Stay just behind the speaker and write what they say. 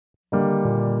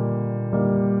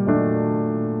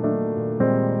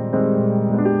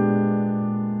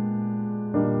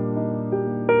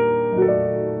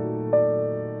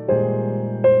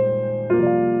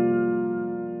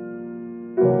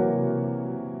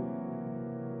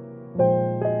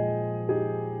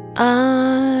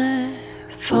I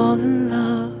fall in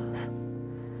love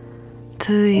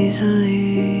too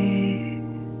easily.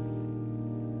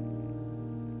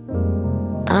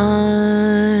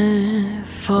 I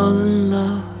fall in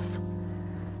love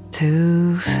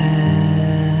too fast.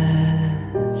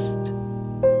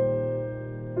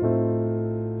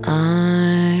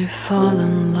 I fall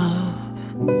in love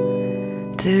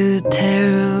too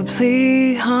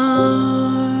terribly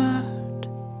hard.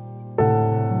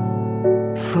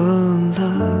 Full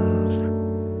love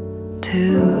to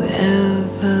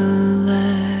ever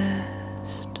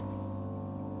last.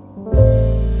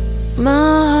 My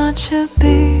heart should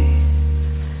be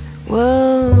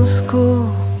well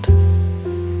schooled,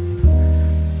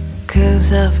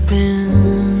 'cause I've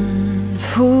been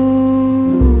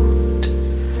fooled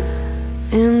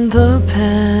in the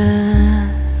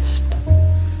past.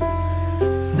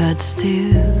 But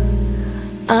still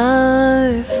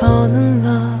I fall in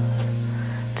love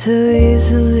too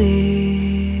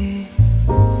easily.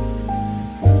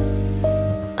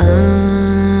 I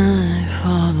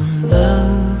fall in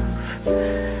love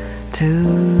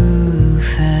too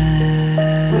fast.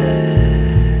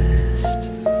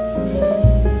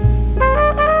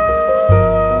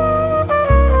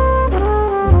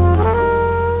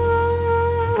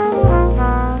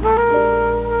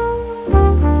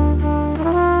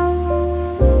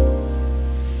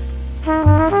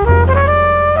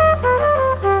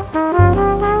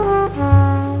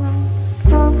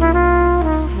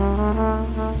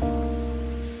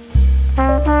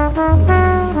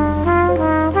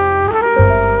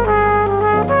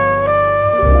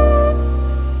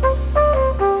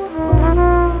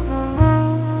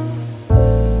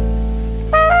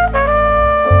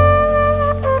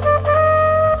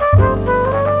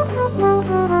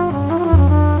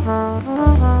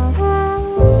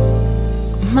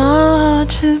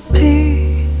 To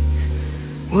be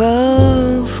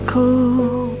well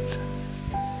schooled,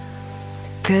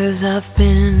 'cause I've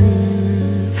been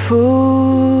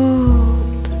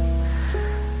fooled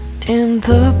in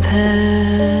the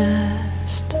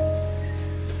past.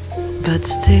 But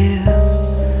still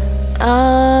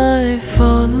I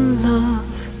fall in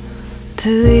love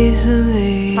too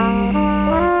easily.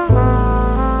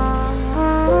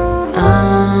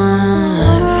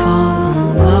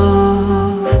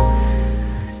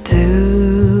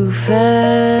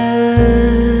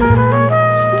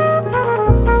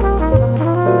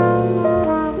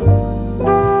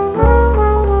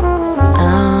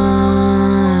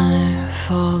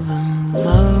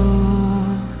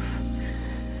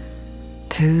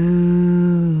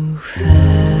 Too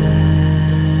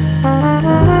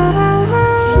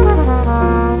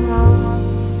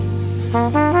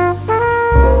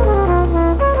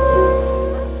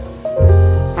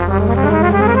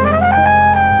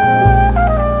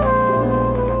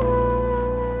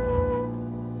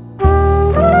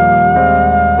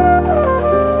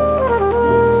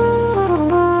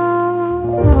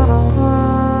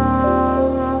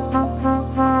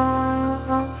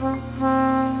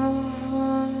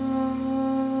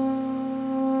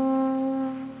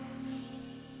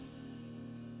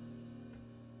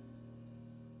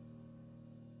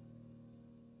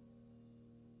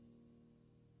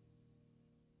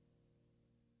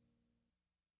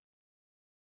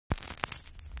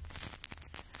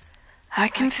I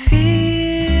can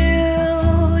feel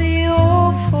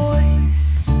your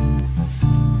voice.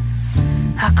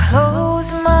 I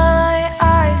close my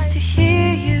eyes to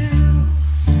hear you.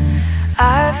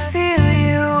 I feel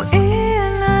you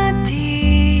in a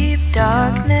deep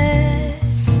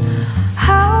darkness.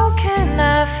 How can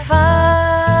I find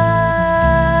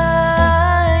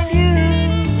you?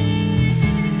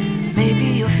 Maybe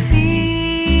your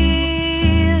feeling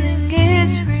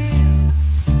is real.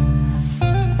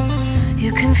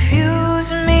 You confuse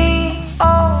me.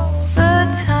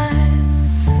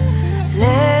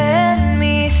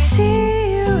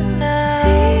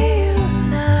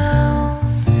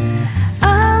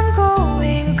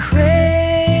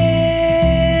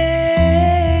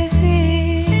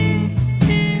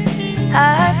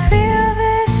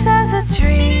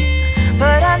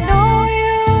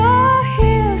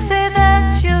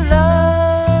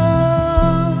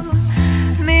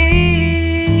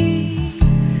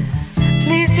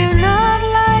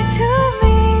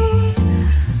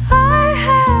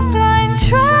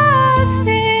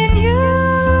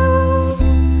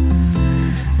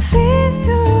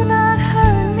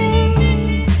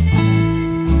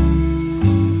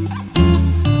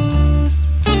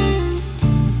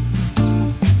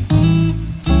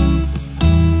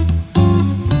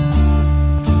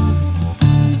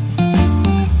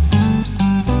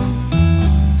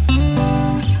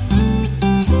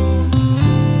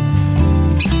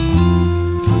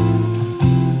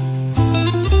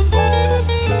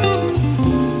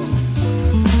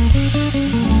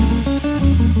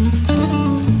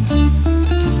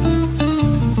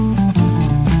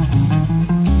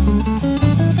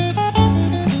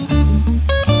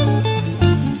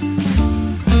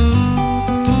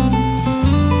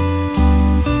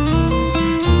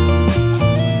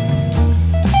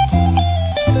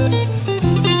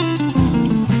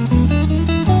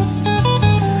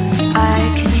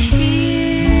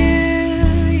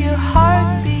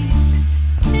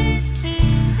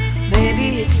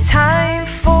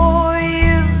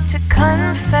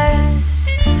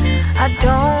 I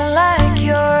don't like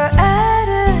your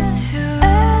attitude.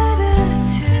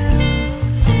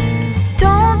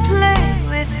 Don't play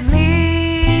with me.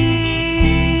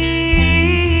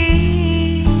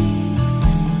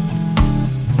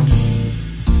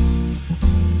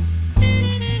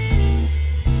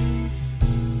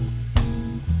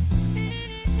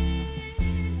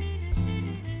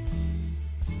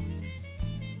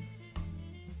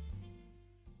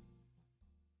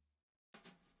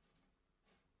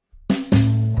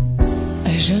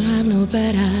 I should have known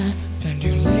better than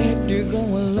to let you go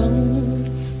alone.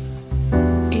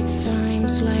 It's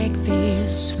times like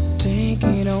this,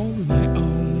 taking it on my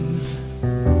own.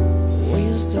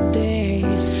 Wasted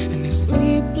days and a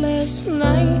sleepless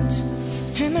night,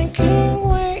 and I can't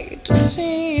wait to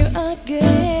see you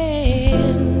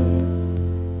again.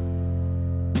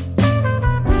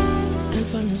 I'm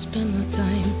finna spend my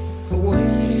time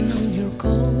waiting on your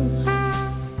call.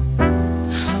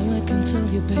 How I can tell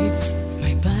you, babe,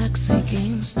 my back's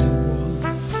against the wall.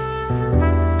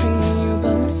 I need you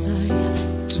by my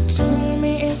side to tell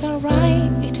me it's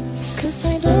alright, 'cause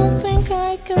I don't think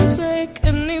I can take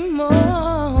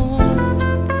anymore.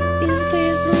 Is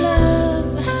this love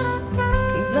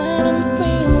that I'm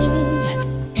feeling?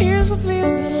 Is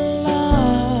this the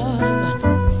love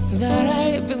that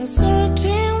I've been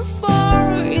searching for?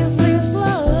 Is this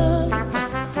love,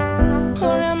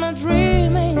 or am I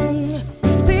dreaming?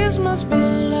 This must be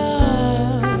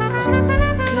love,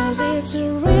 'cause it's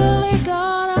really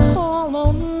got a hold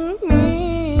on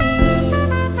me.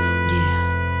 Yeah,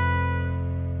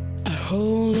 a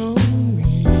hold on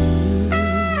me.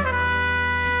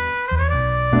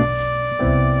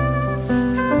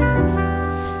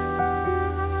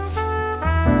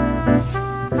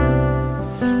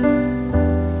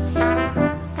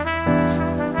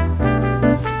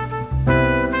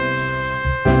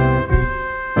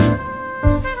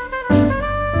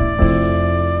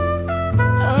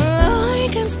 I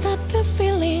can't stop the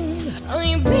feeling.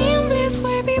 I've been this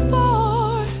way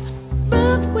before,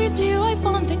 but with you I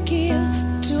found the key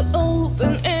to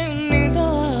open any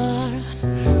door.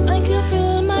 I can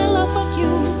feel my love for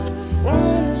you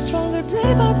growing stronger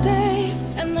day by day,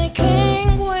 and I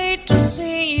can't wait to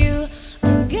see you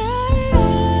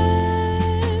again.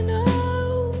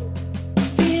 Oh,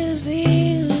 this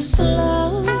is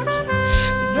love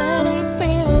that I'm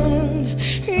feeling.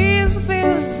 Is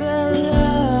this the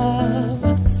love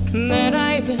that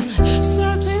I've been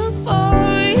searching for?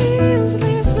 Is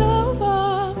this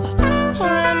love,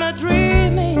 or am I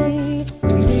dreaming?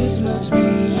 This must be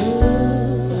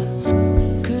love,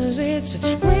 'cause it's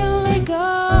really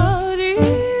God.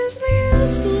 Is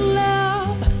this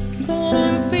love that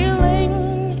I'm feeling?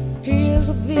 Is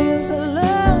this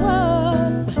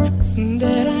love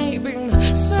that I've been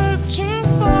searching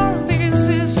for? This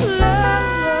is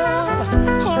love,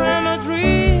 or am I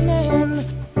dreaming?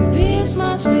 This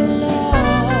must be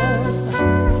love,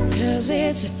 'cause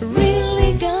it's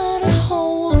really got a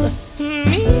hold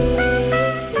me.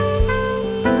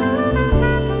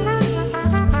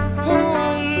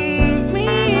 On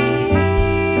me.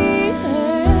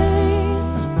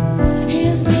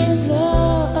 Is this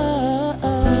love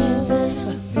that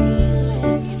I'm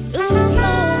feeling?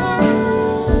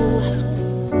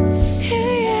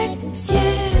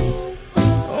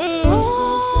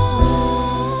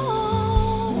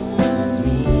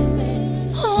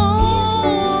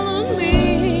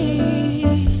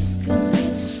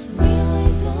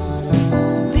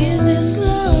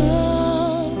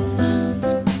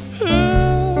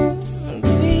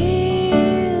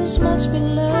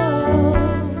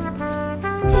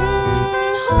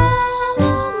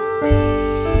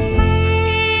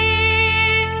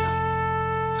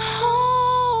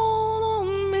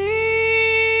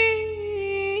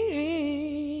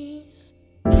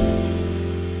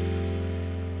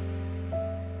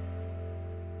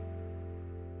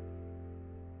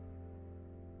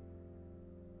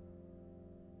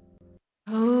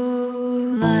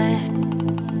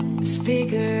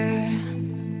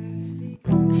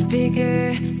 It's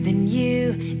bigger than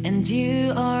you, and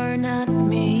you are not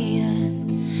me.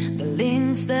 The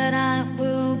links that I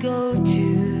will go to,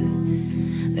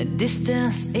 the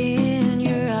distance in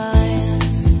your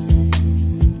eyes.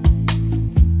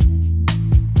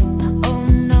 Oh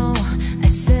no, I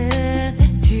said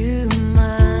too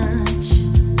much.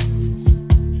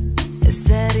 I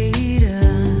said it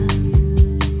up.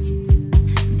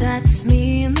 That's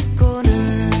me in the corner.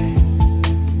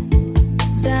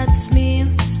 That's me in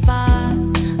the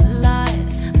spotlight.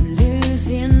 I'm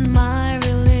losing my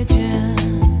religion,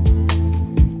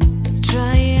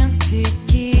 trying to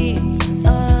keep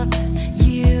up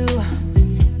you.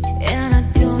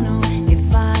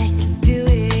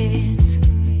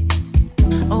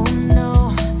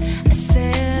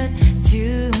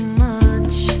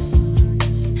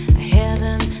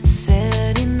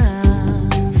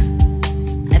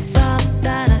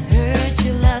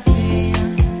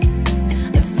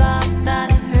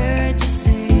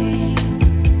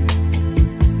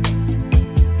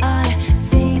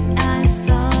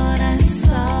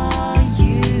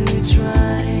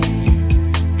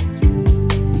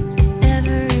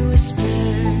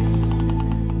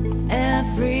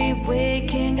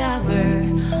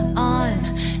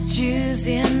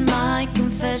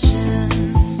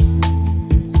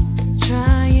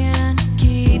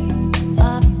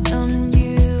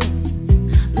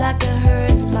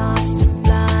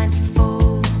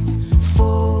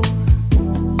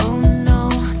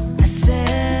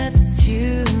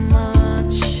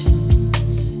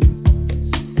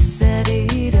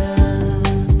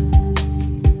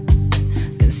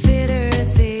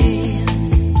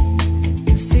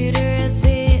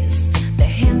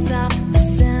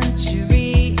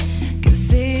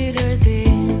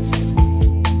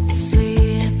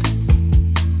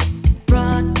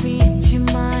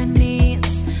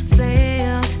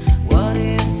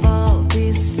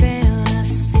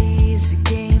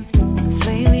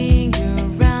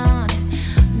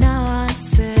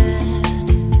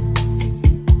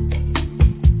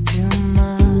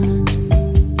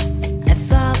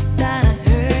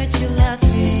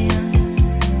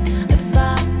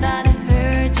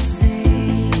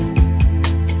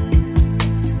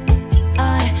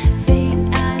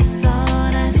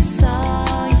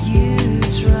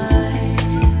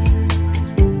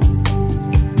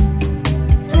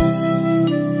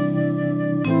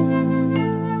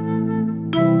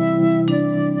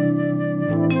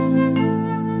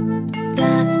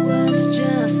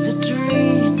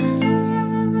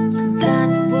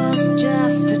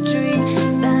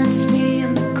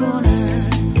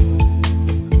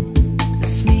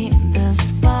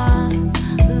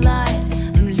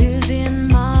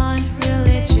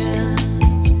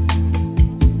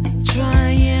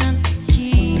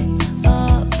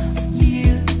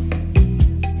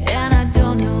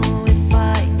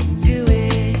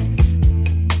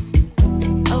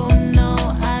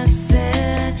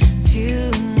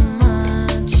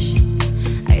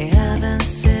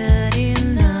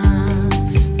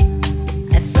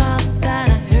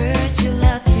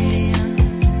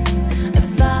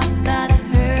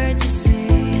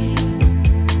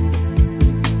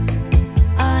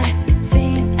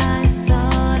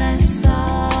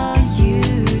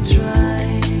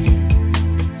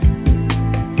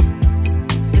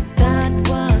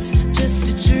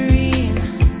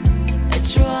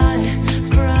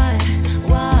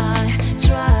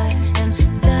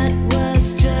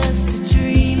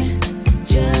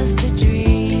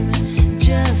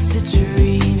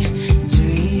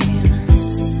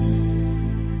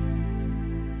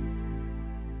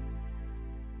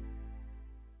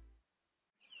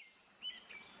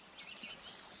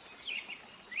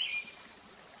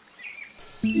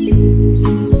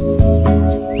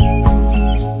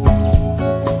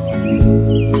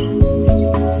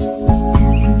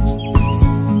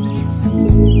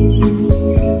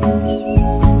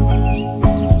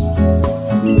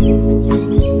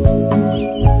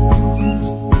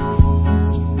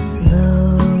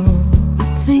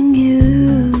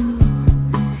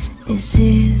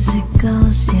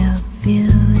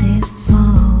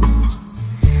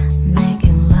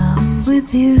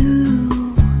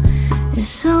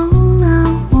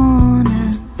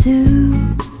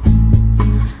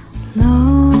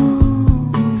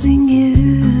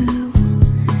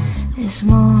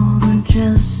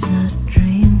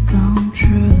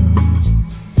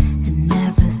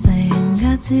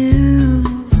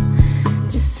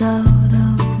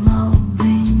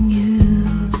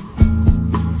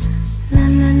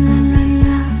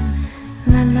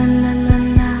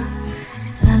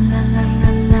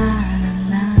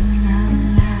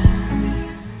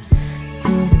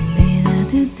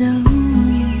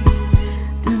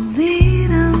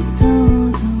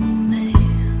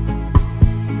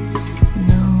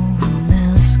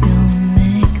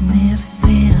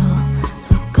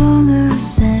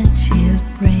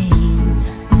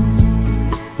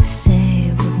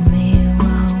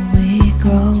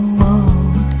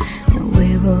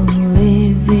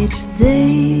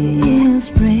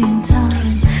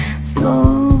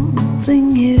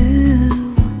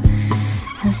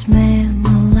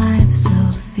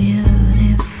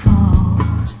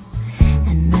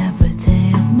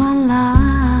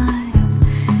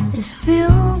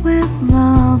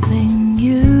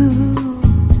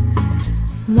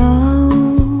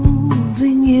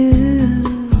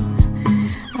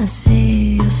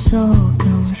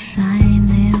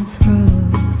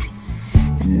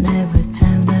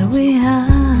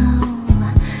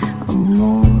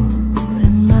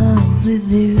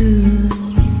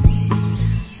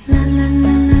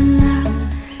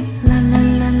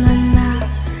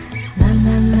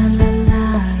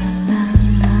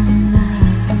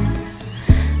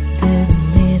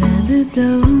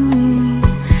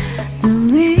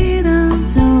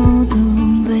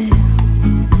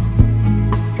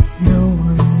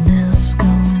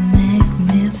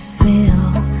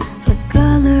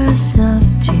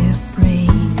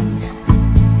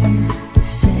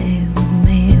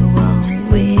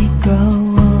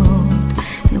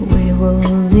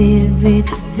 every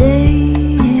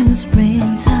day in the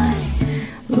springtime.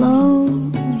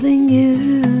 Loving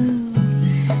you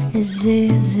is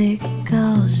easy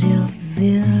 'cause you're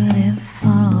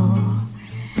beautiful,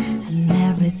 and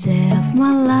every day of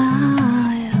my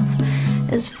life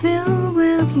is filled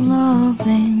with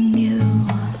loving you.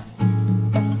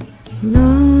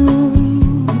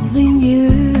 Loving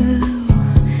you,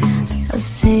 I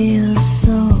see your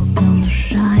soul come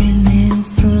shining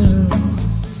through,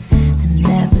 and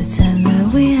every time that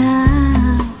we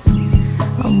have,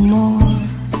 I'm more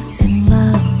in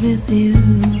love with you.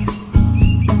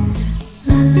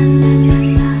 La la la la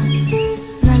la,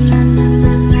 la la la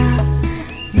la la,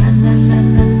 la la la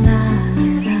la la,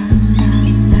 la la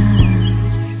la.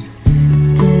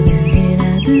 Do do do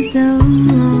do do.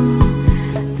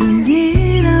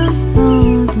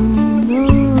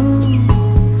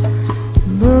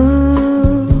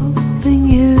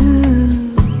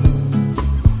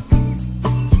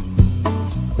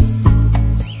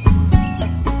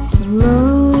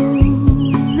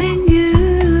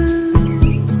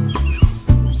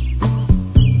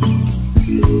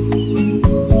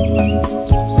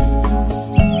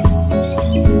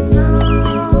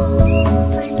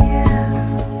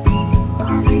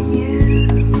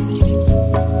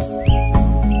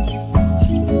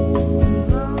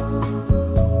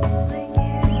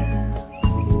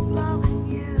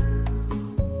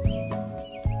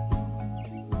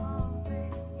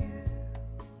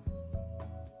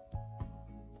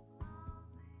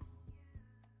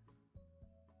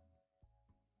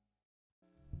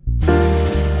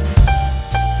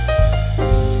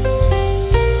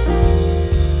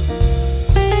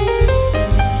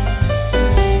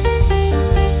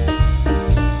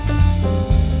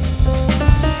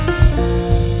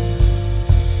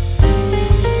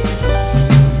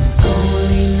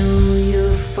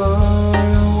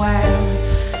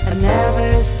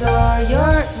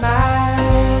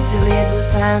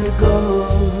 Time to go,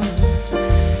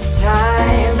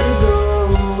 time to go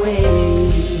away.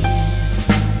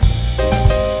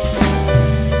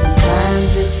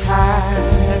 Sometimes it's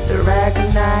hard to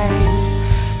recognize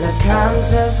that comes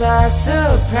as a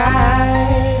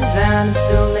surprise, and it's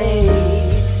so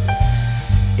late,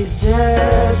 it's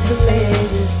just too late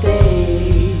to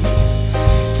stay,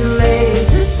 too late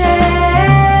to stay.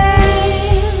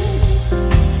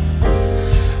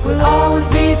 We'll always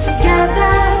be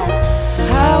together,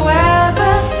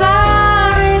 however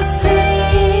far it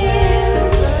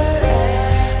seems.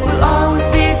 We'll always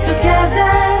be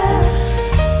together,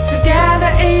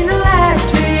 together in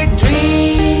electric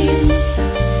dreams.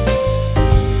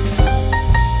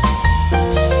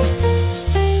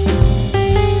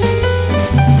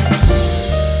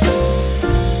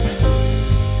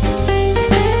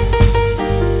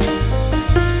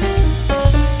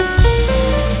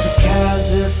 Because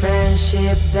the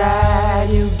friendship that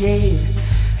you gave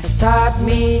has taught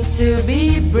me to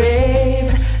be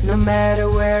brave. No matter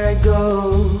where I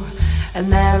go, I'll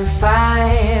never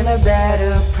find a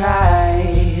better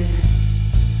prize.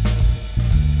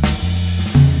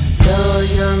 Though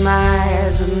you're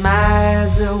miles and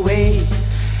miles away,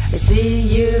 I see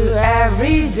you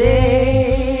every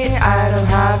day. I don't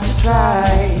have to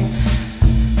try,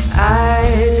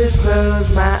 I just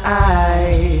close my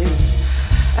eyes.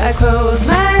 I close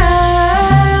my eyes.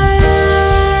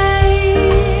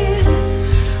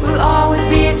 We'll always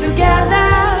be together,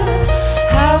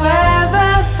 however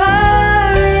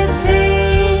far it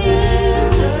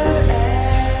seems.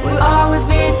 We'll always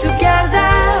be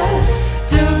together,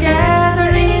 together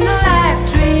in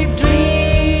electric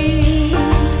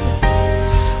dreams.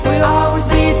 We'll always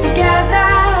be together,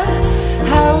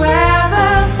 however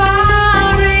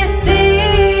far it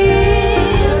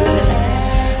seems.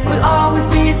 We'll always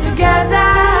be together.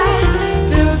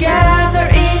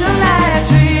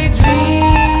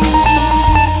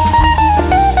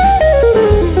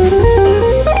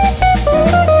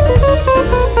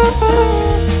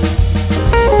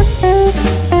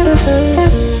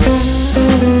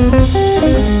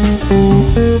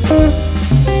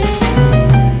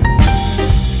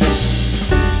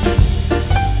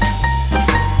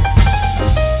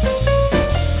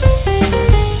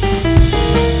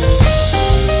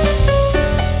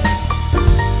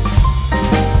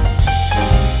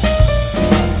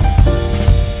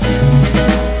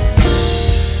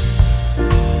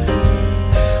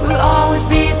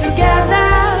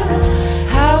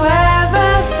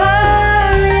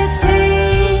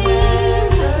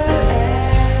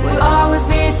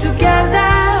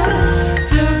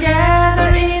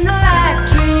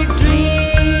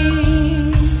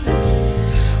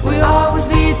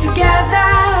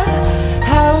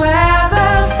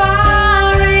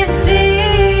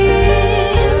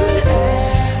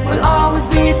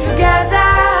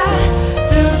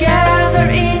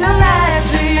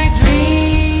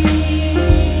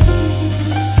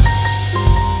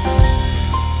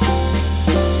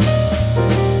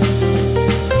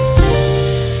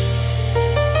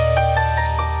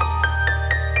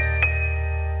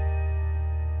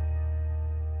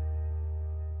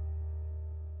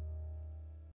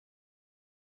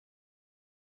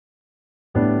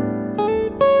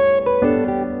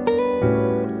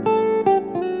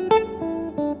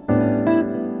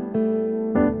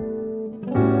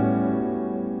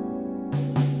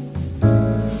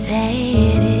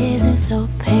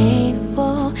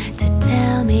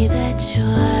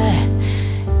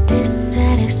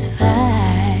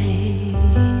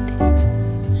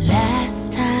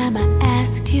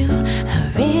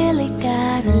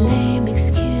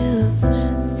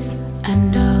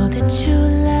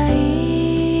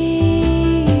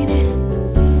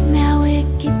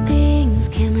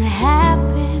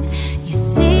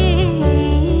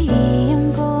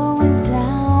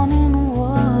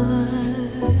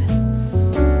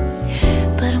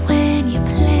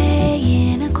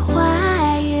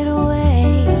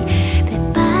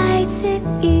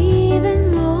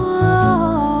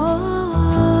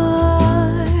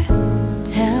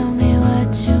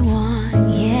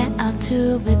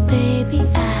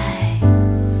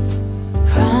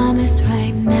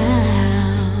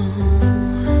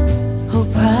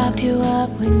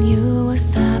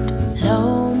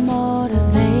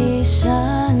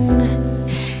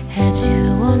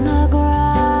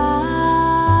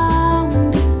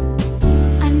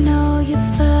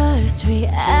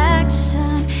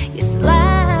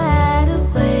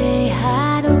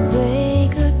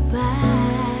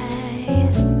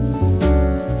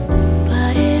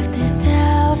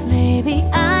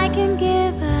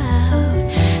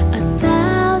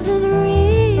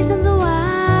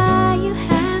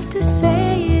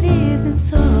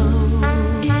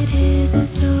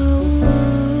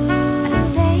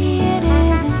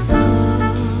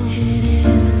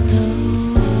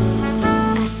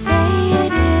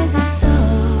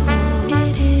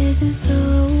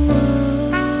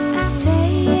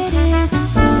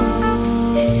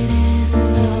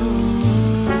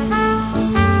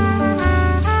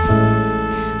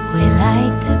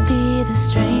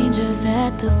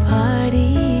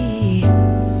 party,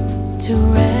 two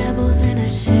rebels in a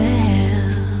shell.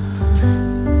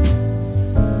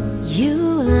 You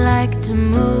like to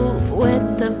move with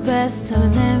the best of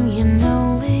them, you know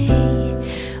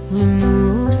we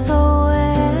move so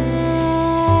well.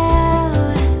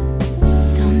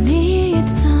 Don't need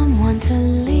someone to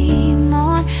lean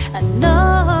on. I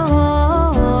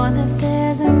know that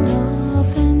there's an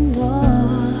open door,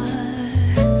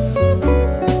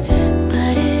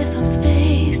 but if I'm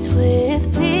faced with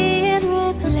being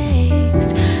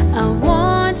replaced, I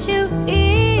want you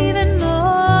even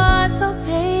more. So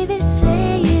baby,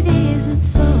 say it isn't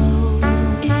so.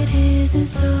 It isn't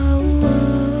so.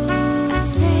 I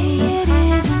say it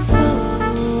isn't so.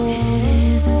 It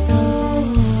isn't so.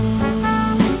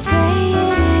 I say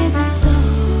it isn't so.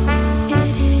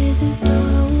 It isn't so.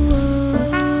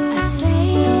 I say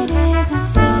it isn't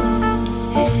so.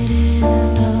 It isn't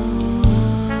so.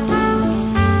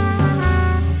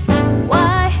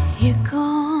 Why you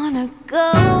gonna go?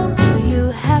 Do you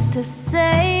have to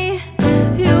say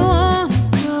you wanna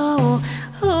go?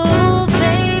 Oh,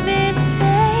 baby,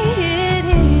 say it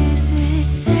isn't.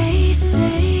 Say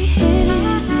it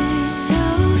isn't. So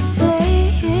say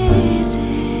it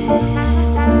isn't.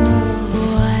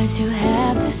 Why'd you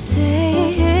have to say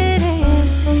it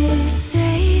isn't?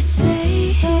 Say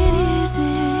it isn't.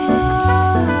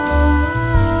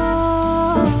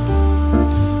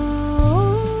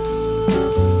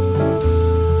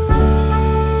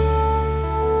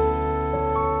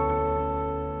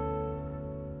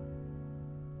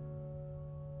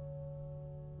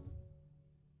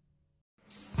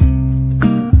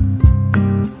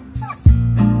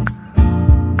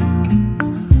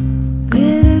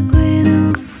 Bitter queen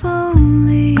of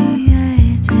only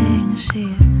 18, she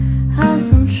has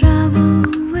some trouble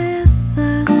with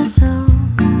her soul.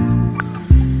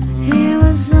 He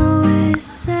was always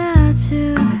there to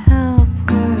help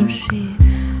her. She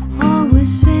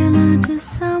always feeling to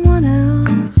someone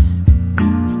else.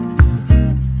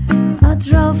 I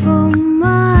drove for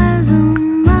miles and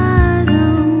miles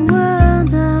and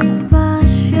world about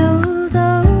you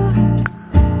though.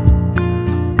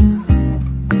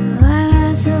 I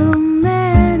had so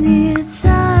many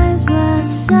times, but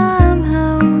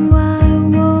somehow I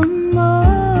want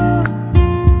more.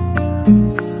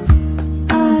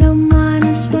 I don't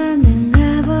mind spending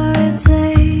every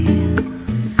day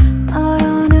out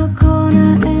on your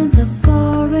corner in the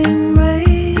pouring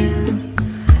rain.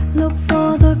 Look for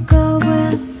the girl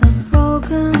with a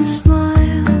broken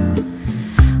smile.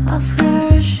 Ask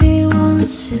her if she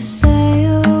wants to stay a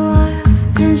while,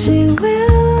 and she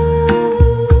will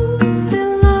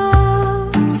feel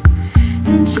loved,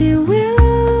 and she will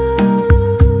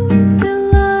feel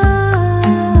loved.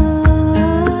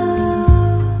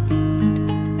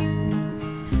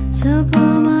 Tap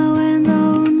on my window,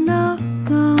 knock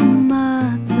on my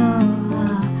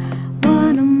door. I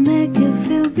wanna make you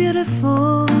feel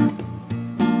beautiful.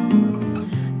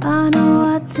 I know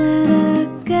I tend to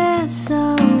get so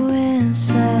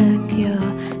insecure.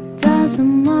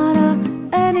 Doesn't matter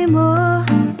anymore.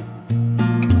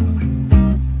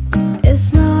 It's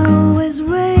not always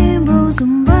rainbows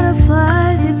and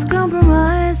butterflies. It's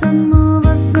compromise and move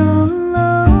us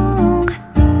along.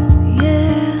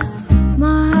 Yeah,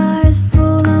 my heart is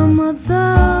full and my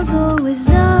door's always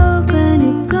open.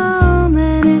 You come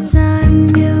anytime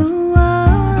you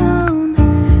want.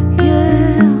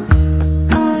 Yeah,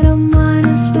 I don't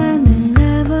mind spending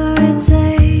every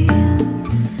day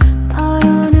out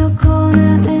on your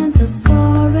corner in the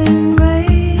pouring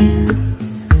rain.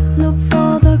 Look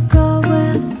for the girl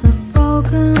with the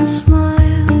broken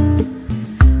smile.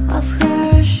 Ask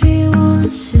her if she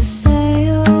wants to stay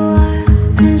a while,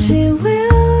 and she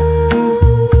will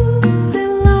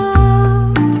feel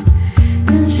loved,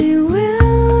 and she will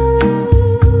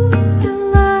feel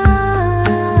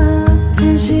loved,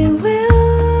 and she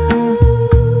will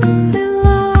feel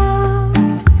loved,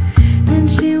 and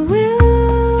she will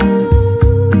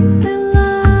feel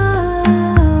loved.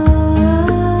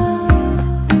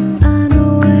 I know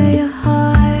where you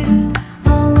hide,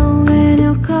 alone in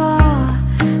your car.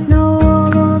 Know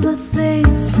all of the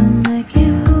things that make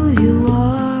you who you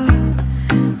are.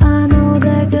 I know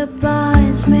that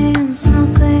goodbyes means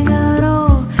nothing at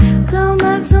all.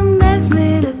 Climax and makes me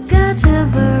to catch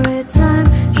every time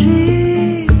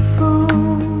she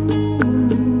falls.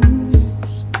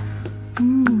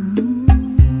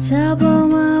 Tap on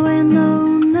my window,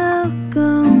 knock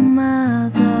on my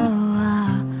door.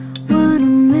 I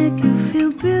wanna make you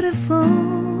feel beautiful.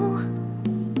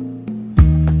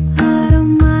 I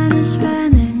don't mind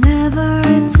spending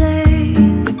every day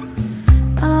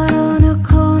out on a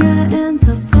corner in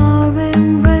the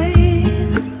pouring rain.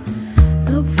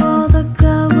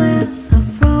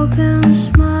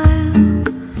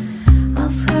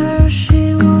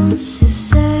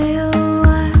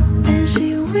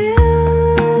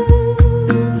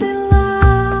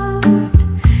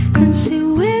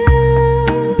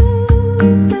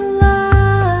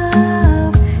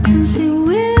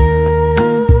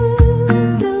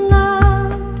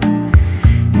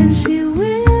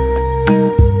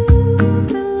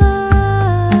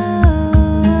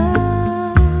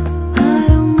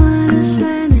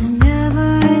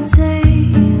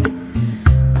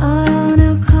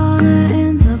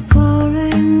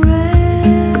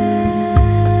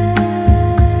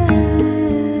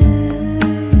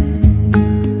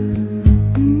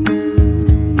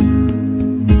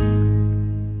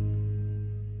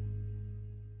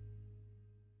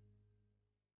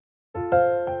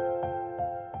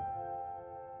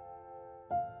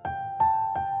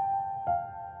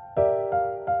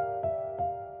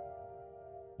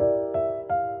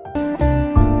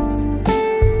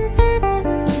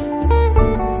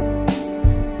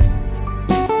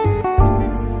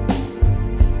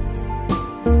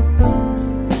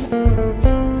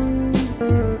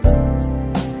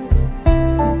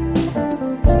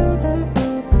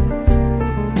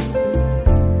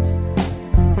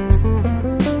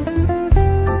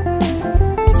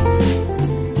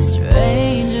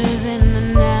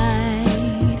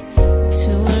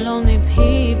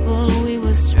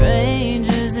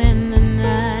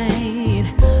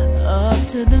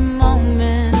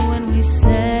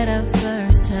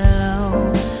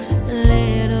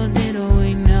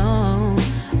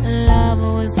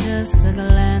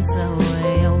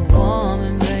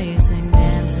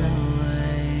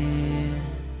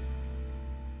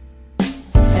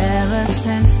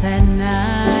 that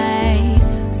night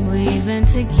we've been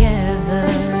together.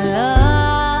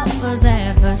 Love was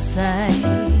at first sight,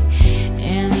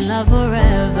 in love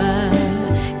forever.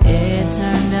 It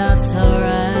turned out so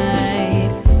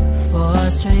right for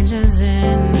strangers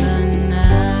in the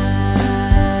night.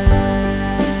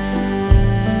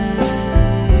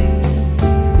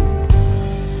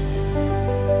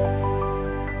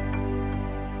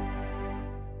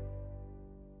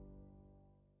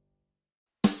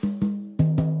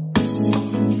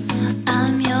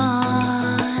 I'm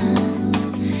yours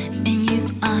and you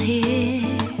are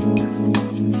here.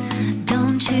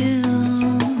 Don't you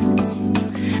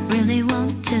really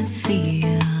want to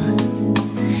feel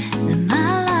that my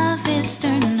love is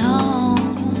turning on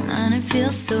and it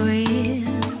feels so real?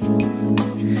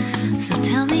 So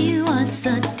tell me what's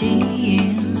the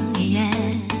deal,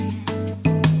 yeah.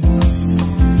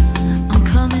 I'm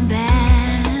coming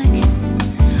back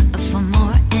for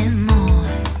more and more.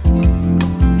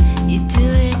 You do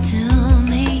it to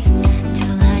me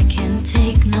till I can't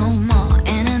take no more.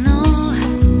 And I know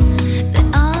that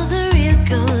all the real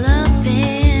good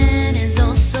loving is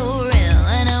also real.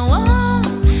 And I want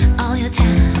all your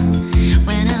time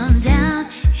when I'm down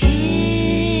here.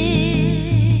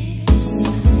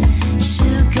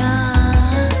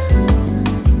 Sugar,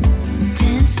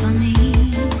 dance for me.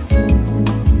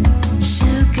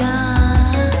 Sugar,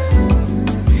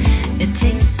 it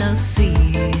tastes so sweet.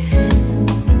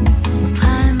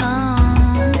 Climb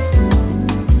on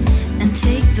and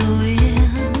take the wheel.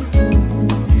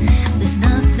 There's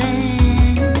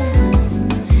nothing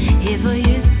here for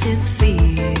you to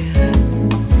fear.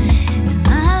 And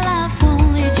my life won't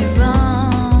lead you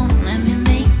wrong. Let me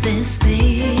make this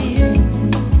clear.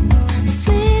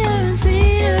 Sweeter and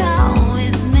sweeter, I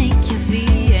always make you feel.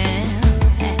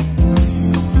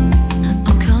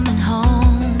 I'm coming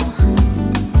home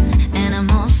and I'm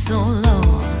all so low.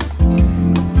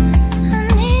 I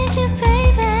need you,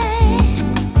 baby.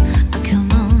 Come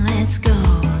on, let's go.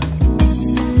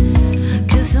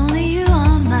 'Cause only you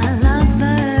are my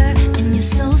lover, and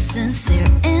you're so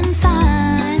sincere and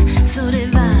fine, so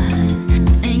divine,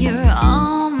 and you're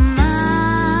all mine.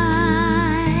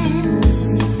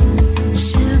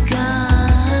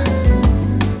 Sugar,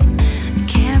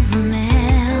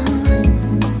 caramel,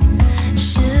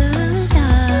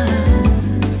 sugar,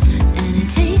 and it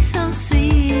tastes so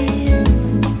sweet.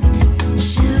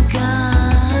 Sugar,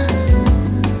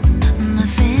 my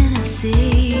fantasy.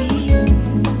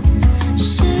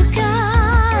 Sugar,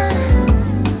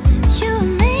 you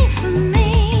were made for me.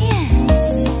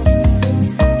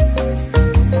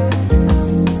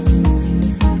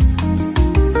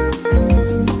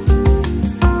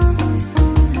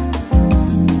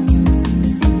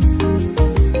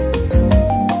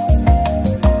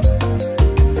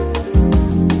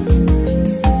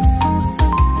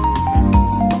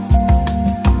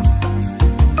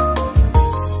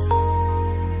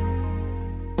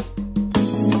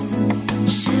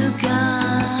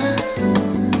 Sugar,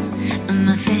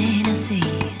 my fantasy.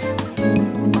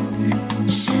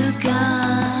 Sugar,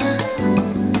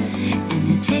 and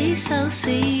it tastes so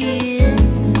sweet.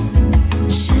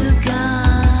 Sugar,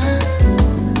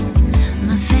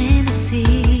 my fantasy.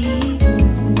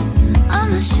 Oh,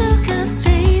 my sugar,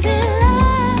 baby,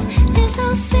 love is so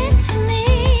sweet to me.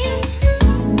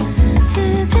 Do,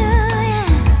 yeah.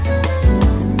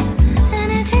 And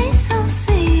it tastes so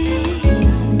sweet.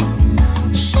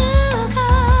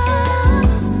 Sugar,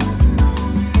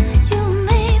 you were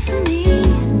made for me.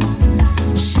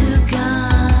 Sugar,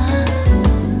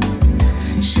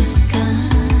 sugar,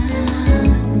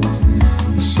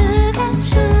 sugar,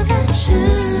 sugar,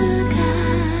 sugar.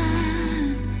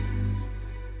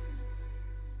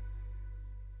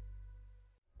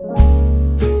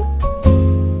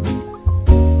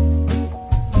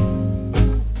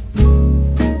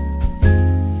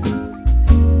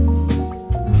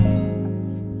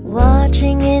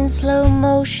 Watching in slow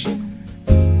motion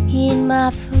in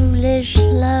my foolish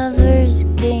lover's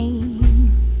game.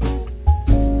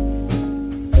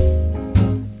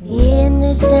 In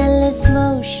this endless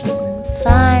motion,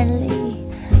 finally,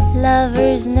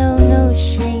 lovers know no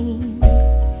shame.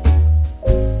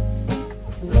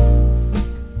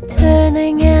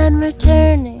 Turning and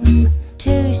returning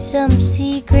to some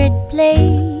secret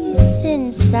place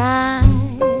inside.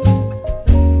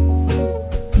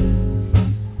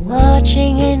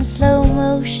 Watching in slow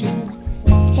motion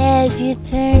as you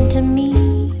turn to me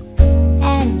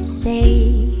and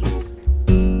say,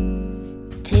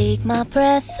 take my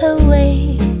breath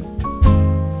away,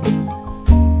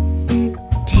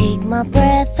 take my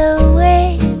breath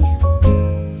away,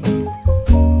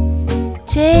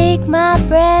 take my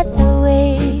breath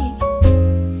away.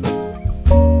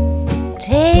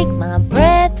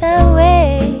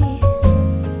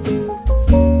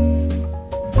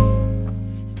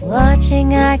 watching,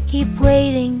 I keep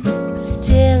waiting,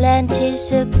 still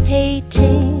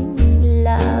anticipating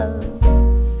love.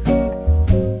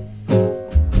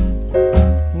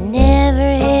 Never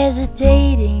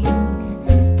hesitating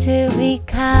to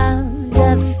become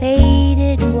the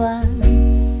faded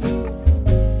ones,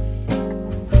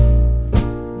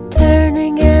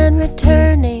 turning and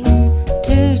returning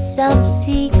to some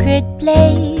secret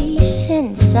place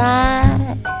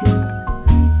inside,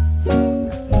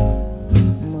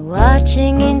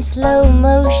 watching in slow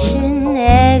motion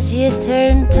as you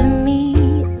turn to me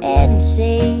and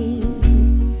say,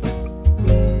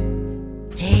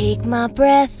 take my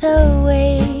breath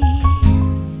away,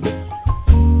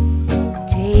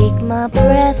 take my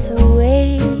breath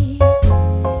away,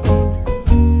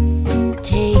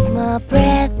 take my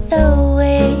breath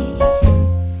away,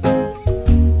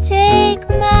 take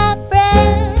my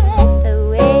breath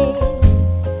away.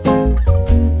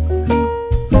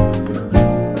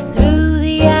 Through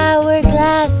the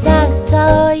hourglass I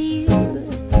saw you,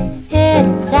 and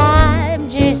time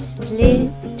just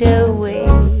slipped away.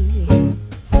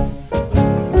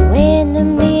 When the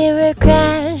mirror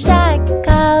crashed, I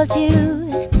called you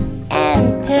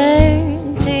and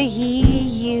turned to hear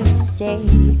you say,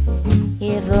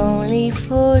 if only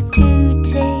for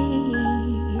today,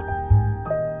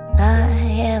 I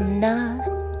am not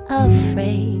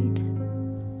afraid.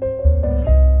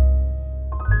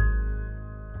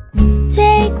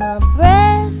 Take my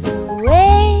breath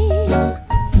away,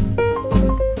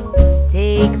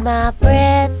 take my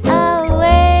breath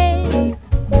away,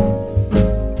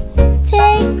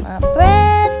 take my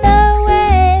breath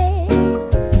away,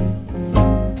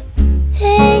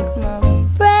 take my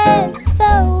breath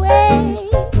away,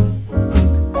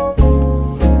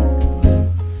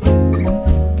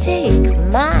 take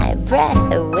my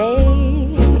breath away,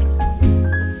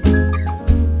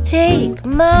 take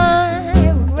my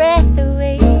breath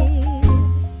away,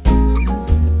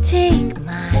 take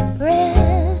my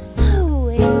breath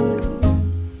away.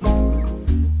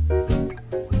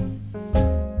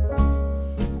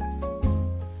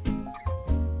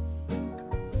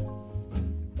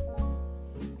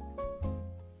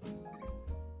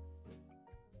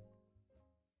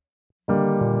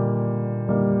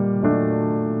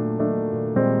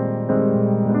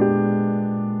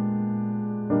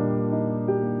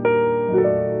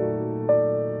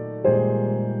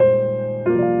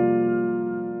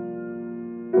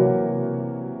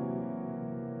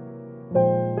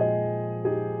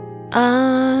 I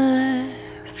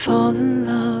fall in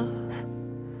love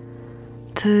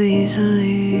too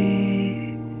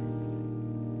easily.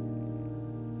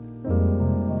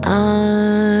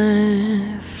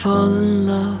 I fall in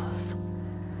love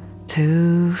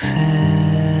too fast.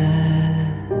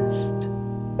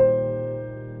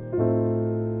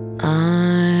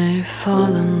 I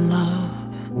fall in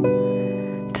love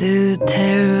too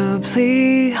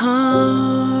terribly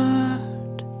hard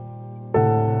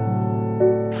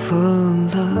for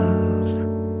love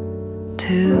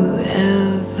to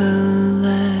ever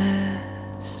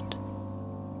last.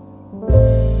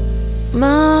 My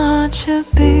heart should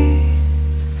be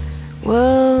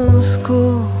well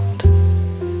schooled,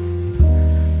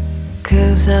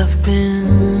 'cause I've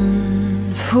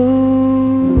been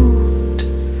fooled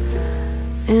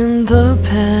in the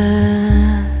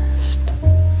past,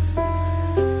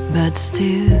 but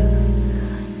still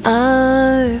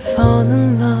I fall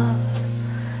in love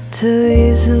too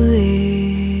easily.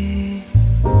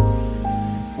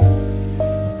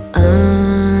 I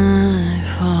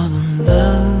fall in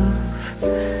love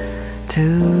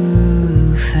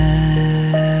too fast.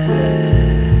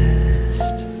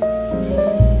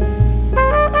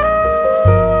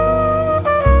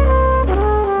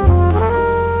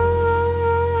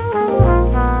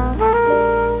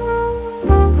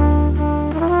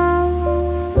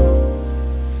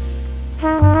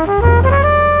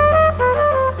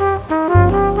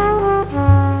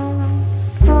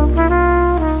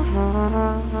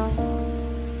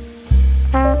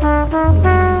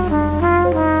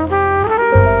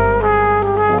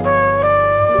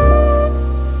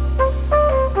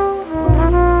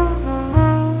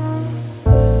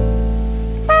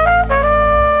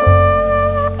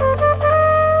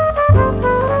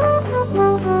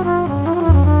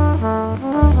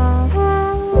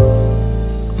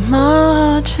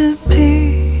 To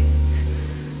be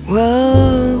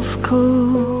well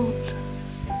schooled,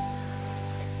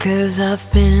 'cause I've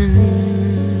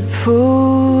been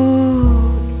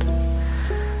fooled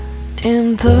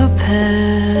in the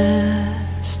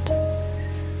past,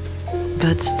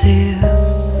 but still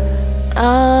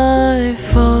I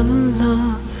fall in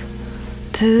love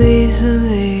too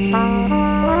easily.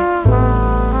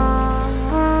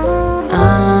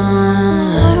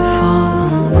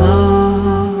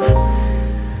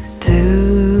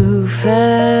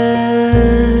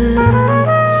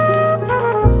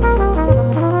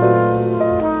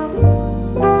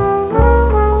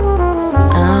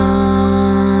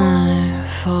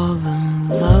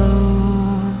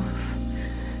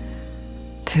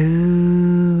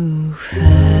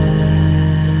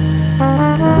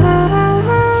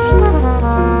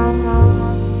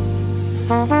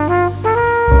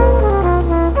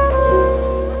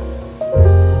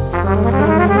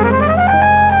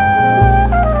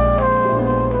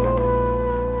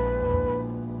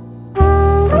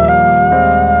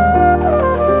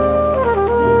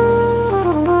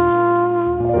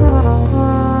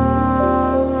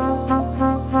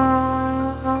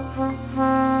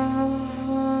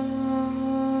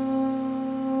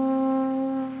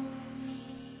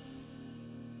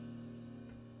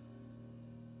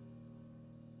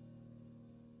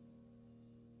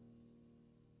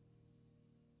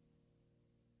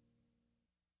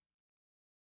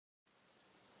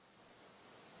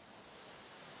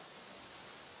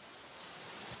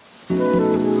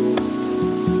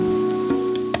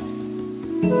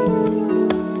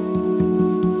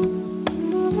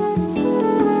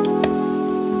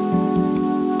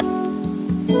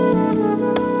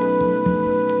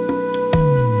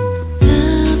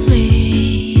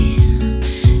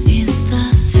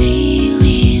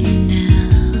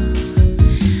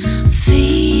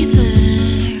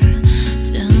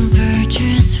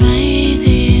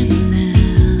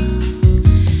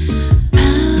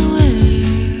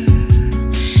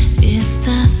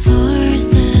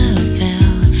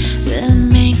 That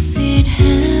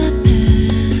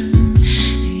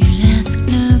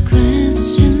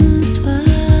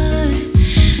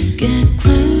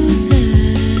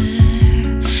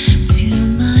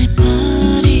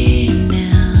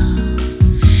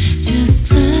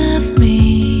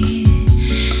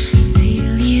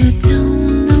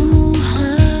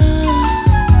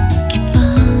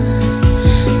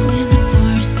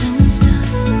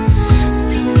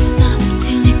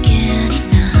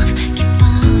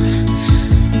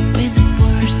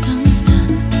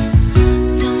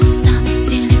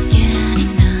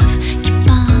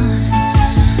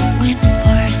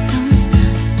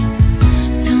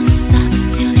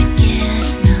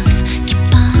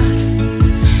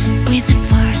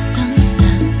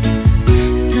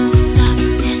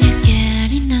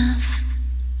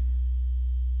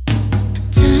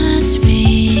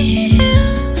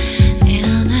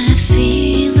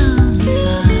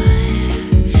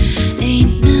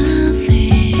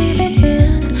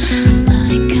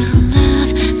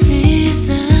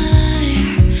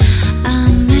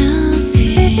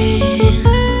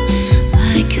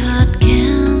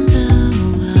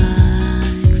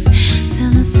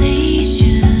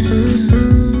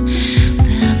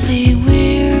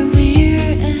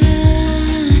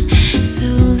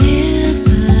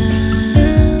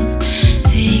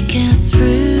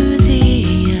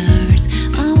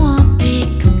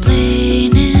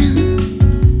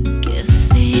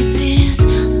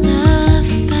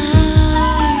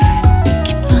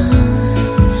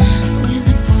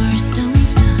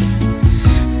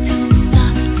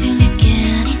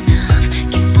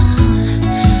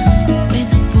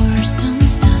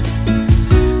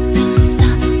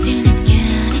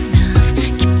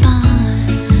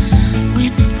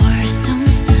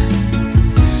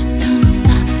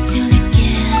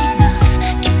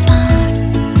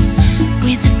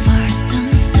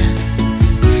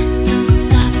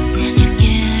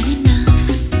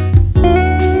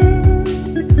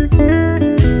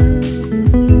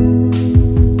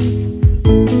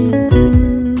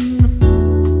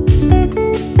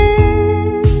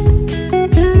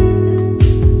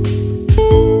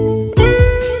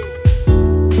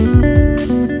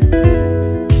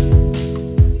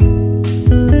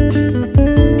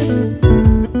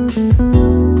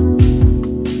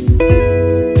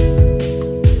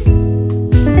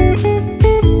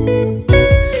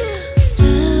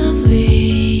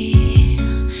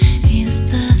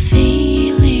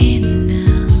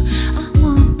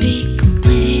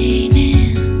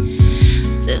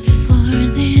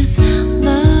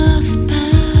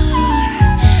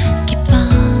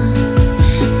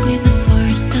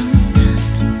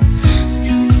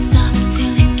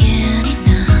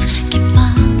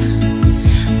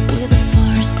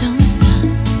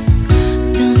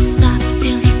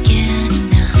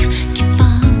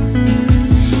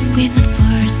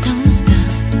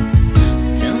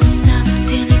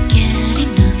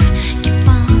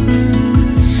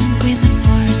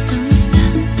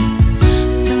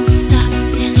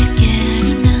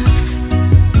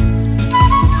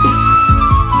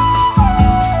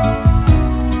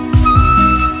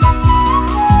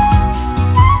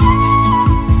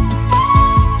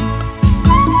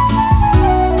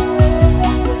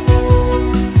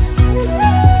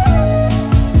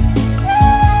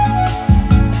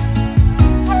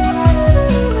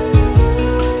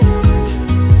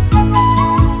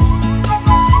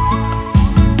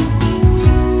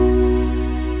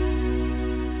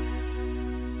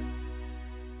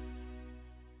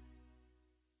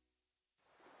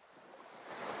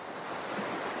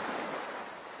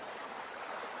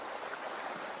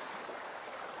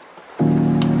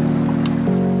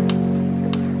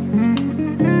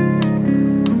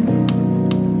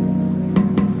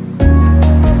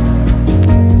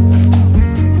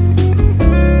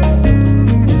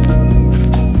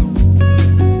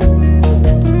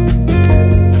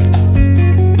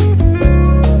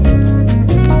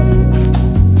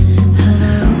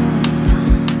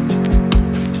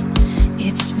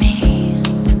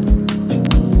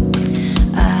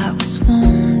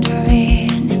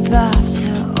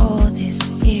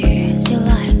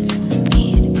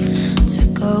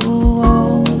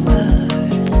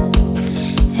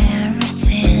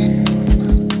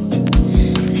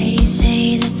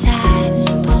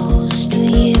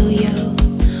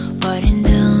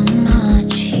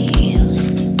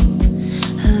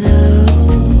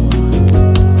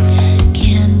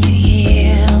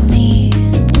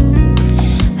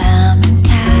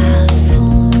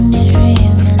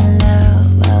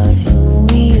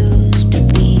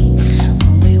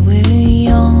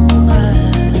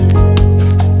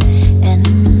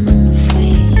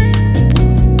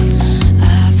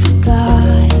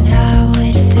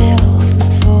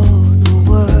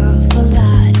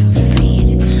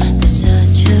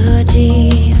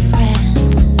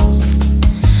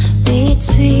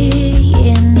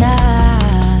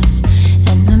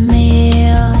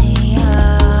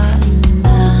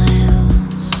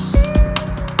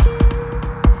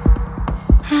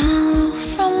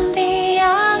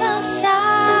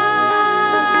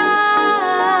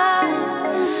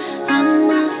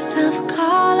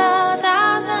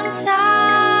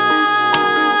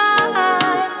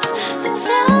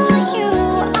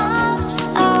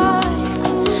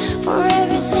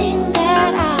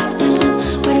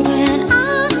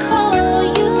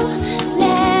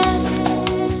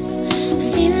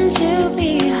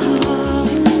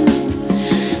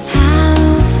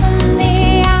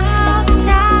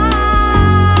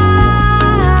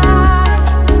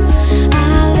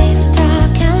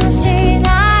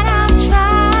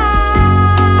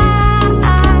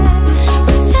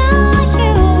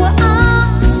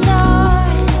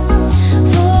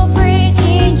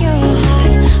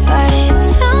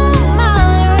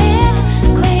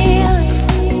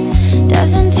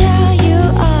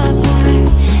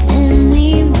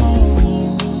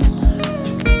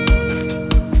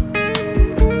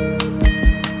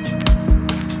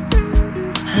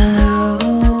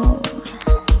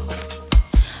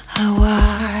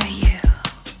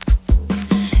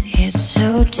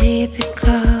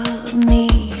call me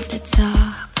to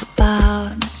talk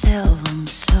about myself. I'm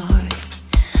sorry.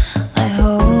 I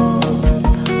hope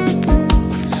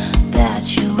that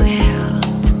you will.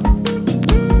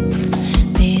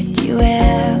 Did you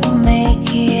ever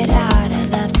make it out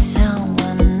of that sound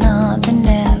when nothing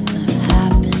ever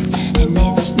happened? And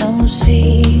it's no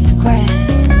secret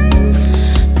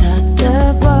that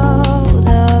the both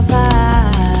of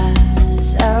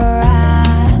us are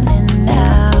running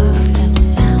out of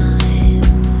time.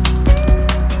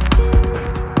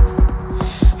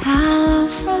 Hello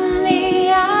from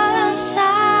the other side.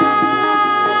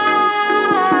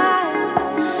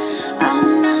 I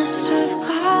must have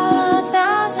called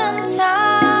 1,000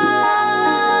 times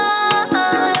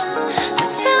to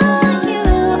tell you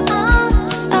I'm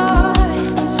sorry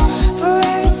for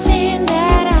everything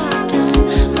that I've done.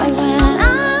 But when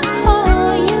I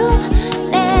call you,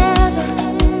 never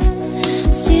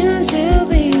seem to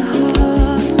be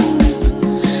home.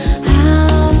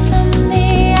 Hello from the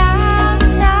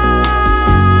outside.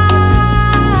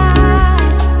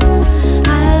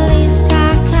 At least I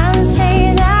can say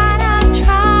that I've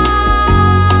tried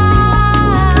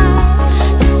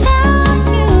to tell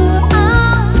you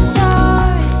I'm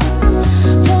sorry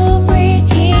for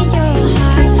breaking your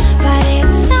heart. But it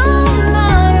don't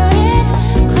matter,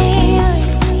 it clearly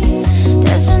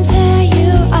doesn't tear you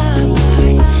apart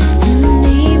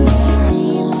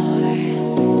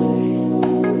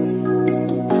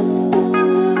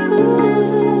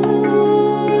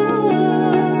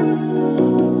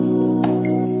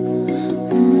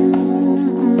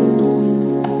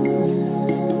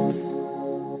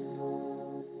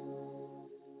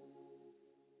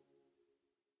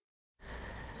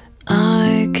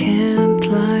I can't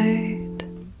light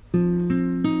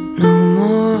no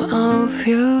more of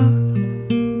your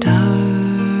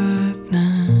darkness.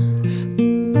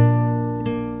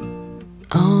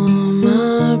 All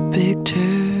my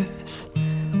pictures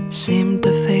seem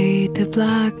to fade to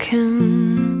black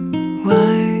and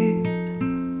white.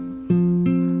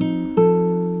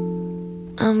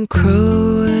 I'm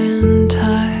growing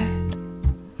tired,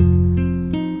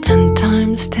 and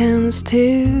time stands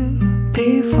still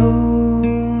before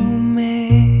me,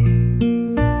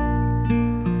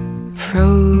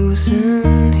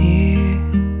 frozen here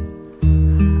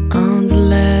on the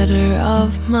ladder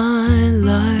of my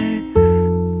life.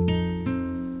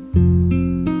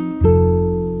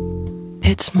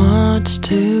 It's much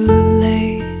too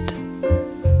late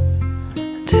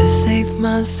to save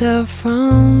myself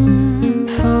from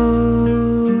falling.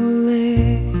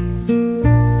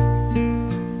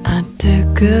 I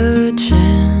took a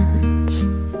chance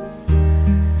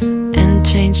and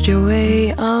changed your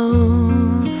way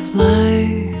of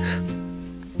life,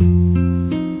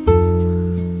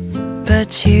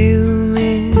 but you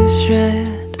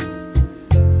misread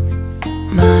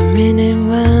my meaning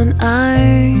when I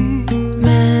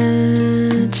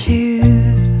met you.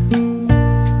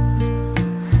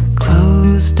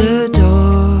 Closed the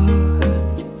door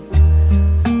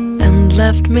and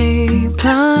left me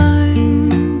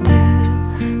blinded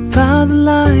by the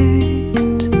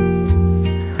light.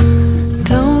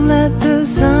 Don't let the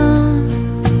sun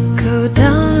go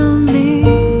down on me.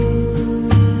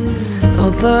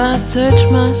 Although I search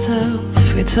myself,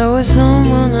 it's always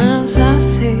someone else I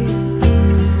see.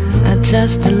 I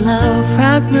just allow a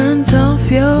fragment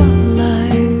of your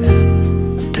life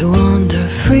to wander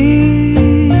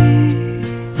free.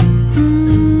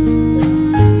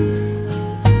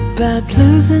 But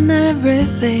losing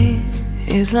everything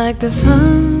is like the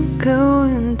sun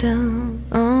going down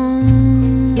on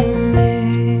me.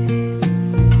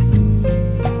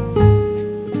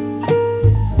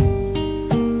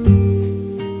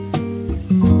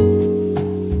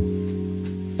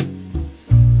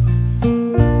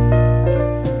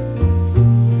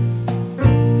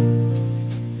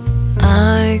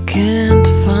 I can't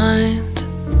find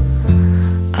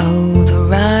the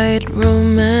right romantic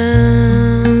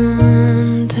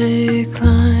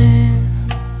line,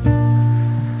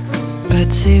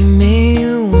 but see me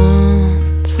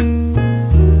once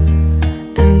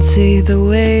and see the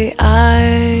way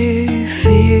I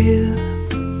feel.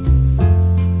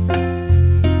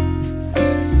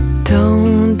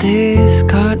 Don't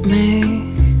discard me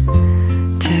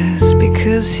just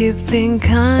because you think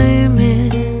I'm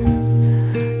in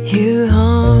your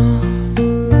heart.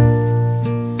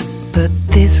 But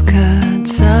these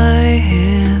cuts I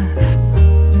have,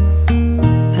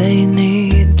 they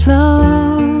need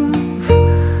love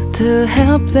to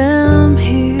help them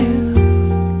heal.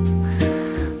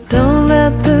 Don't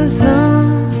let the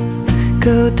sun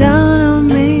go down on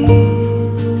me.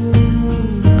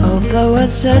 Although I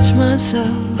search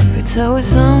myself, it's so is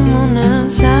someone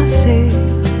else I see.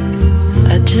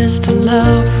 Just a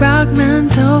little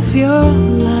fragment of your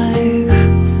life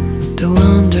to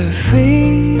wander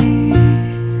free.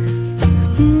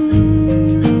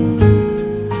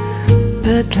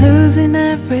 But losing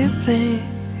everything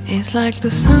is like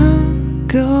the sun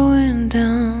going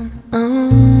down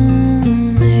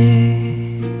on me.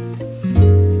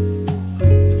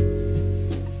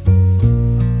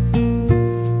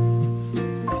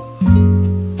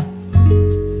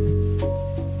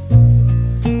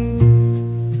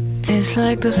 It's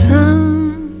like the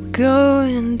sun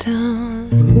going down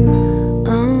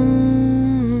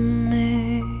on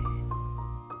me.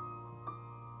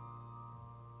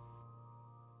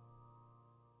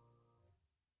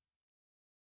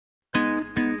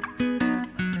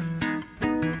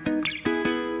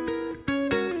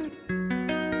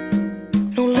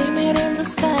 No limit in the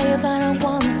sky that I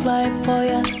wanna fly for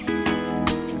ya.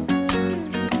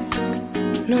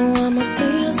 No amor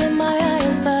tears in my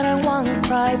eyes that I wanna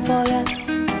cry for ya.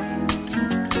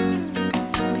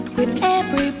 With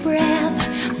every breath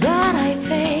that I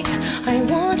take, I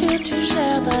want you to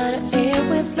share that air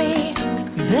with me.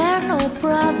 There are no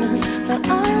promises that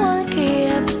I won't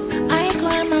keep. I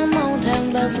climb a mountain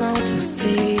that's not too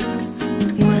steep.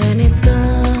 When it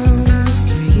comes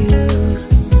to you,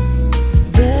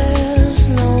 there's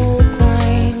no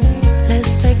crime.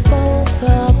 Let's take both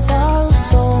of our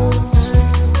souls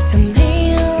and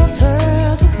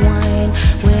intertwine.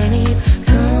 When it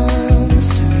comes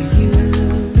to you,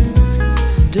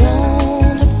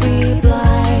 don't be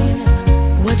blind.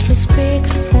 Watch me speak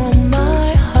from my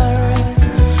heart.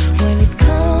 When it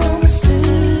comes to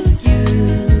you,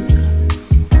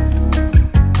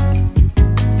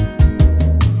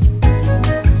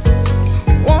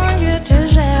 want you to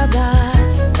share that.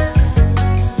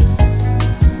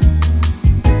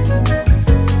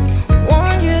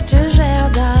 Want you to share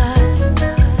that.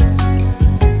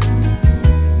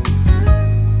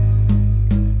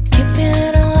 Keeping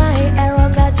it alive, arrow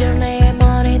got your name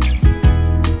on it.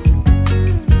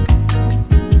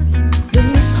 Don't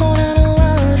miss holding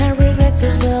alone and regret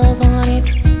yourself on it.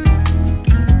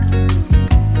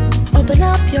 Open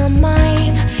up your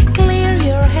mind, clear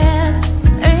your head.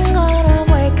 Ain't gonna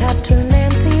wake up to an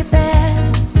empty bed.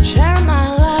 Share my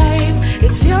life,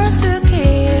 it's yours to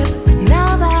keep. Now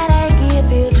that I give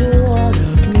you to all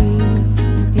of me.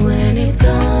 When it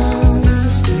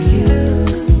comes to you,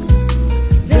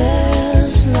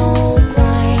 there's no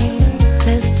crime.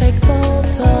 Let's take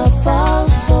both of our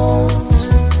souls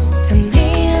and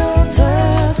intertwine.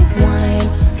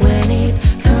 When it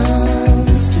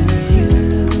comes to you,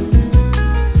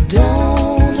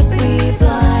 don't be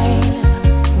blind.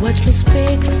 Watch me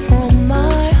speak from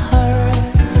my heart.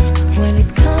 When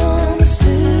it comes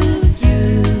to you,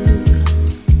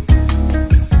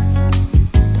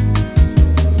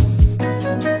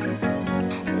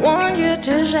 want you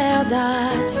to share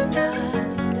that.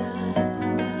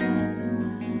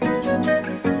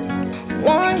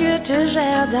 Want you to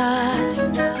share that.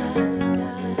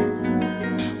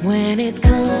 When it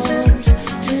comes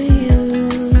to you,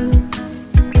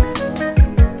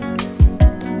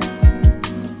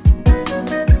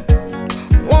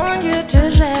 want you to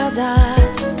share that.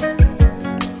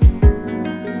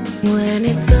 When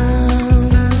it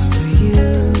comes to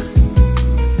you,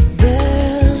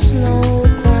 there's no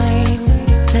crime.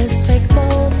 Let's take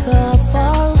both of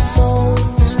our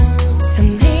souls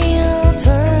and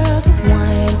intertwine.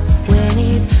 When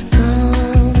it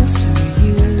comes to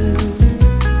you,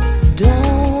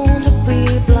 don't be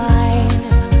blind.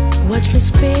 Watch me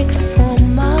speak from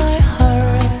my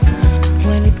heart.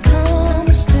 When it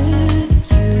comes to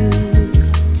you,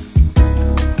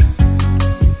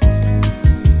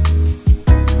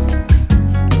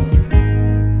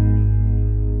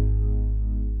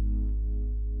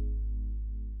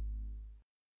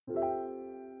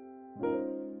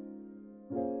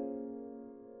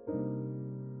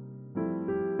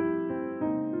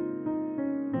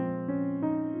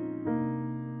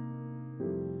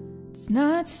 It's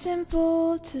not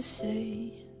simple to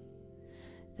say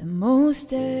that most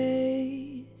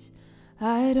days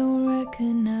I don't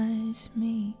recognize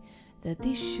me. That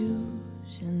these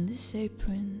shoes and this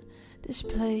apron, this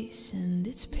place and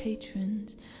its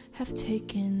patrons have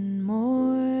taken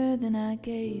more than I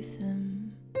gave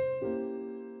them.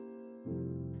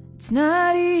 It's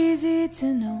not easy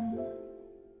to know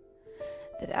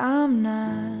that I'm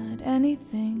not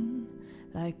anything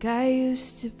like I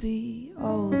used to be.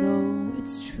 Although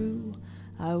it's true,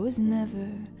 I was never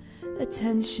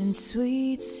attention's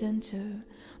sweet center,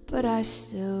 but I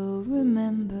still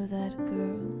remember that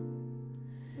girl.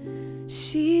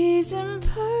 She's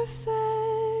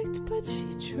imperfect, but she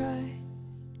tries.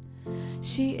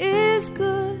 She is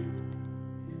good,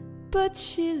 but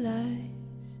she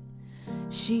lies.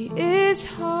 She is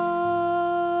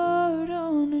hard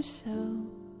on herself.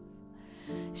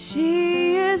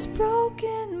 She is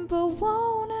broken but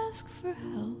won't ask for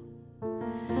help.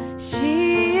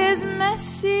 She is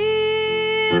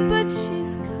messy but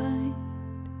she's kind.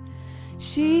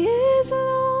 She is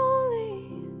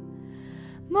lonely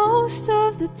most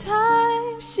of the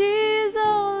time. She's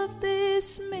all of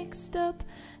this mixed up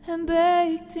and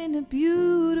baked in a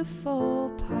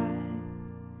beautiful pie.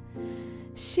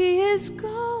 She is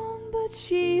gone, but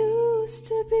she used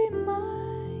to be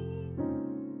mine.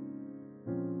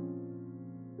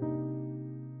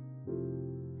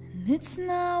 And it's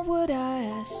not what I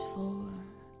asked for.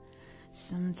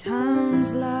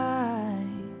 Sometimes life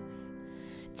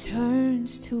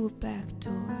turns to a back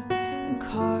door and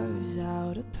carves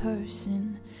out a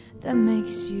person that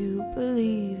makes you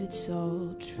believe it's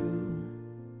all true.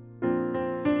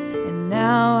 And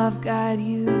now I've got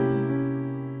you,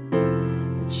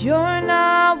 but you're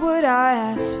not what I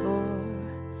asked for.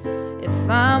 If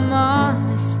I'm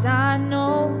honest, I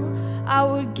know I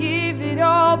would give it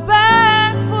all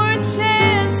back for a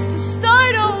chance to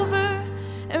start over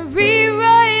and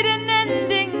rewrite an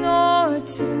ending or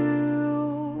two.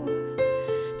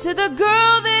 To the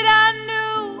girl that I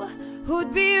knew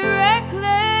who'd be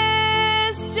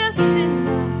reckless just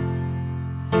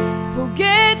enough, who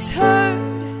gets hurt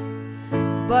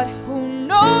but who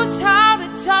knows how to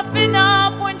toughen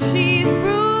up when she's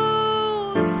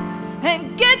bruised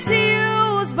and gets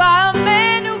used by a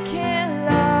man who can't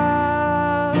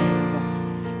love.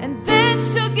 And then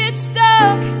she'll get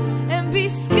stuck and be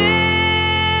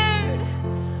scared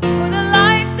for the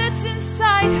life that's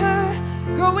inside her,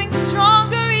 growing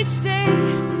stronger each day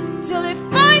till it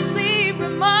finally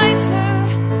reminds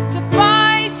her to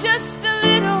fight just a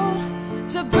little,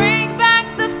 to bring back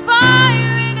the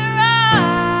fire in her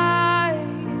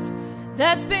eyes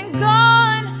that's been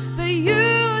gone but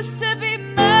used to be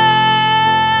mine,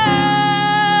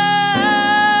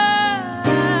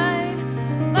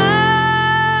 mine.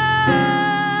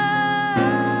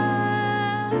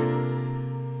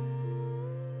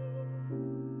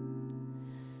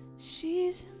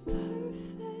 She's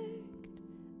imperfect,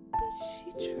 but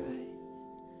she tries.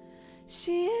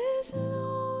 She is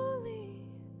lonely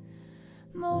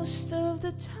most of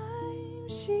the time.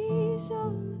 She's all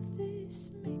of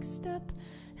this mixed up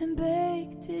and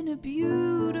baked in a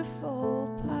beautiful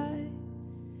pie.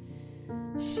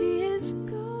 She is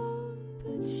gone,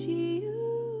 but she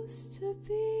used to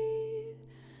be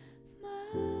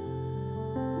mine.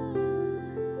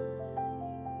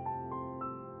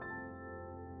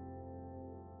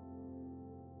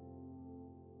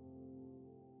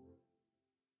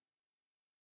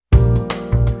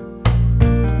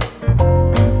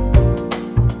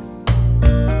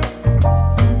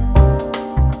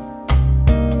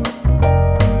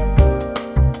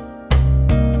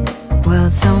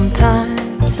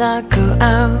 Sometimes I go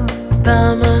out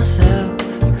by myself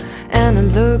and I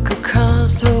look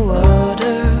across the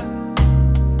water,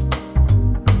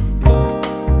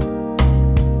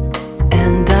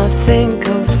 and I think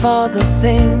of all the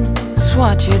things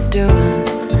what you're doing,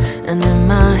 and in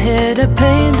my head I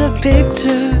paint a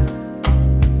picture.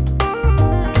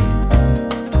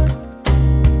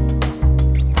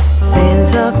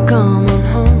 Since I've come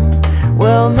home,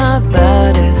 well, my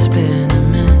body's been a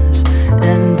mess,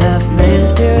 and I've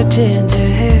missed your ginger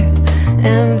hair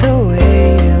and the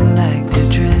way you like to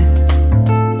dress.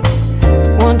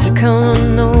 Won't you come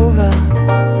on over?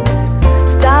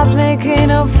 Stop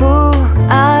making a fool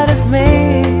out of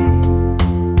me.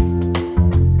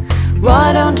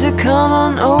 Why don't you come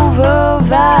on over,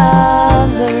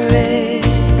 Valerie?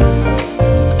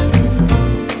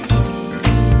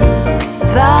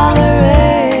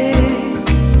 Valerie,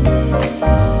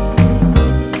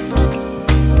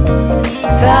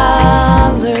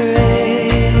 Valerie,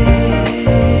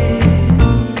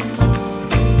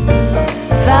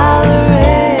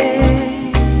 Valerie.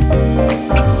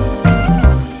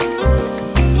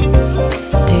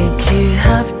 Did you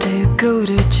have to go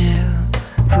to jail?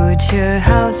 Put your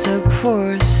house up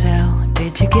for sale?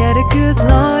 Did you get a good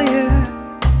lawyer?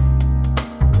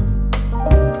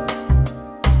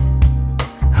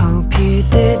 Hope you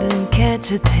didn't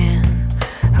catch a tan.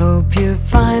 Hope you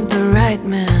find the right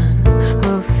man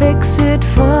who'll fix it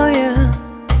for you.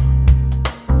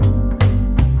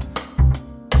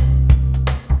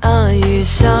 Are you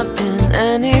shopping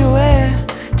anywhere?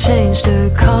 Change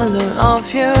the color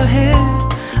of your hair.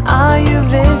 Are you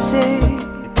busy?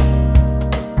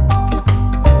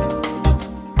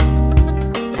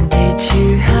 And did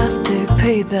you have to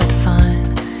pay that fine?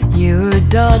 were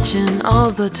dodging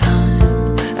all the time.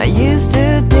 I used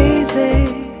to daisy.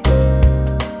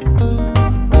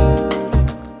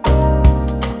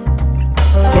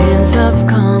 Since I've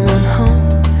come on home,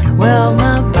 well,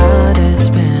 my body's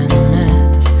been a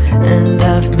mess, and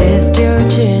I've missed your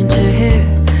ginger hair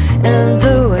and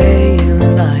the way you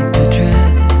like to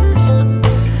dress.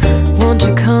 Won't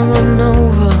you come on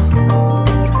over?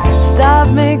 Stop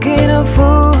making a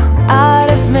fool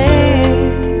out of me.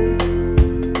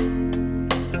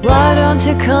 Why don't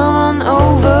you come on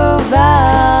over,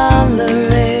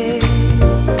 Valerie?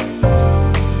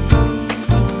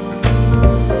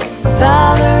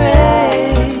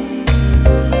 Valerie,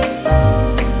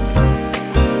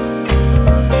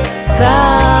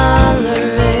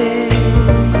 Valerie,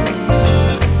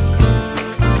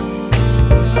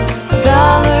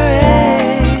 Valerie.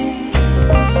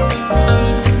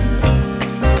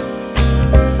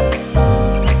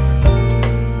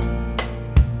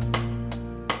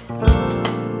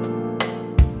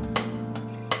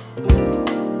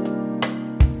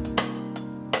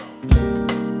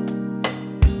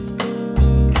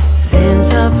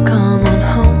 Since I've come on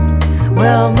home,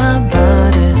 well, my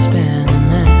body's been a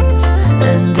mess,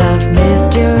 and I've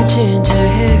missed your ginger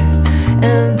hair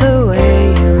and the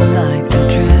way you like to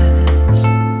dress.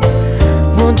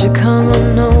 Won't you come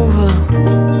on over?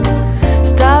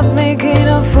 Stop making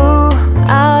a fool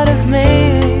out of me.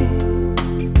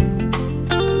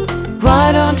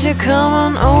 Why don't you come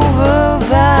on over,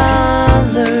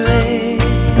 Valerie?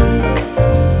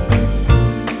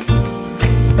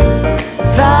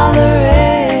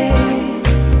 Valerie,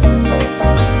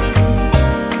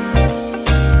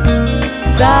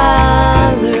 Valerie,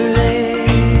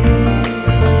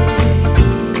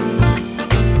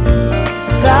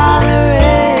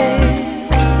 Valerie,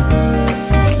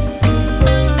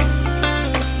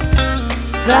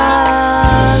 Valerie.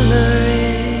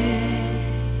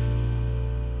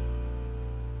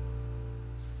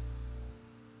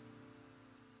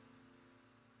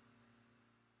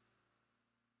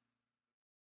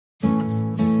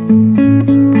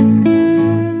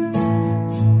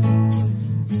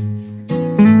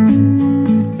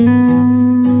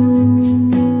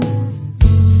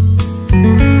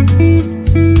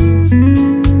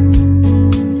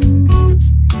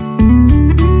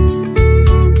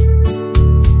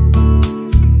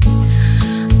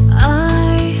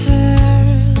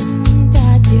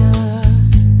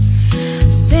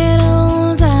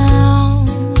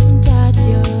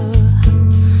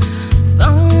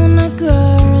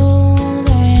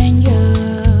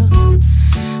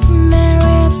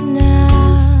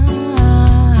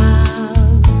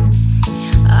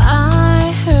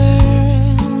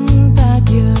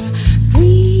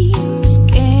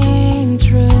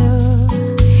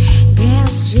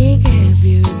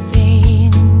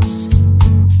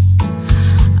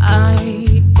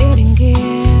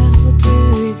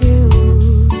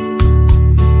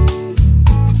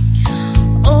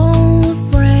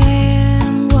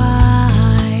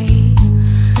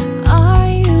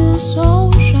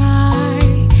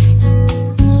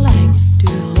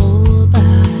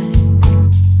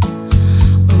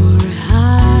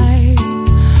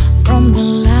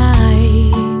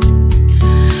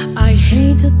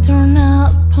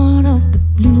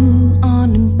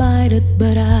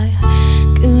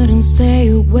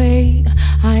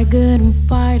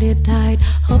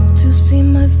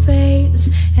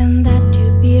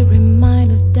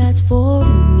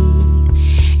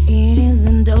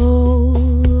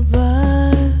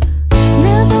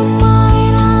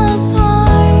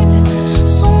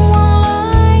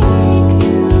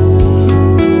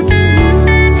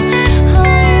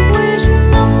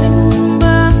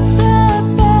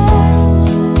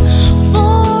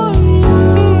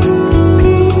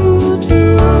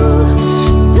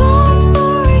 Don't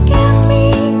forget me,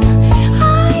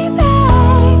 I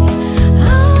beg.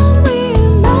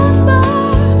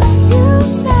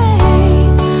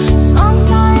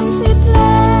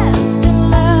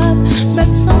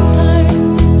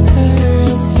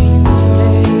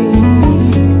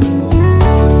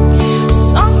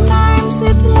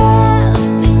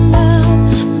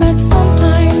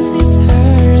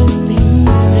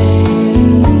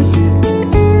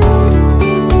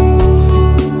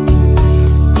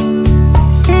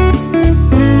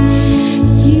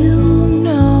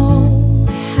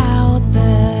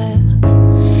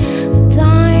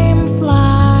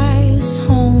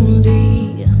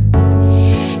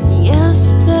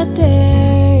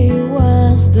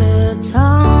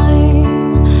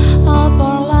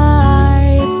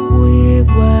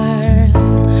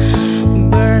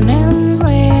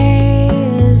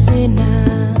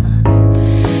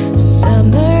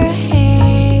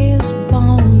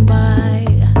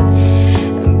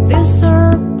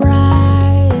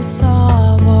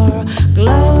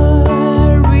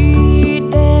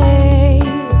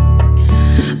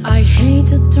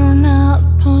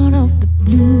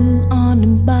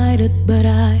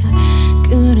 I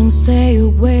couldn't stay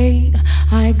away,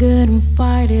 I couldn't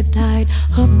fight it. I'd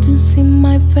hope to see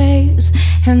my face,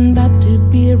 and that to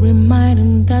be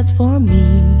reminded that for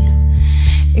me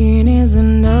it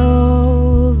isn't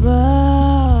over.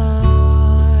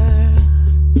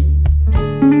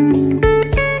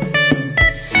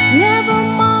 Never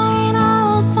mind,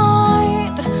 I'll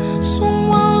find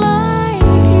someone like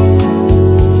you.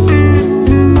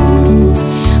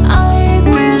 I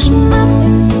wish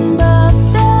nothing but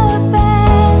the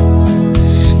best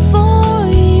for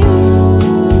you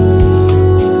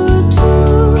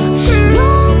too.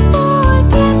 Don't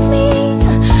forget me,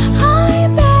 I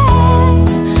beg.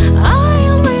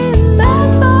 I'll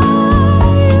remember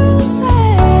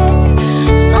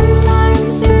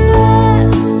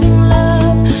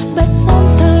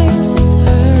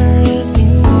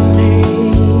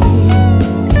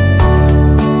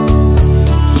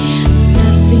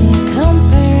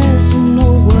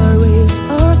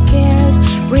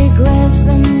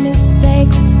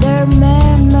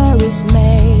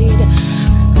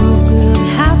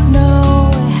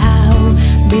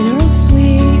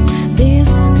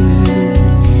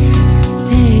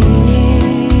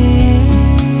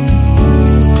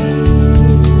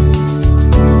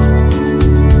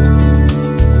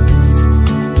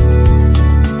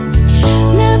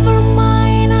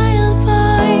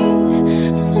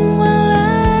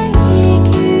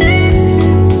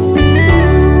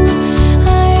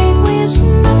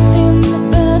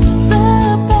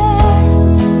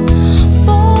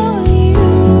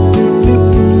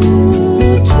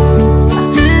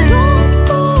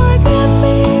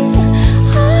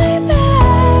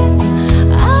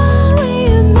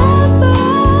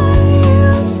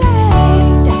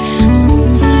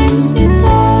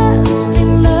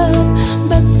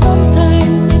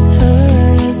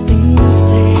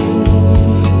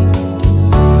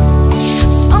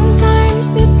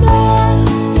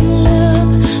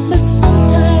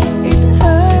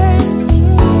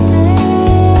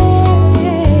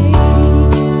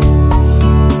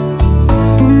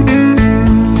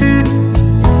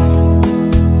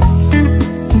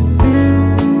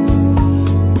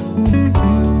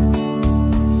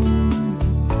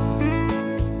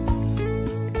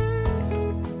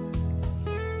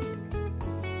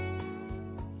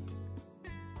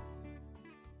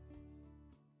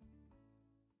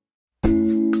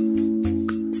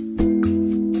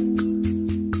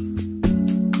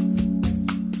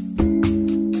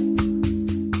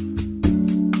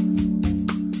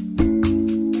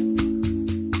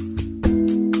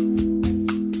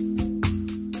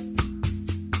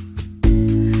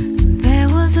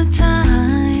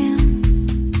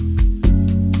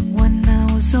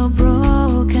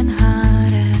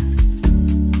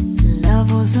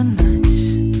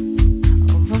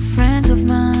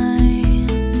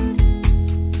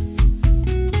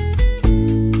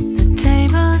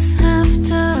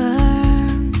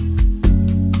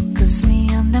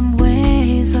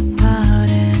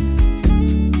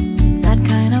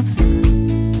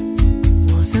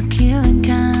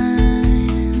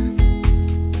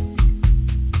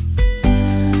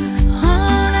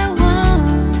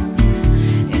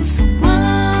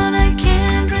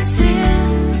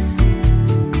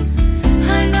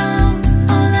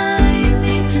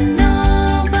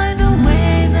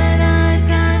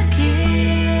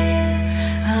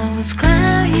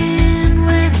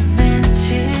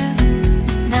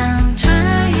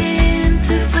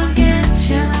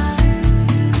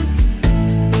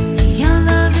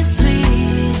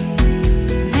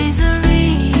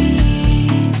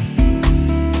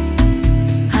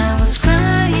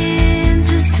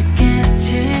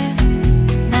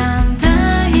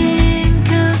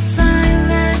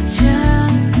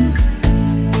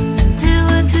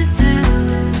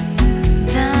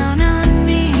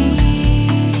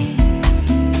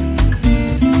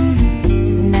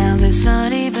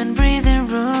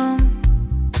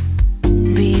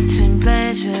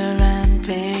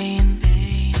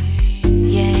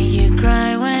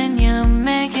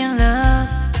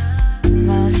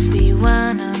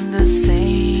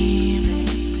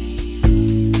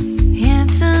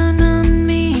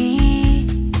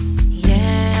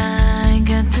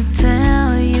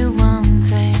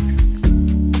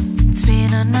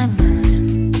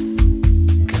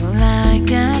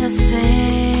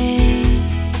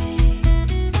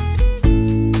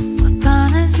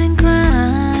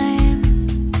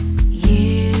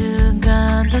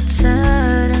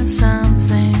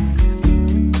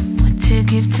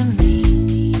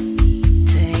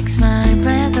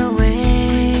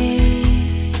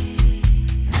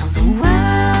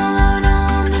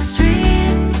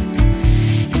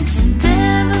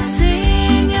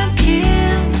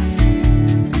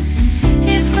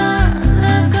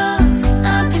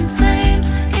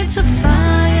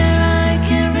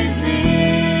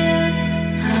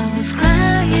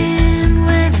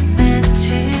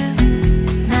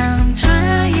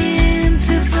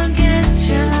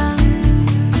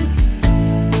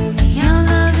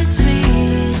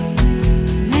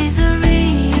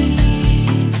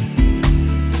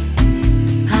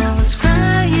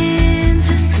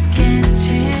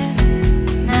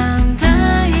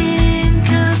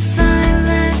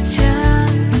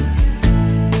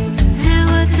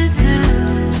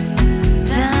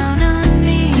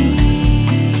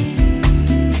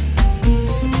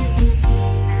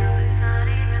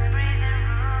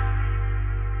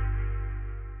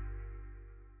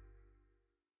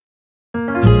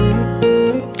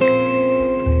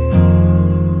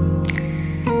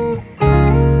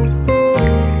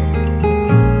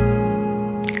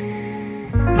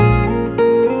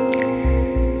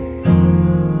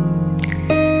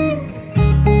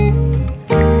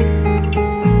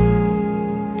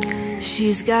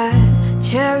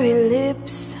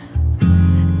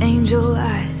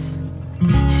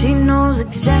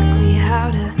exactly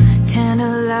how to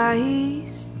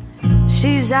tantalize.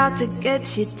 She's out to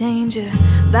get you, danger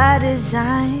by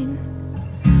design.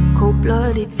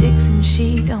 Cold-blooded vixen,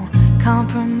 she don't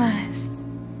compromise.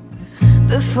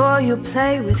 Before you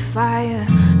play with fire,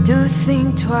 do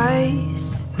think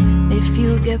twice. If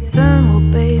you get burned,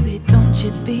 well baby, don't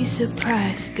you be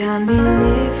surprised. Got me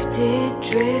lifted,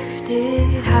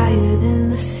 drifted, higher than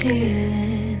the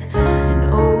ceiling.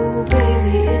 And oh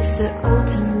baby, it's the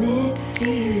ultimate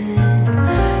feeling.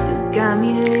 You got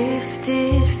me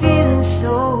lifted, feeling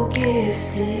so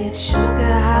gifted.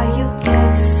 Sugar, how you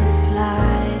get so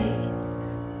fly.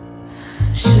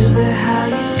 Sugar, how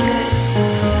you get so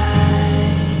fly.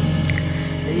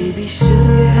 Baby,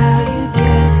 sugar, how you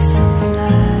get so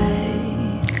fly.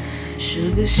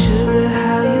 Sugar, sugar,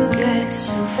 how you get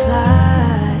so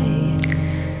fly.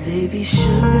 Baby,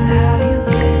 sugar, how you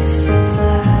get so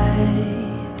fly.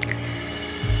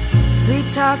 Sweet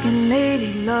talking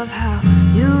lady, love how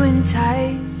you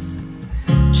entice.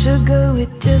 Sugar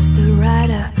with just the right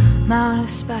amount of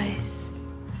spice.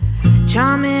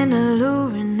 Charming,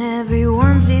 alluring,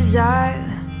 everyone's desire.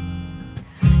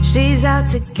 She's out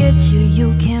to get you,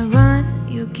 you can't run,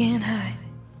 you can't hide.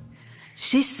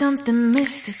 She's something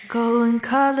mystical in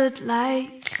colored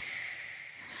lights.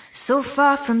 So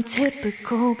far from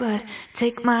typical, but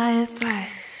take my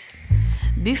advice.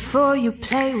 Before you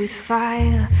play with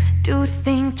fire, do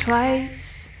think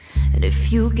twice. And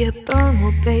if you get burned,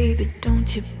 well baby,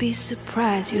 don't you be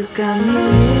surprised. You got me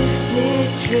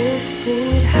lifted,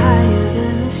 drifted, higher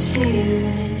than the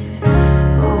ceiling.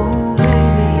 Oh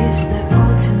baby, it's the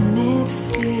ultimate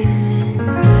feeling.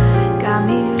 Got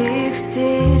me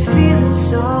lifted, feeling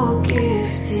so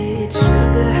gifted.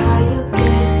 Sugar, how you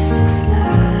get so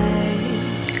fly.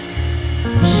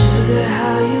 Sugar,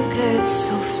 how you get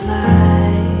so fly.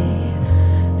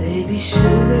 Baby,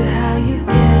 sugar, how you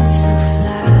get so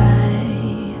fly.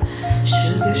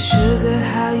 Sugar, sugar,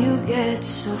 how you get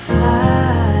so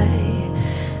fly.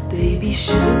 Baby,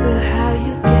 sugar, how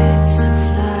you get so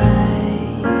fly.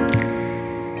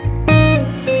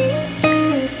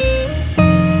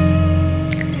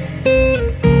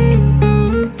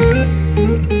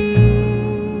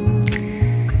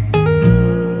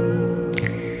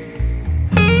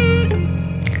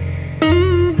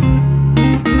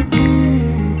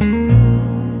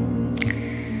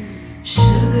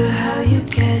 Sugar, how you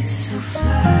get so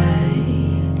fly.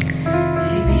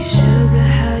 Baby, sugar,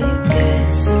 how you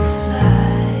get so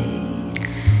fly.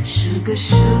 Sugar,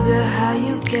 sugar, how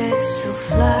you get so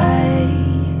fly.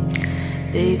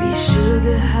 Baby,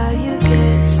 sugar, how you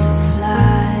get so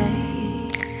fly.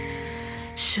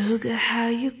 Sugar, how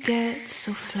you get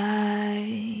so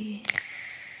fly.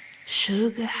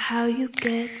 Sugar, how you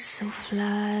get so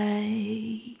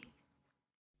fly.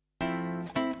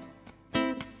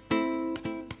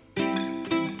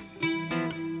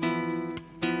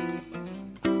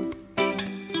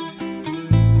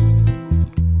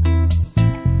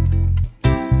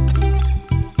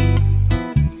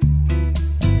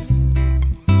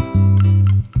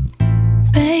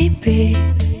 Baby,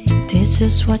 this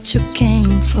is what you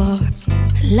came for.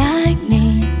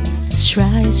 Lightning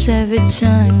strikes every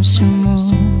time she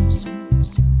moves,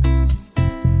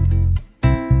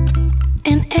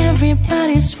 and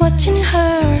everybody's watching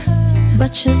her,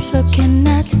 but she's looking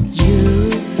at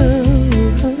you.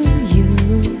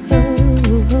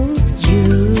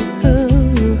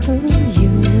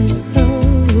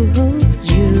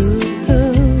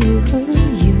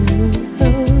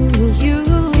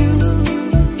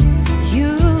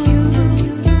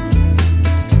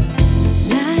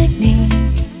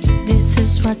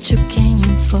 What you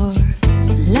came for.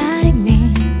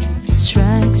 Lightning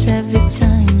strikes every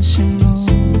time she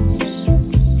moves,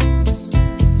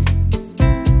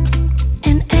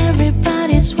 and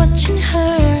everybody's watching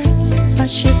her, but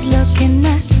she's looking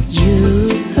at you.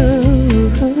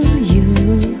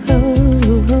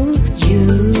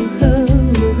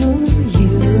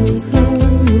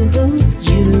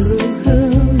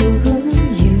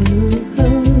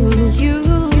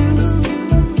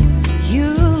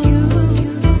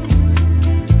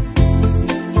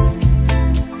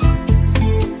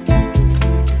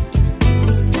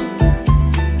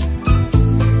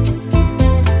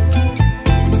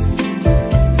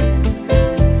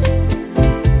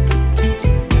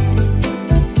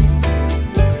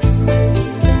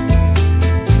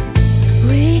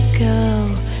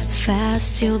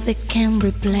 Till they can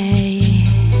replay.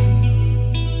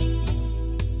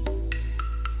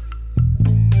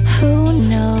 Who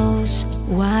knows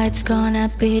why it's gonna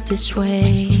be this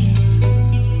way?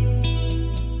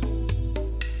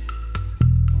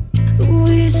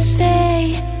 We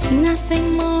say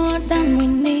nothing more than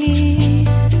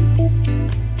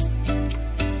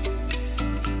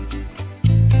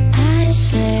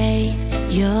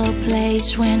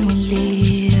place when we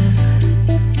live.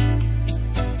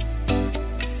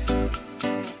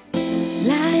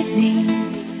 Lightning,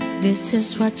 this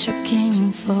is what you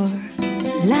came for.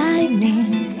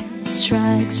 Lightning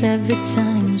strikes every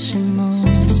time she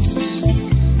moves,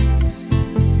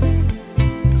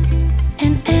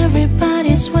 and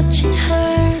everybody's watching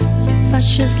her, but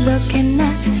she's looking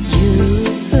at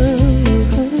you.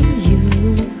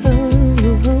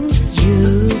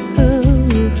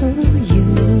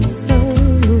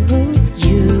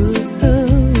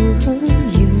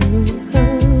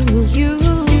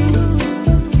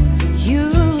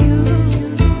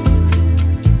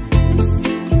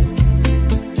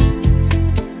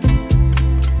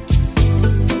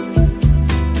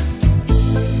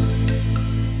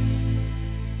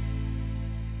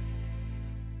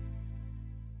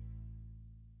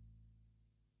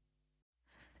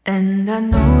 And I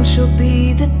know she'll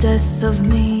be the death of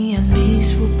me, at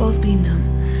least we'll both be numb.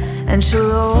 And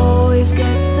she'll always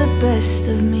get the best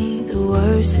of me, the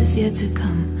worst is yet to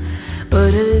come.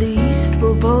 But at least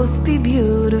we'll both be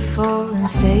beautiful and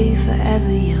stay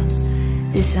forever young.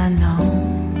 This I know,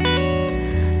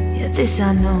 yeah, this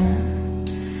I know.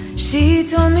 She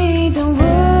told me don't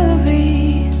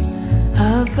worry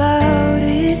about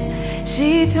it.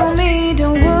 She told me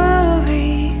don't worry.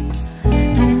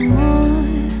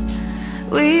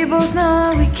 We both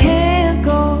know we can't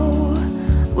go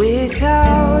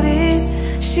without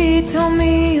it. She told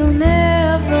me you'll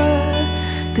never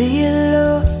be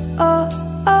alone.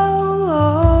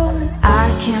 I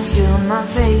can't feel my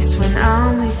face when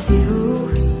I'm with you,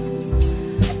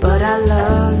 but I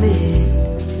love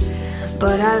it,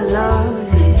 but I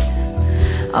love it.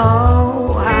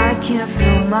 Oh, I can't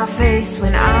feel my face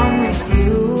when I'm with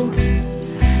you,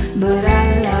 but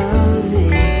I love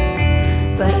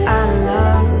it, but I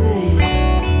love it.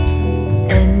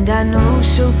 And I know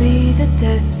she'll be the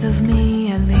death of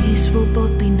me, at least we'll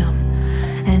both be numb.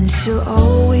 And she'll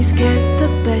always get the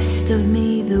best of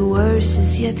me, the worst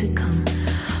is yet to come.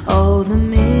 All the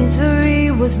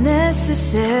misery was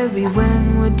necessary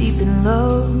when we're deep in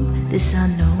love. This I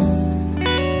know,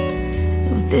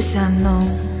 this I know.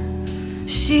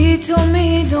 She told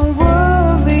me don't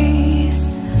worry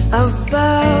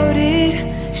about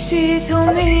it. She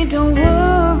told me don't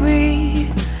worry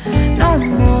no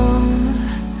more.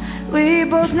 We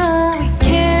both know we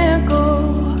can't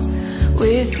go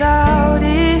without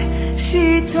it.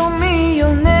 She told me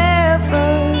you'll never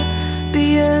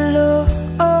be alone.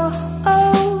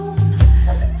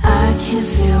 I can't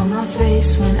feel my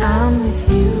face when I'm with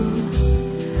you,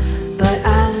 but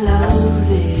I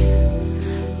love it,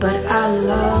 but I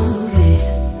love it.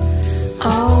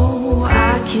 Oh,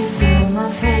 I can't feel my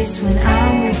face when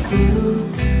I'm with you,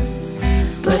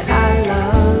 but I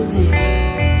love it,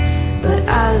 but I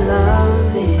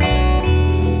love it.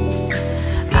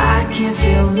 I can't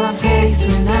feel my face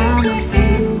when I'm with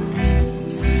you,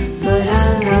 but I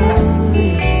love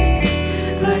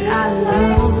it, but I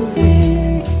love it.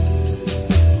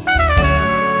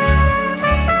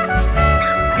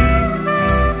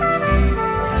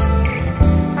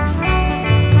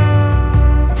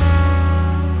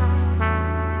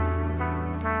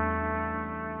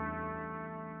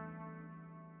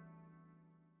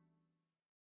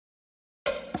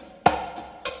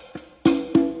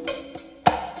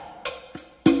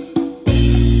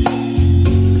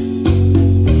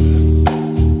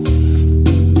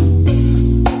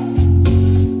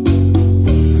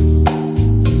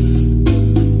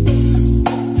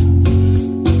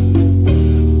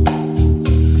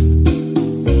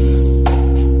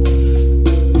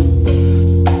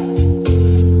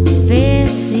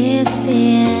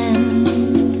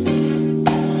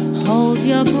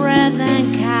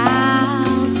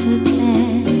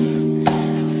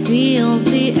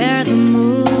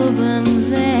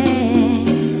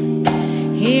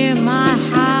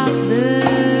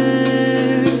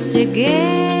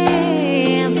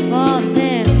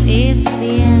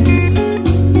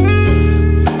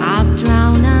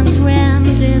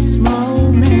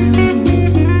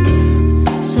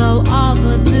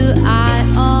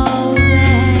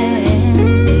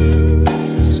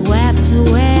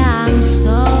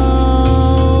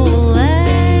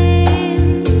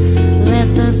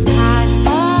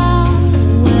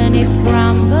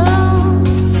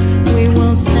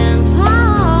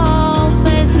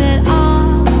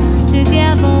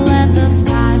 Together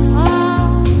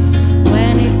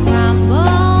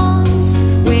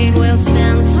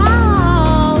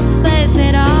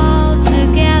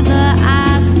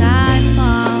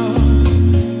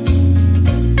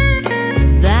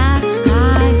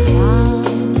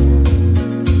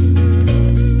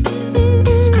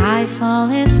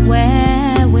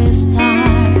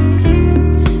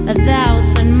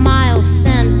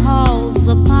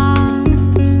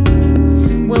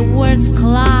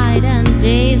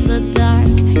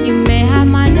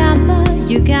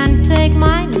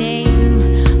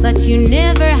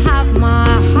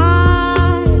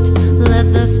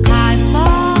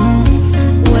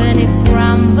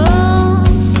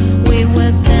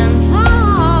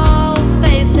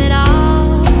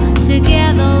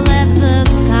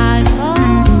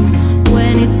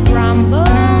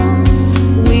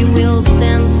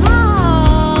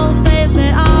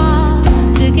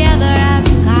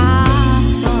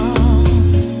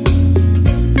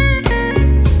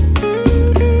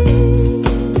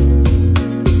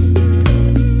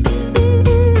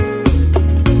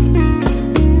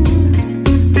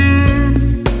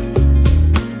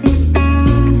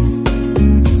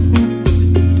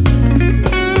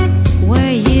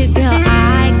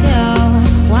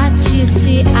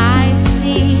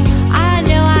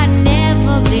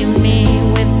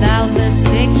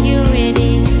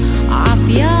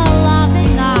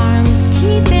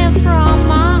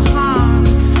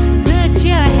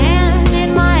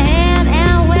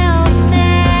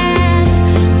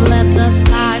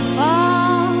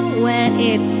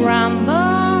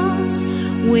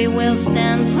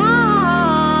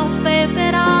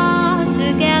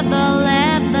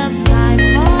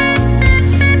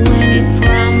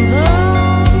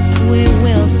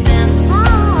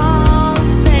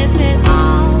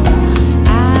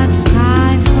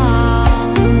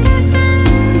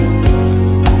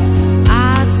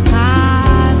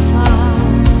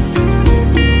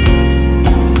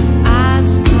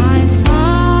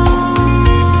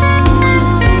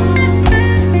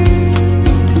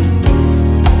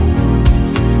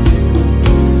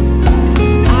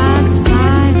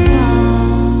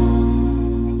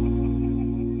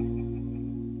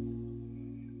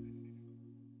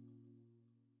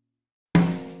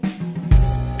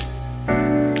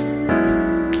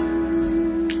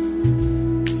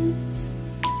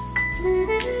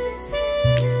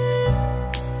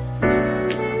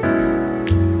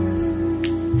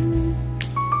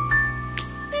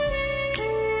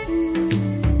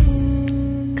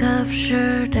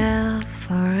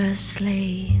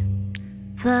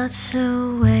such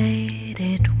a weight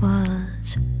it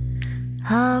was,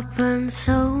 happened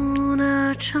so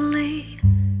naturally.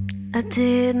 I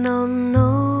did not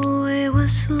know it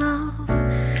was love.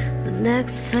 The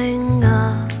next thing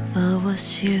ever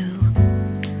was you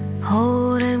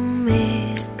holding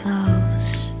me close.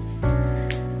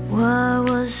 What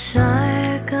was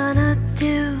I gonna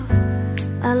do?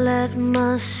 I let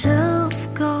myself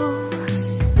go,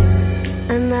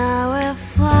 and now we're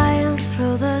flying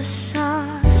through the stars.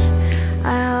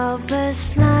 I hope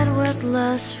this night would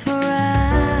last forever.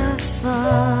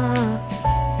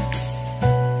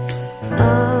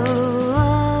 Oh,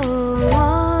 oh,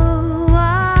 oh,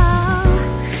 oh.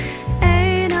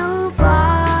 Ain't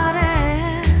nobody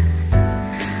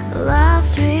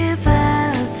loves me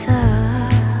better,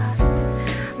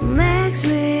 makes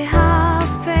me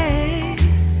happy,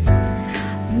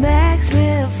 makes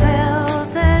me feel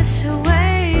this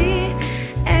way.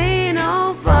 Ain't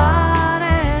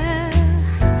nobody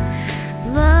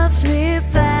loves me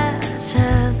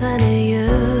better than you.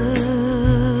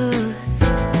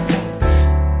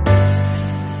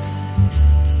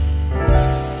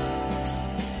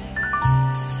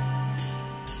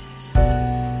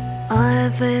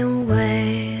 I've been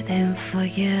waiting for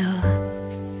you.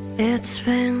 It's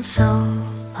been so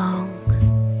long.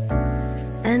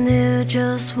 I knew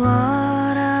just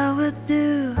what I would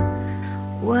do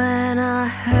when I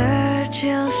heard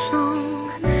your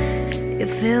song. You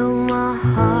filled my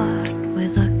heart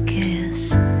with a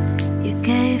kiss. You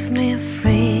gave me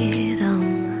freedom.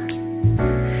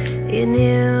 You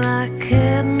knew I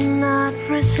could not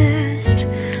resist.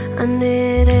 I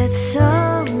needed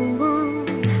someone,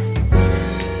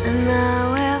 and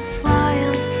now we're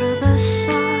flying through the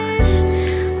stars.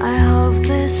 I hope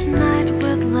this night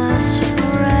would last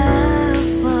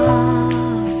forever.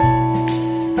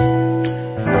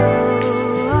 Oh, oh,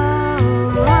 oh,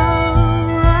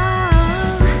 oh.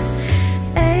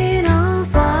 Ain't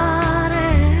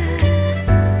nobody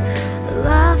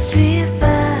loves me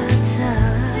better,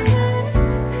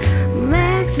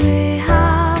 makes me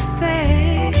happy,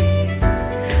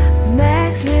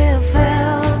 makes me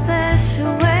feel this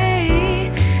way.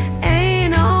 Ain't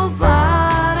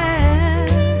nobody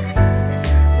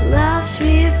loves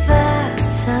me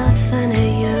better than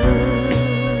you.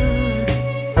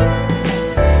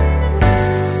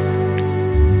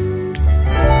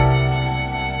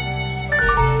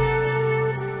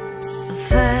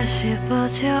 First you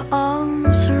put your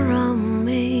arms around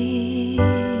me,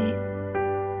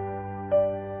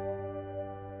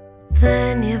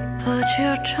 then you put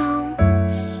your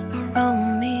charms around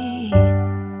me.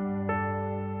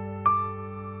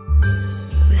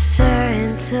 We stare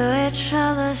into each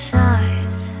other's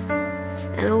eyes,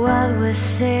 and what we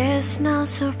see is no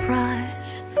surprise.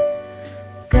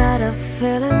 Got a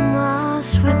feeling my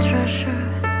sweet treasure,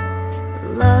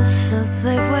 love so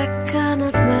deep we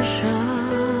cannot measure.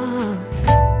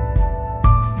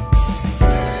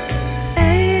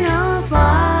 Ain't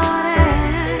nobody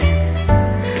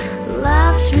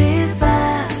loves me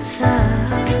better,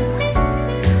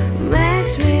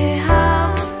 makes me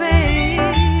happy,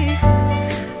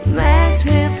 makes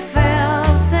me feel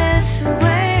this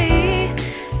way.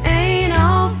 Ain't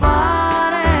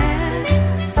nobody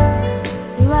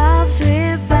loves me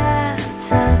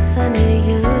better than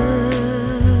you.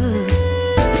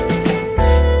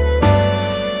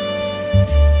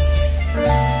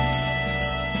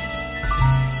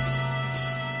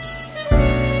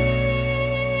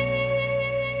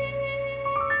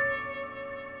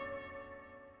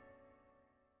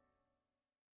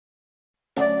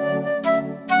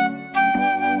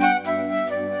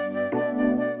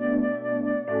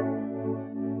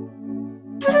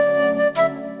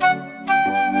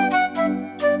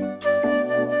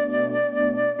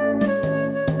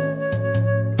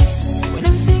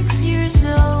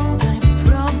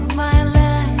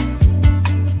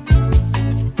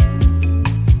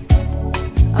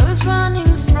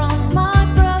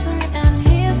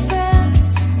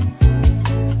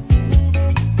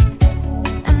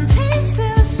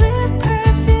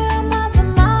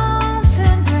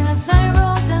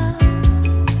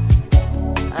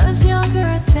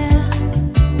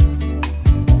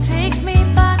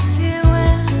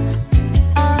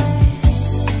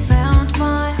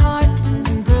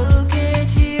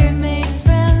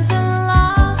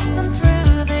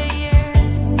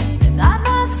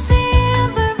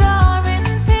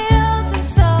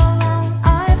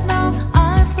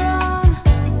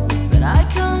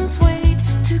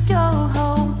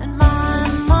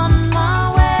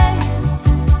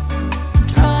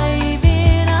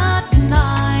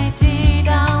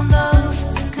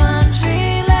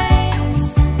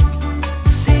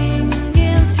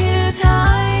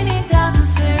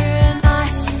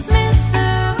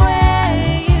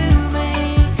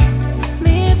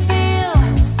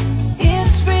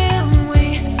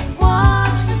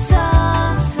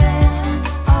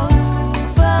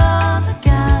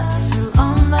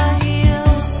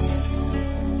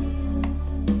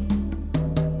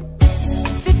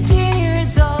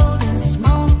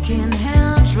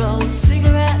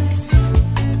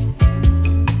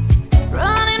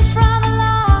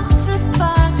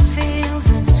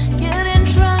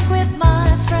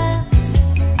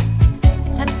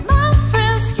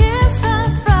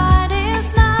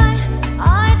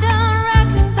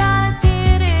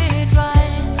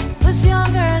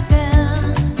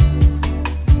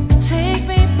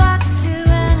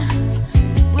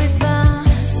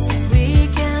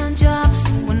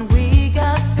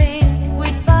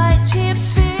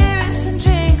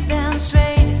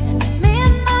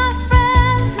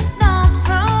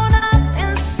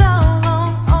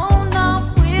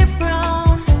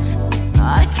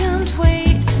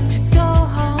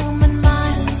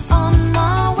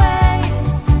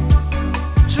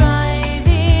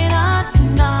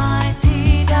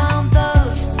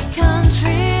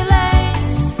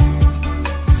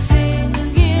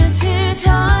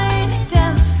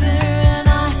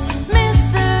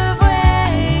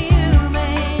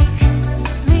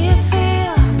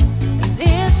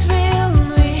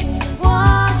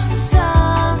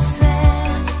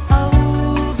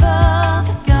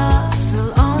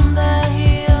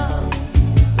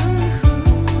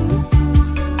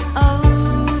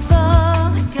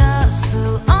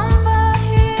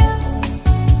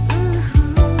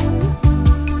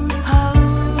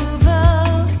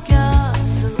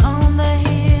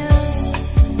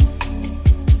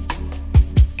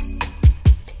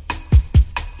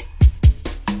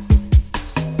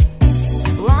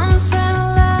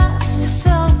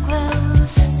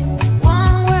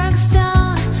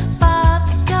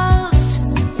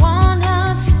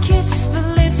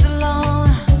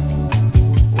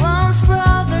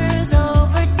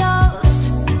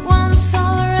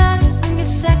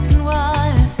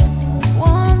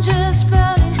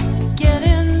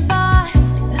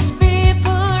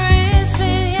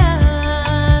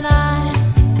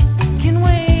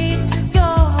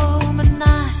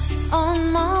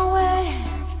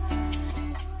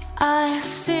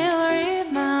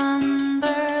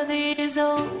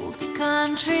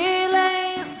 country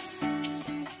lanes,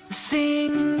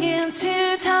 singing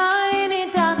to tiny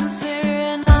dancer,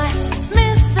 and I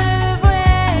miss the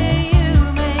way you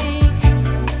make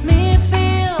me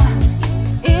feel.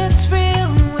 It's real.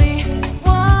 We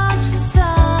watch the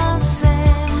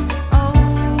sunset over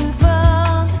the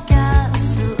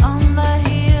castle on the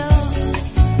hill.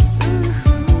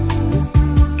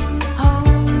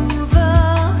 Over the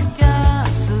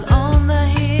castle on the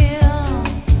hill.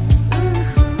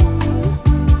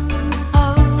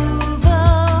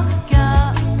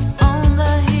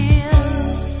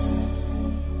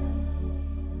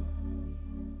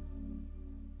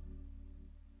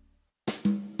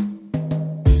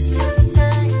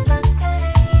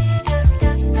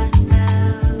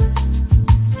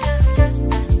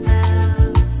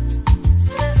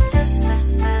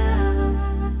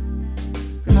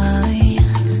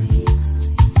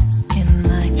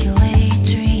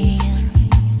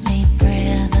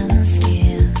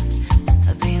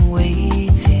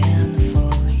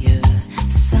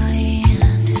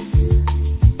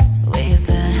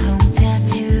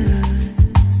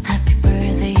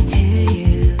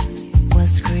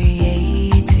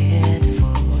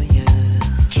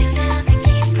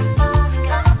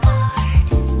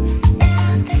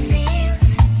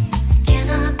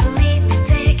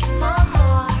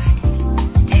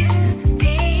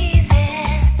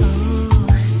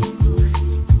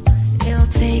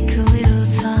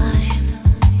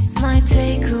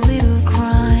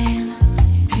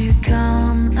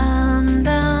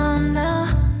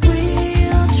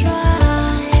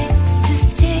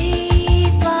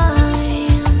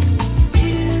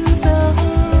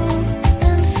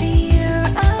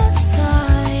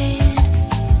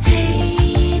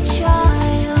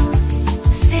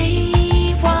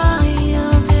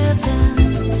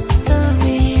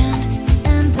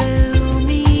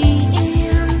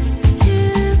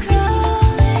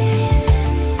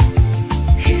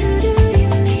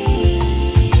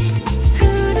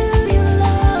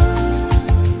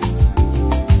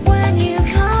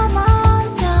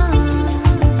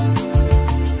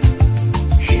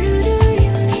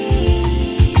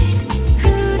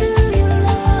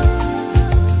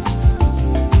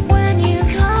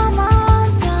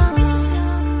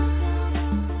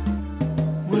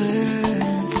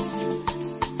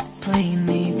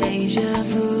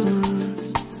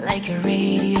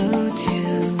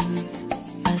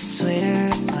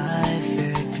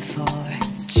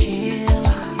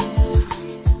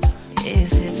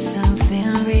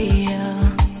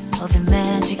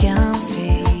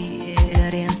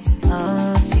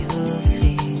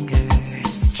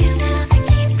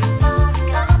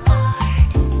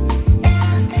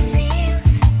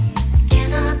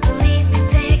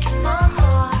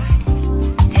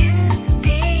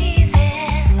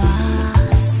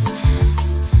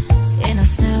 In a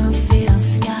snow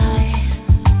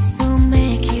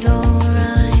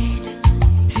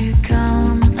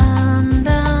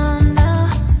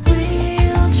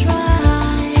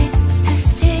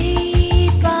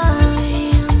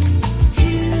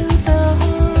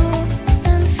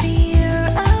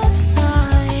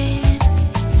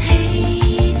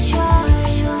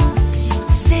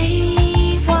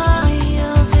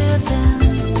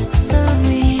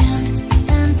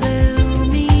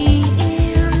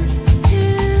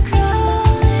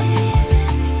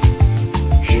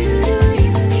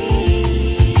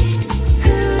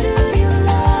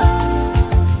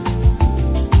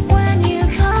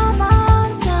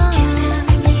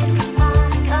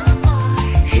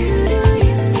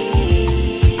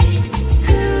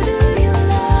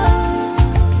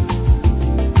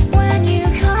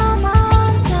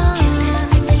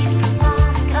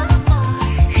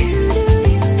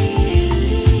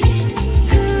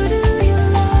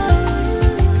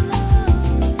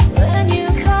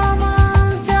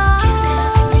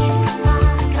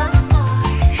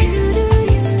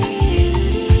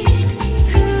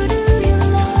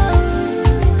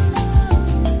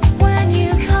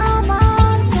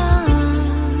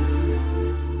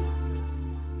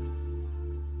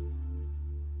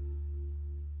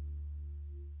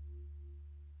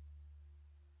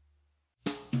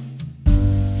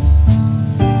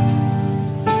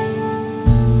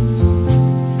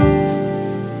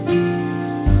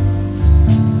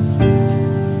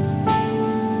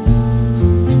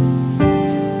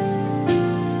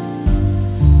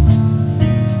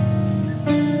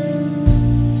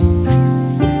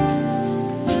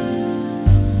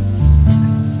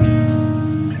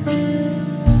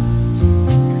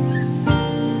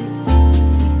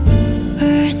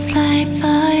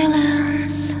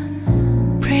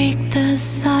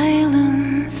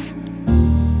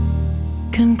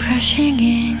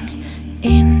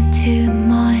into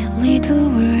my little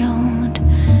world.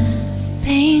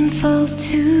 Painful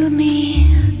to me,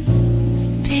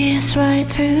 pierce right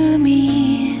through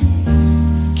me.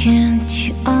 Can't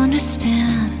you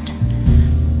understand?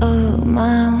 Oh,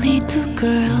 my little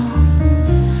girl,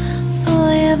 all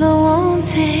I ever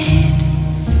wanted,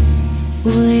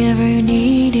 all I ever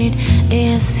needed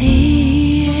is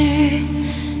here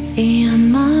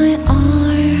in my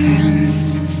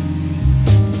arms.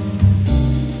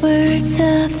 Words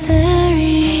of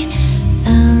theory,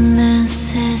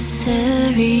 unnecessary,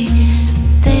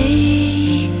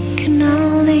 they can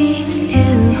only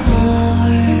do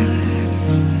harm.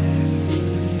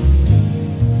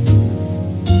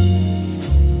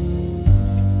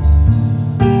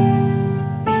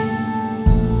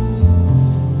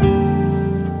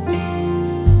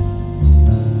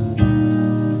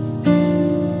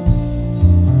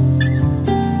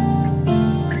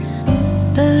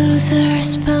 Those are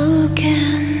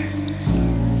spoken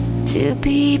to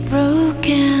be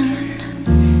broken.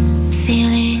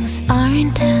 Feelings are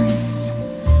intense,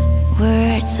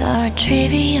 words are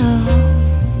trivial.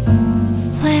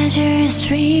 Pleasures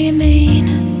remain,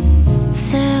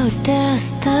 so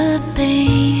does the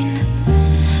pain.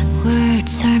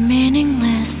 Words are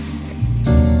meaningless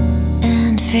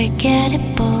and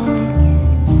forgettable.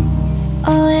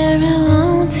 All I ever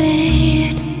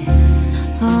wanted,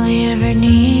 all I ever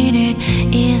needed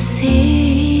is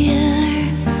here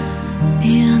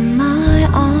in my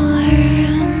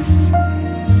arms.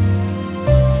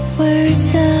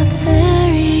 Words of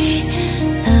theory,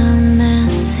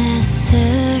 unnecessary,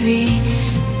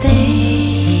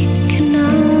 they can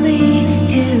only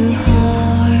do harm.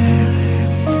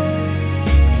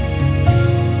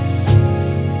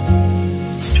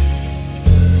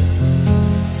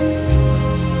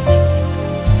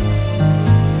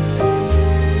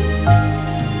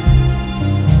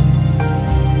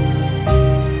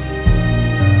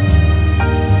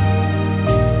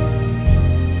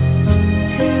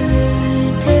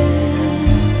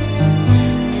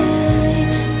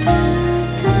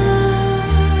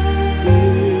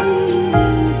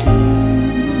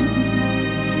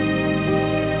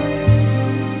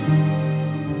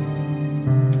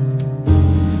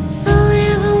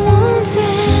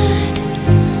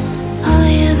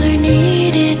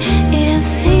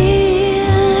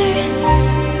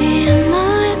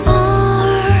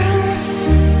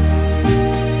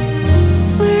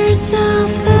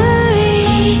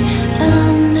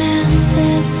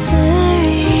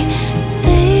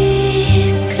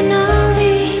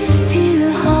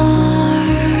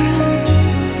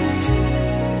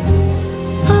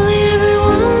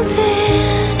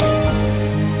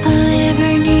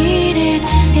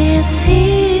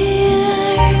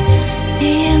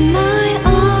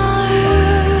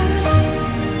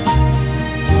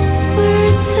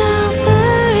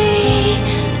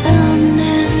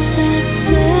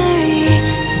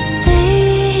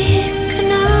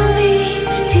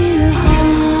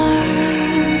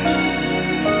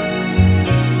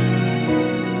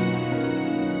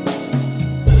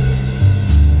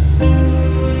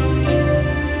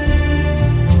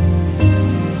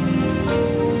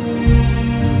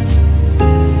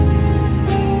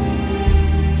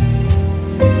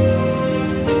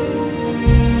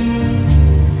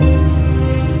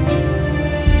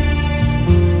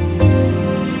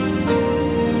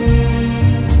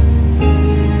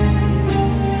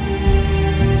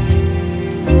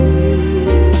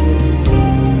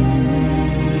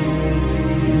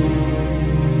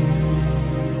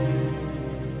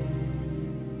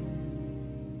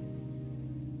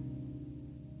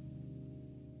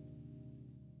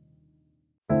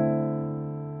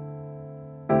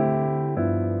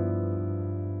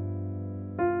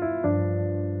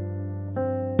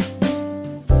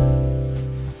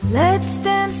 Let's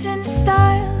dance in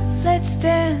style, let's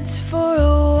dance for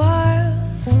a while.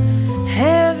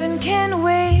 Heaven can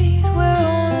wait, we're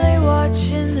only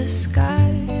watching the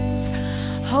skies.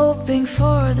 Hoping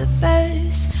for the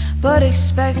best, but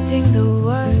expecting the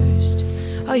worst.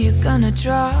 Are you gonna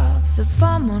drop the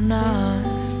bomb or not?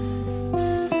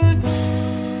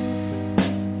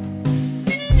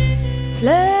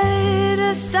 Let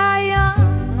us die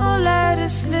young or let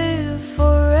us live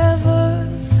forever.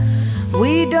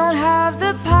 We don't have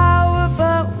the power,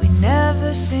 but we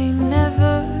never sing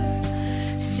never.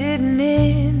 Sitting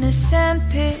in a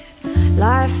sandpit,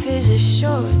 life is a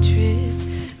short trip.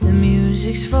 The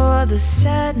music's for the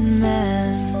sad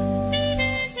man.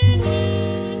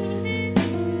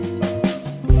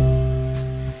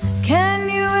 Can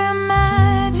you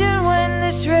imagine when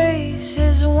this race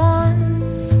is won?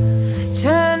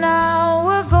 Turn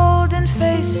our golden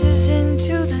faces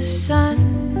into the sun.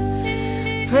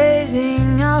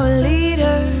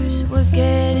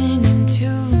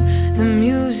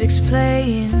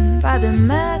 by the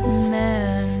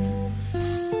madman.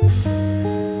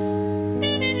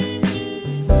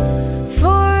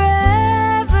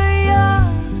 Forever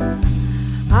young,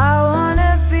 I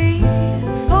wanna be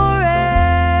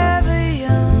forever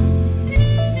young.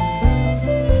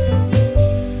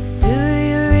 Do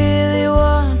you really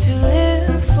want to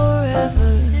live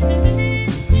forever?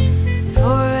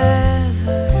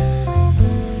 Forever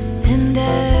and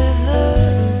ever.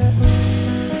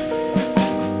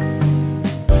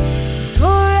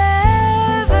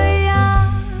 Forever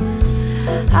young,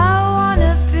 I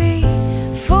wanna be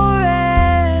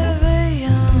forever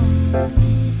young.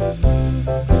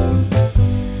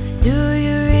 Do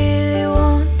you really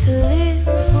want to live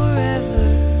forever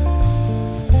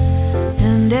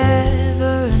and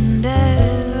ever and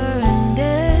ever and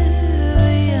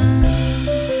ever young?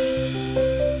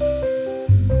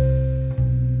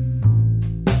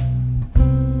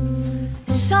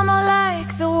 Some are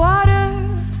like the water,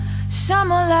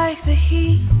 some are like the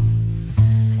heat.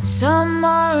 Some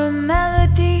are a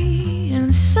melody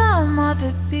and some are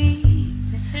the beat.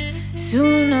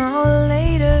 Sooner or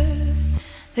later,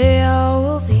 they all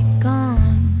will be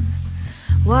gone.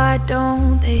 Why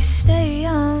don't they stay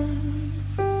young?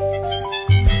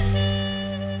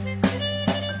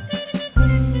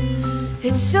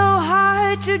 It's so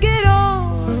hard to get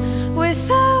old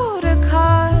without a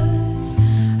cause.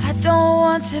 I don't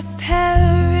want to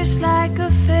perish like a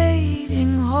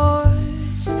fading horse.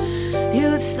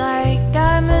 Youth's like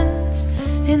diamonds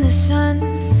in the sun,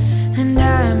 and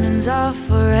diamonds are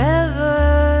forever.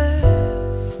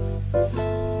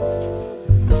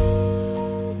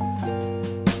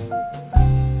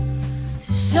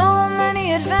 So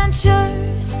many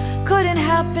adventures couldn't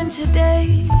happen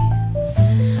today.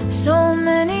 So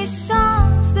many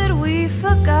songs that we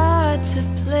forgot to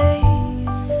play.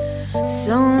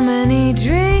 So many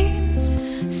dreams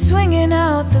swinging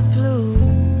out the blue,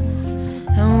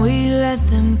 and we let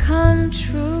them come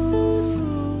true.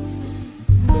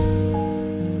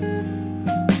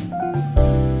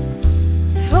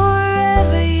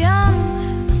 Forever young,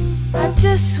 I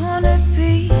just wanna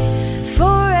be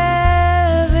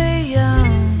forever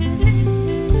young.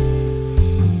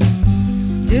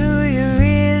 Do you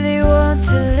really want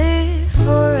to live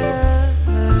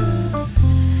forever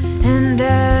and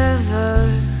ever?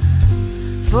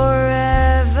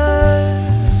 Forever.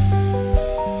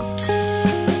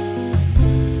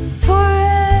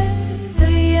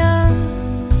 Forever young,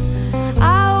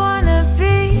 I wanna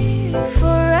be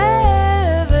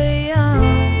forever young.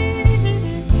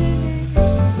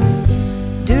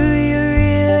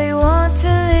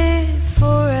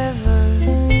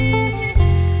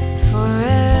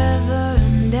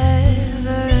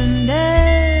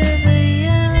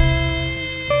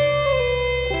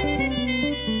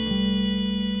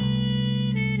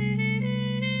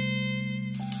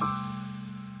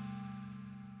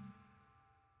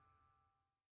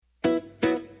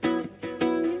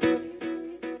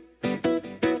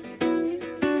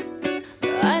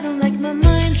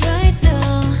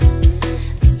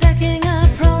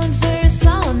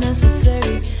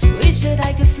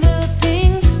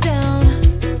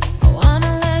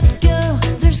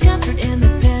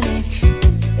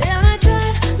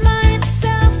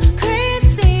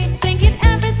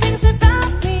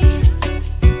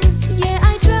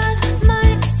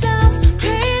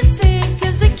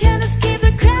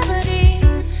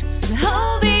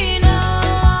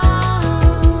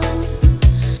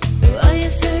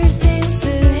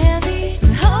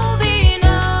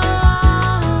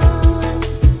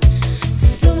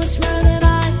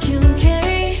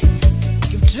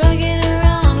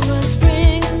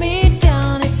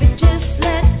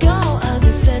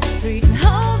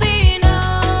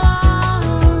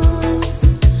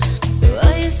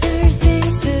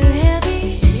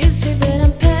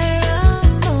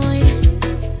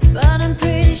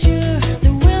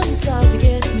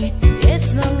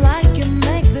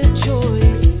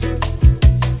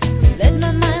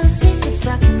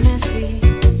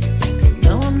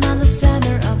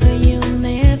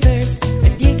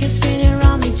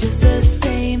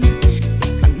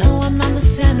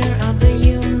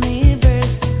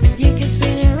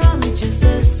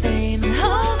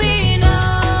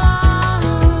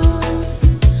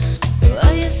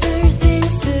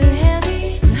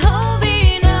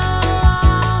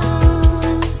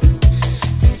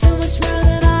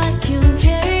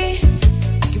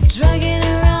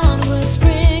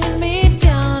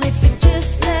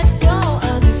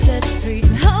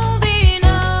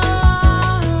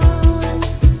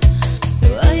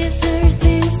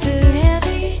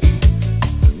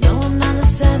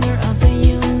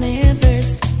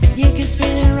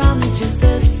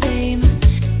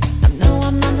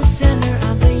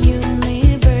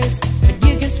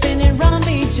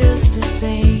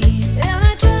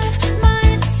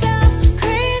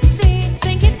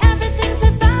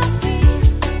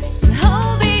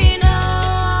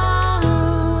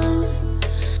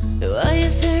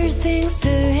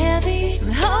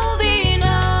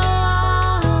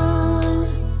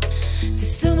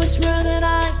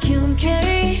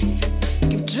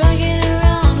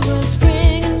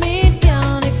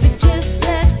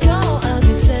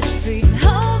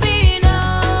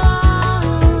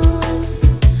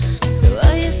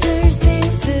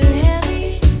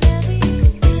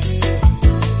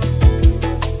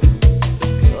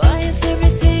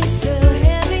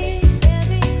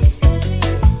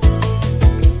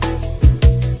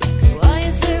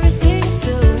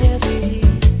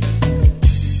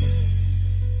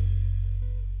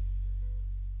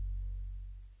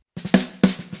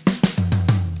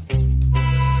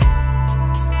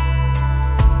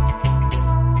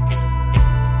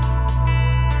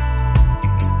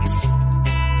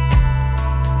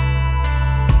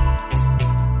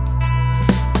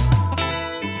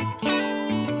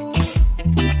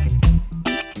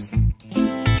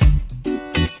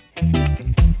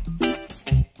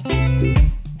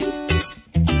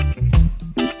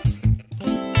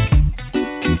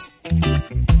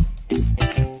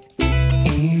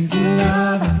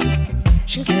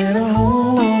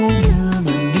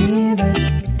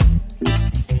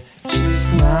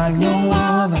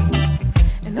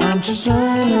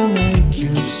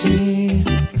 see.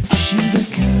 She's the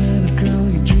kind of girl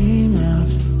you dream of.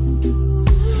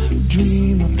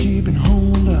 Dream of keeping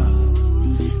hold of.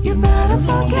 You better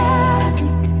forget it.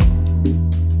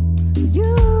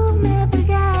 You never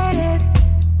get it.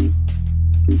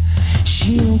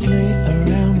 She'll play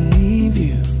around and leave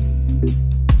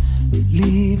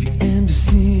you and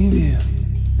deceive you.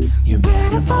 You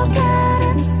better forget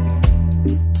it.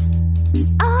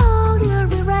 Oh, you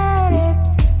regret it.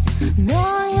 No,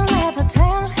 you'll never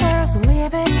tell her, so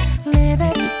leave it, leave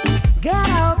it. Get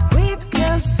out quick,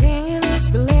 cause seeing is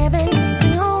believing. It's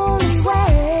the only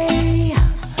way.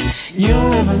 You'll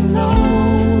never know,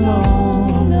 no,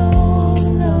 no,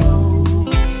 no.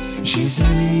 She's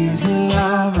an easy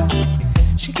lover.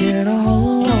 She get a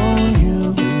hold on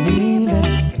you, believe it.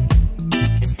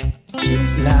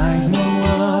 She's like no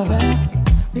other.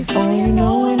 Before you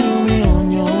know it, you'll be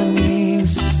on your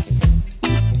knees.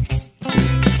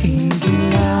 Easy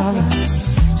lover.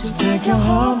 She'll take your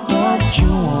heart, but you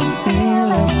won't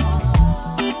feel it.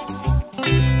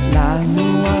 Like no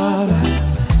other.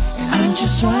 And I'm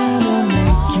just trying to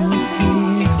make you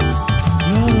see.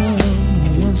 You're the one who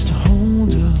wants to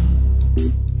hold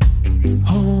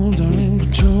her and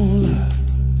control her.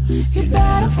 You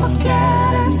better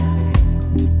forget it.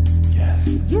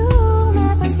 You'll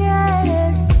never get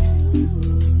it.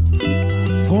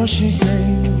 For she say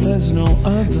there's no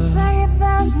other. Say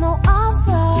there's no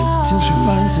other. Till she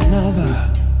finds another.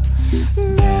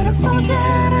 Better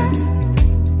forget it.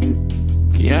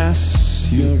 Yes,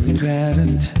 you'll regret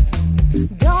it.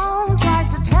 Don't try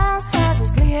to test her,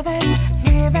 just leave it,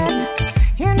 leave it.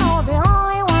 You know the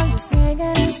only one to sing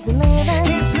it is believing.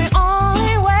 It's the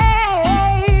only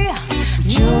way.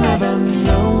 You'll never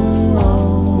know.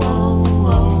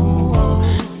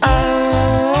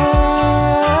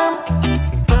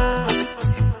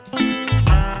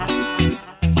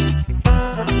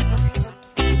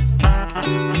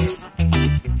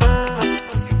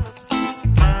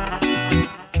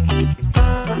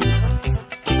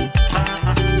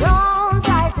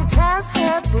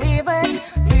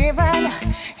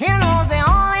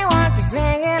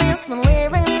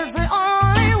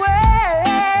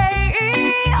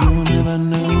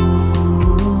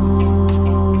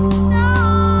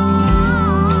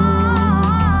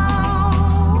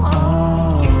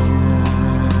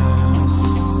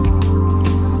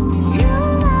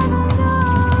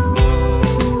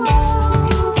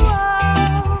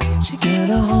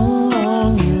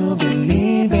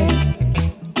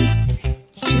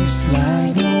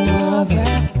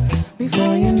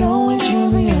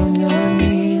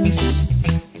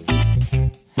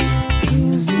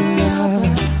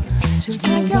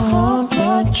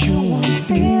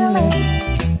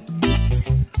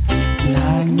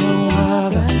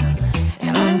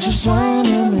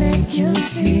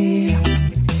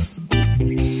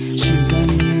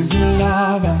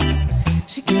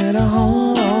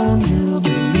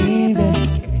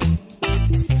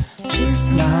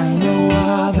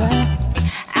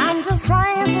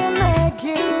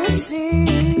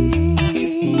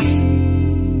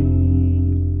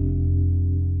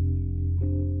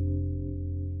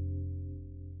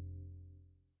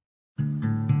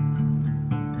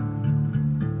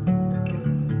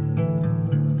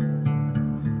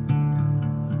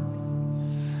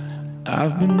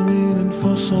 I've been waiting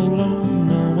for so long,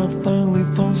 now I finally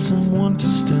found someone to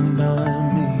stand by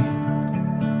me.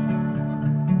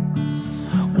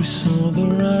 We saw the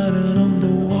writing on the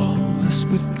wall as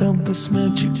we felt this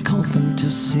magical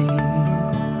fantasy.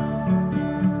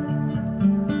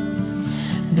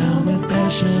 Now with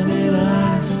passion in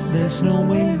eyes, there's no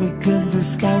way we could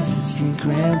disguise it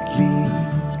secretly.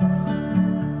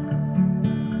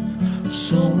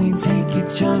 So we take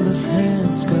each other's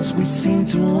hands, cause we seem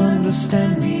to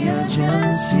understand the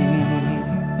urgency.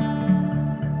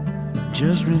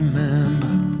 Just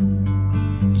remember,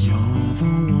 you're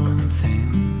the one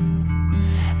thing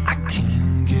I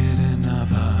can't get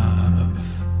enough of.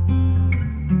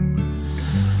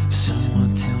 So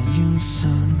I'll tell you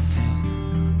something.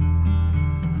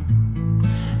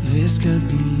 This could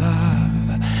be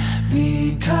love,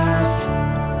 because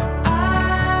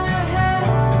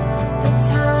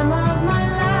time of my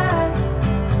life.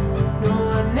 No,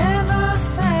 I never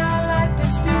felt like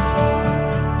this before.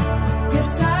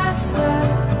 Yes, I swear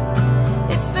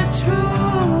it's the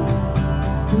truth,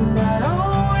 and I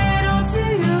owe it all to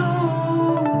you.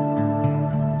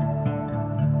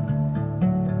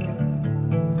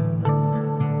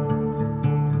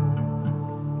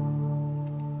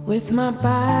 With my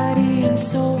body and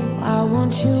soul, I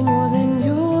want you more than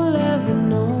you'll ever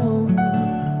know.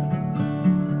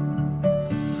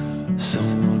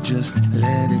 just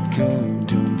let it go.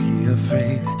 Don't be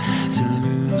afraid to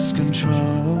lose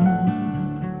control.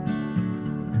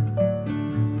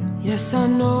 Yes, I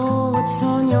know what's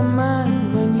on your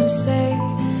mind when you say,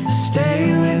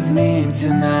 stay with me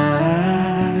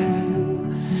tonight.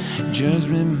 Just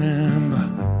remember,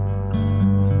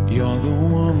 you're the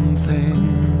one thing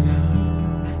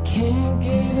I can't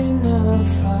get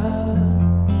enough of.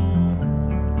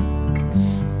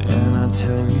 And I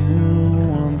tell you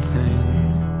one thing,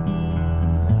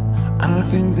 I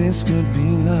think this could be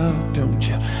love, don't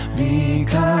you?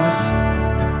 Because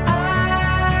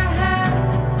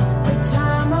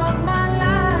time of my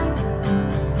life,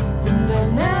 and I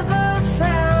never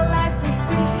felt like this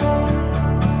before.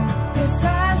 Yes,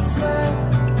 I swear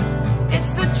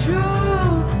it's the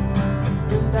truth,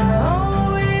 and I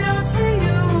owe it all to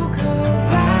you, 'cause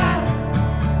I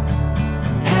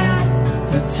had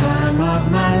the time of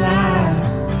my life,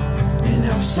 and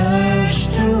I've searched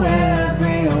through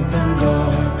every open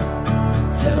door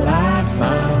till I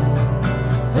found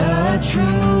the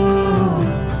truth,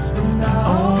 and I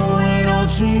owe it all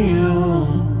to you.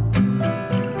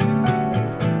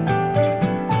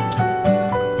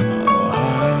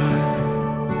 I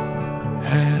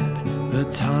had the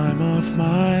time of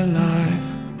my life,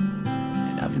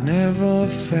 and I've never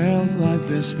felt like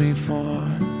this before.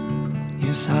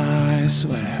 Yes, I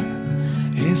swear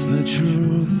it's the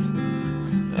truth,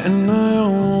 and I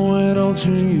owe it all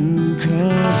to you,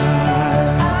 'cause I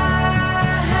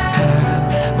had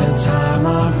the time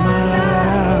of my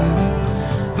life,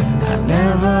 and I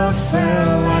never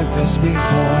felt like this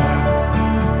before.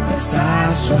 Yes, I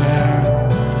swear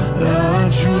the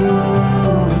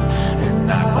truth, and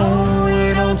I owe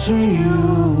it all to you.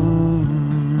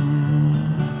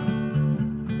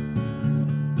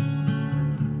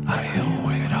 I owe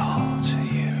it all to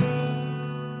you.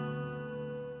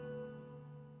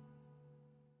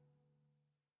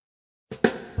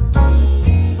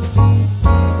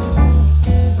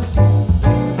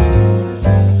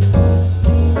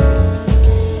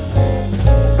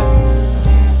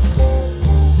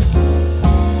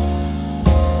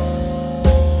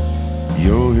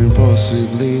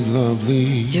 Impossibly lovely.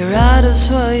 You're out of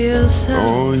for yourself.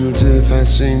 Oh, you do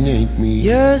fascinate me.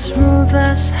 You're smooth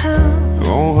as hell.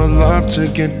 Oh, I'd love to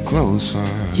get closer.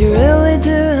 You really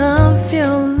do have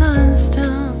your lines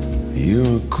down.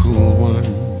 You're a cool one.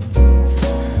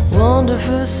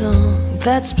 Wonderful song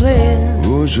that's playing.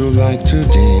 Would you like to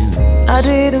dance? I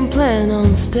didn't plan on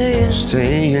staying.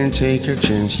 Stay and take a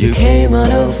chance. You came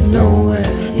out of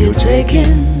nowhere. You're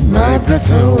taking my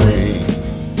breath away.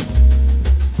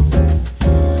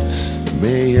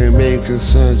 May I make a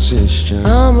suggestion?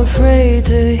 I'm afraid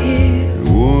to hear.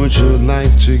 Would you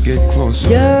like to get closer?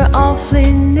 You're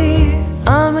awfully near.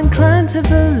 I'm inclined to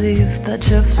believe that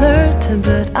you're flirting,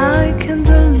 but I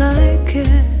kinda like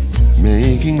it.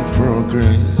 Making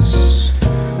progress.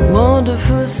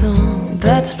 Wonderful song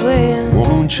that's playing.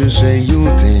 Won't you say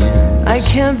you'll dance? I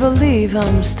can't believe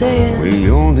I'm staying. We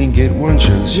only get one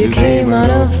chance. You came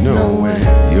out of nowhere.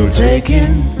 You're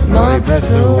taking my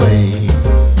breath away.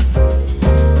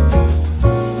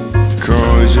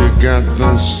 'Cause you got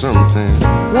the something.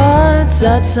 What's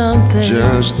that something?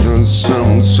 Just the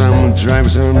some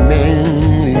drives a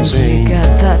man insane. You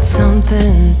got that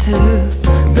something too.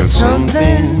 That's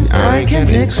something I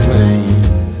can't explain.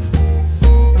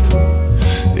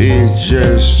 It's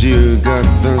just you got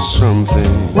the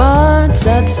something. What's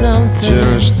that something?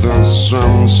 Just the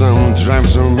some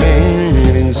drives a man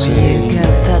insane. You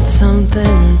got that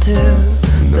something too.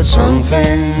 That's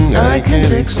something I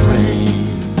can't explain.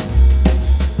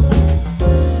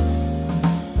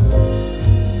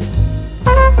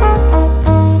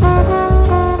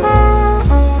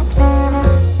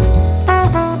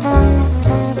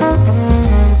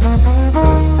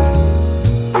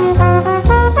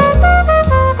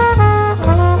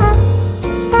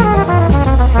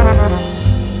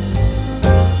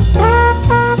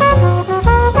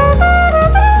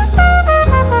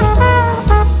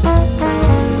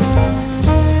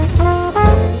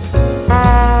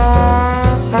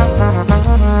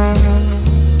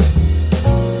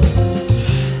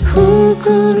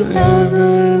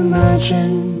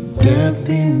 There'd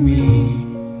be me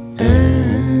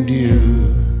and you,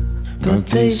 but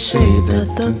they say that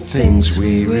the things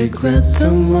we regret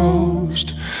the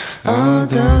most are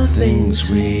the things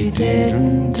we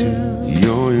didn't do.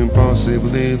 You're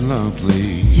impossibly lovely.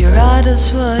 You're out of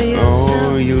for yourself.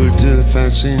 Oh, you do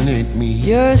fascinate me.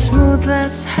 You're smooth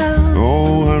as hell.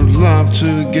 Oh, I'd love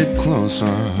to get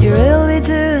closer. You really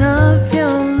do have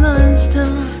your lines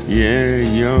down. Yeah,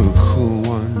 you're a cool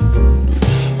one.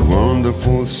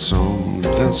 Wonderful song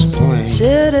that's plain.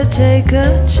 Should I take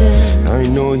a chance? I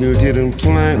know you didn't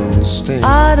plan on staying.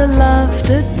 I'd have loved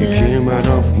to You death. came out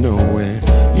of nowhere.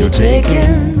 You're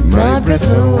taking my breath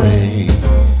away.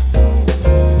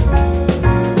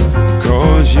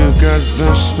 Cause you got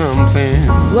the something.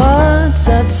 What's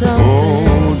that something?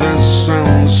 Oh, that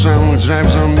sound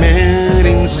drives a man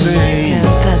insane. You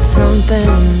got that something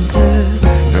too.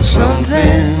 That's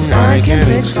something I can't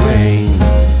explain.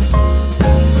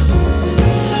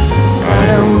 I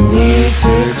don't need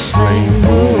to explain.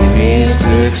 Who needs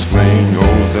to explain? Oh,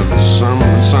 that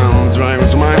sound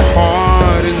drives my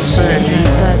heart insane. You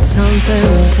got that something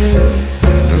too.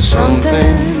 That's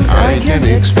something I can't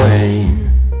explain.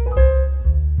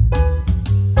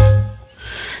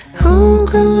 Who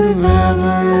could have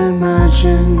ever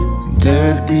imagined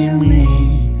that'd be me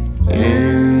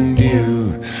and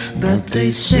you? But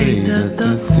they say that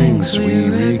the things we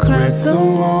regret the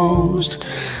most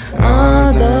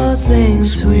are the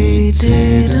things we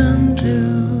didn't do.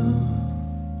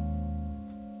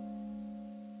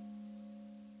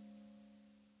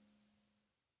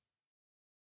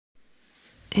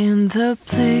 In the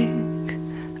blink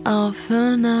of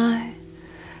an eye,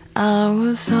 I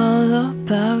was all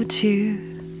about you.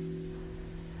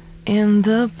 In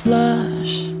the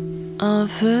blush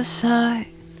of a sight,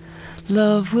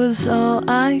 love was all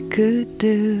I could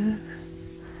do.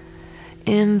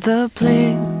 In the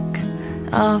blink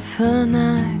of an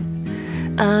eye,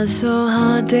 I saw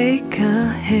heartache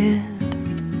ahead.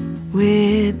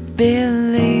 We'd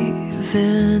believe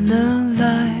in a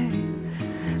lie,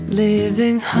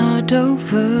 living hard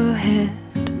overhead.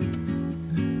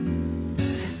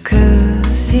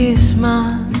 'Cause you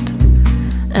smiled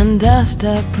and I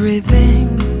stopped breathing.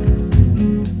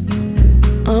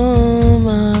 All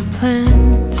my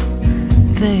plans,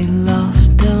 they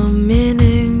lost their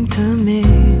meaning to me.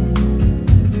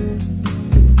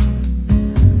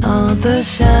 All the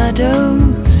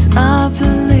shadows I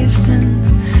believed in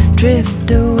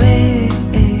drift away.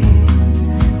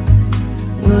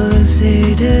 Was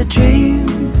it a dream?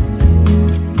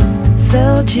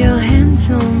 Felt your hands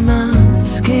on my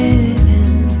skin,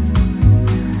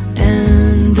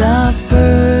 and I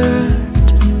burned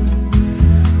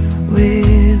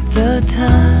with the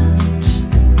touch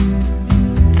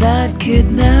that could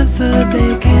never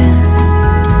begin.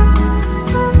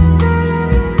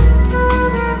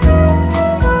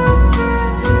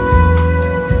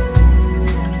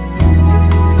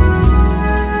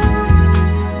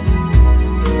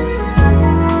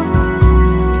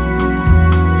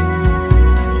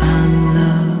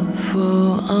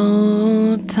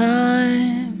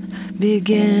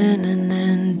 Began and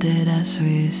ended as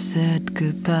we said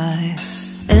goodbye.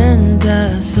 And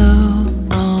I saw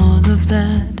all of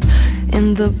that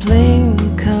in the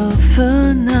blink of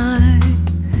an eye.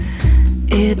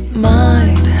 It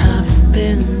might have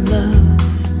been love,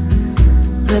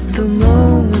 but the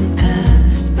moment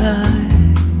passed by,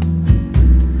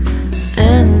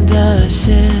 and I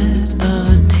shed a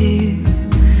tear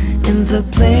in the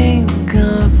blink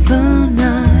of an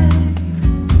eye.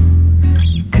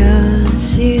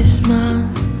 'Cause you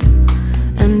smiled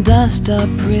and I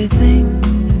stopped breathing.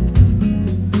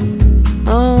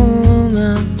 All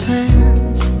my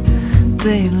plans,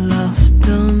 they lost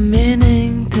their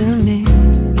meaning to me.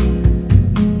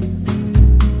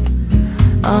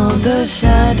 All the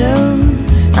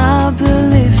shadows I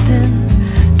believed in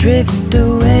drift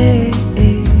away.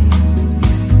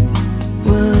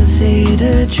 Was it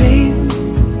a dream?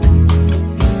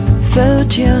 Felt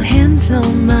your hands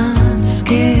on my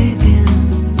skin,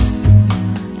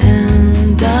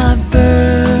 and I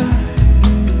burned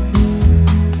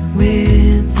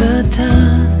with the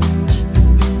touch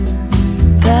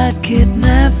that could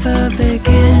never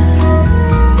begin.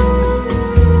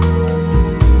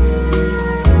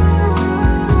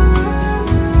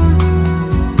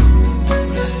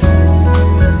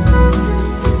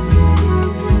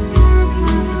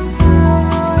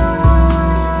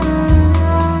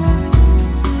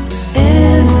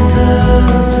 In the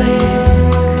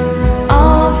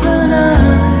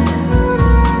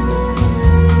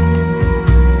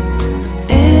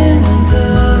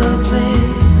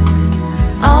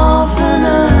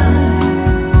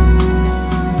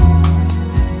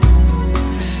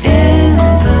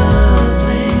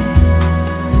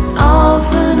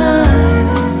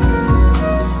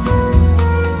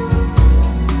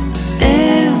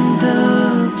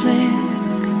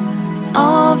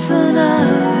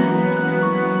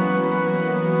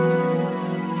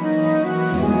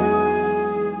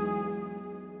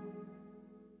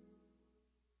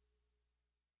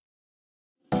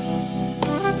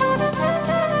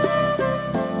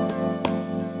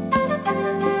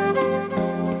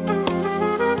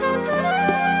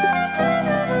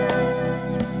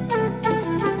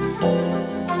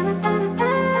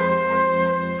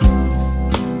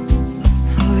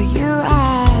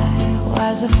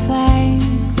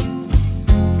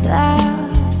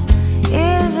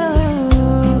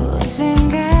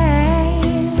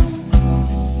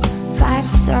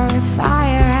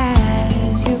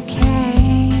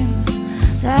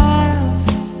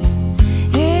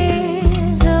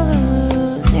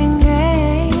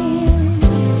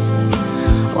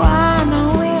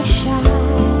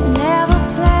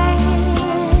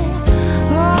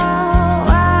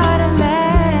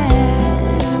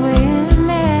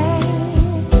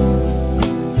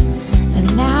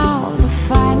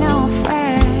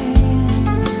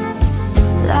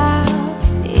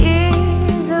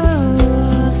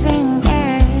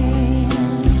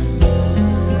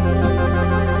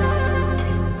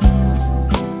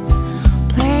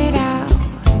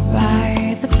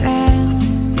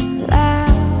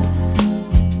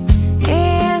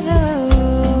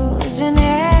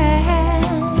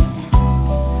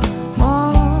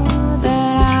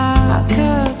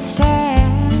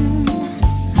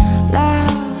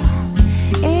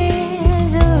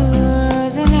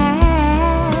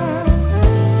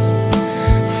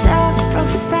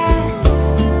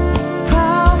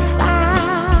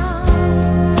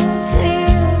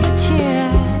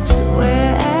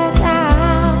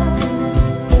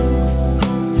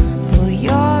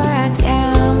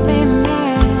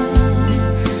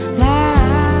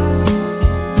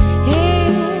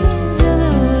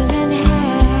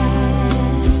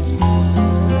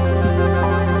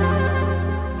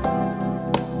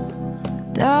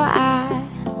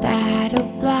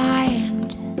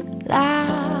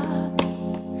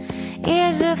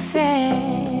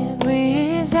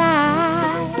fairy's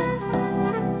eye.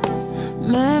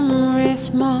 Memories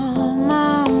on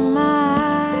my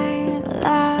mind.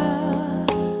 Love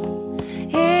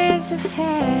is a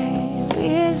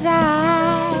fairy's eye.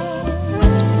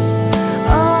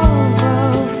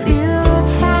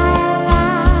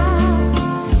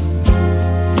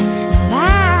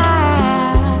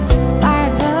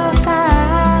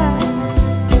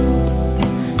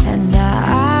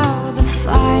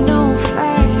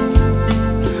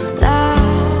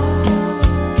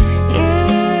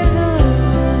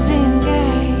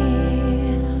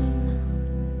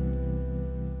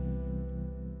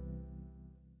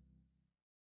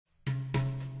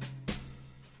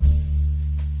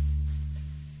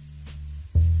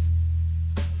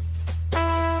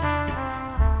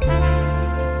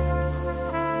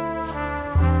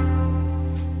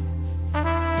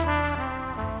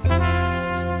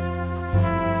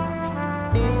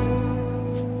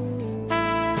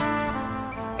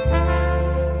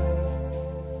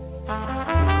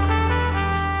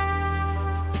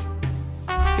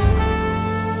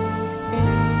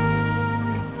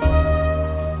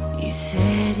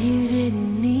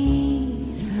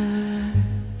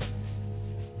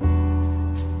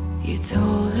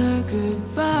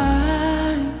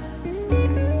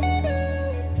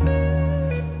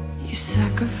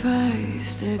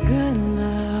 Sacrificed a good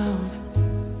love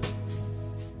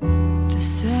to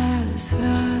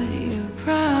satisfy your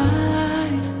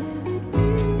pride.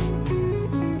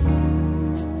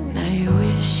 Now you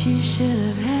wish you should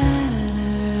have had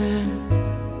her.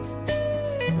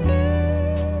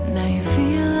 Now you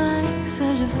feel like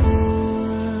such a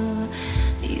fool.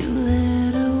 You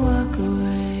let her walk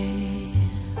away,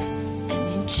 and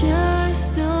you just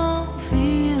don't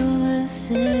feel the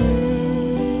same.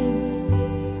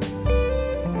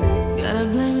 Gotta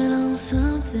blame it on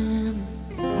something.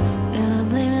 Gotta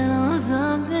blame it on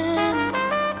something.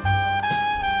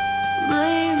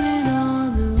 Blame it on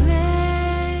the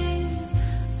rain.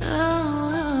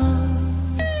 Oh,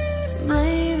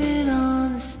 blame it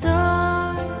on the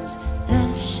stars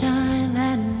that shine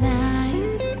that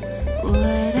night.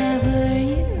 Whatever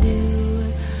you do,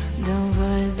 don't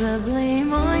put the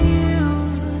blame on you.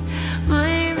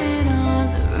 Blame it on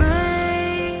the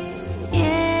rain.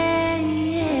 Yeah,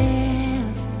 yeah.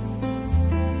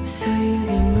 So you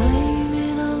can blame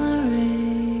it on the rain.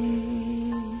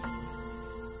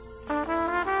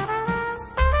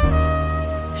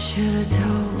 Should've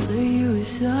told her you were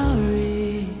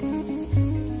sorry.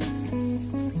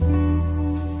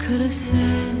 Could've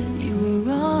said you were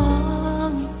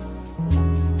wrong.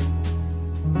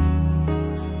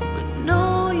 But no,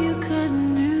 you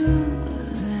couldn't do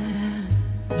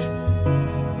that.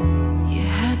 You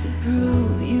had to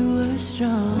prove you were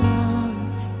strong.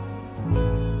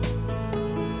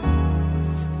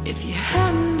 If you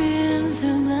hadn't been so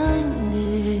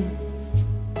blinded,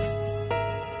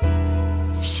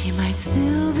 she might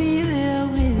still be there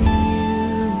with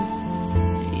you.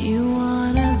 You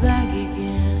want her back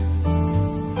again.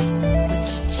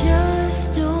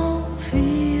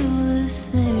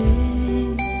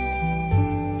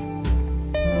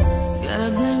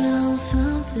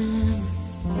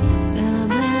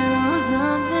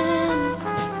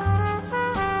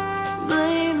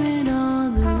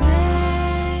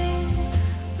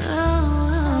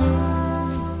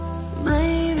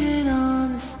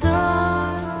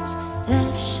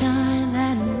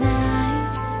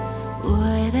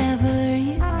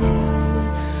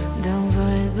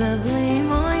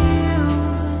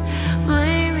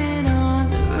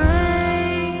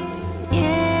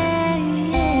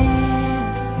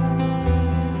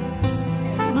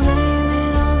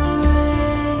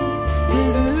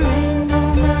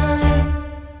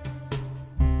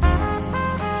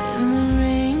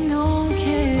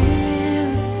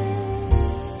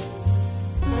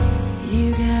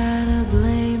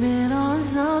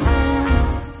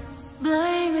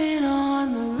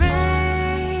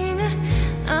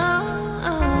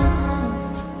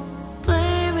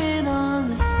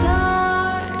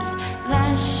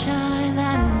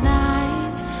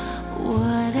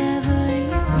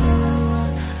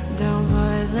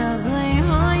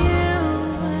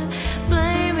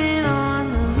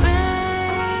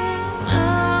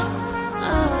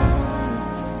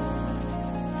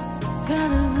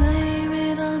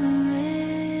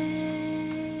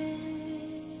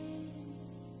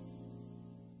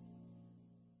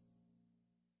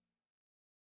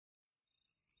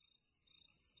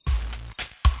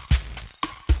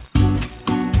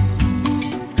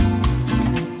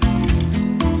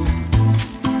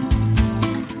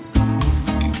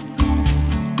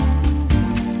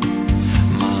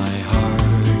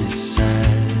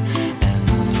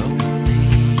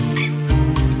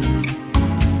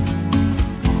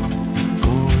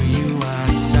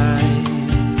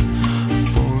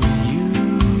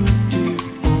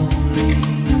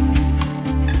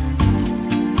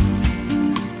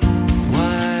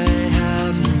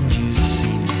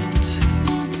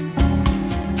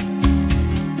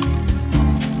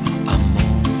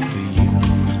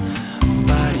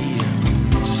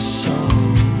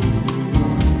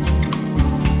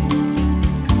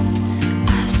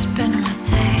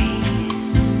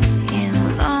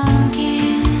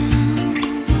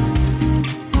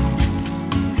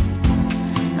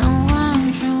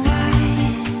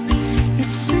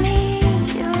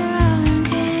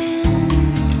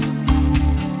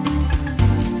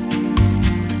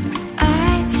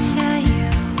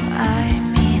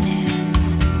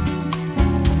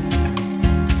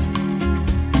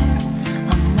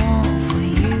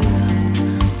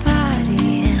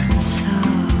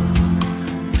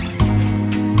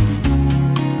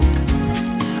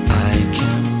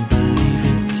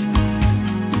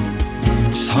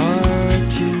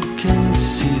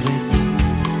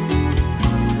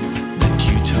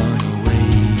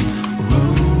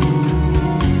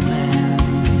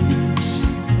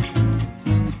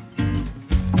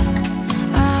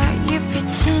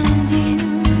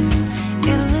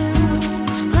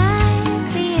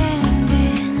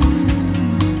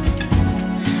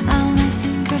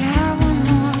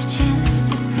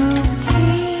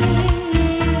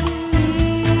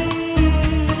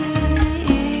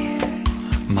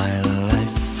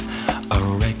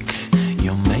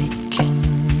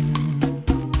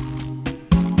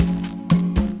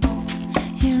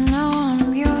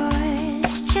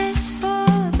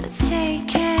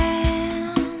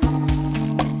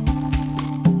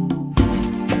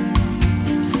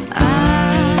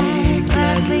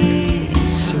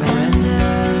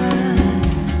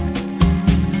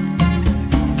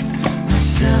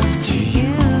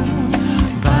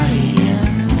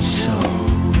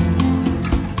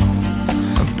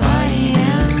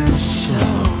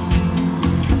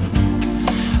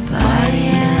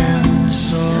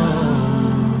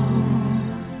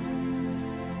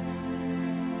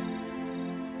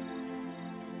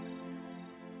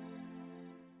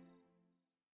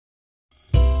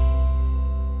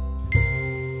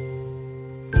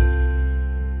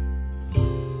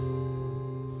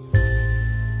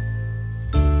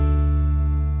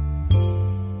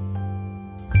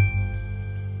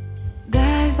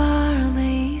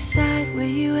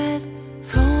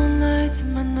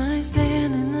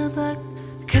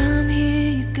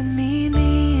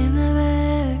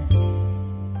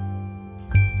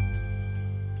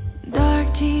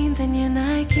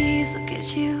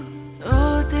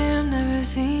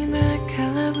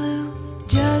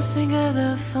 for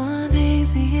the fun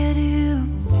things we could do.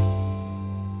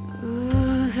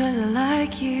 Ooh, 'cause I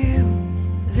like you.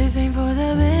 This ain't for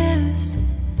the best.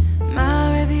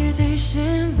 My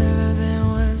reputation's never been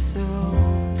worse, so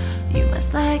you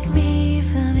must like me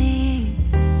for me.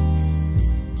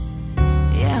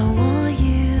 Yeah, I want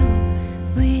you.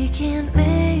 We can't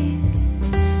make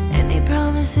any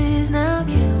promises now,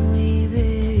 can we,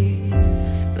 babe?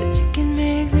 But you can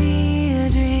make me a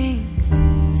drink.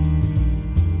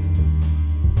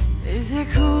 Is it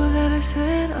cool that I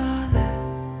said all that?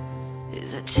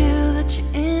 Is it chill that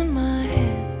you're in my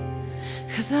head?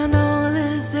 'Cause I know that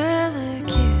it's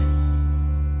delicate.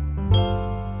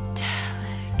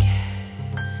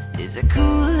 Is it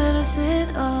cool that I said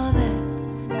all that?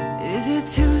 Is it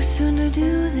too soon to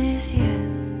do this yet?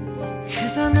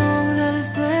 'Cause I know that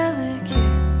it's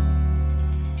delicate.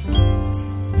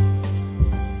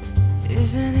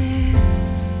 Isn't it?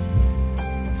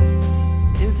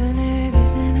 Isn't it?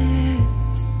 Isn't it?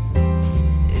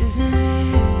 Isn't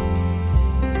it?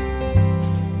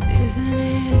 Isn't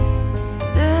it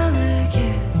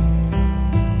delicate?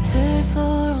 Third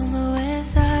floor on the west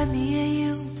side, me and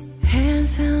you.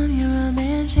 Handsome, you're a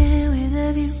mansion with a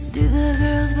view. Do the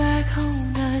girls back home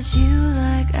touch you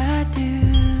like I do?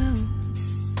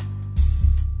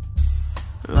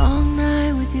 Long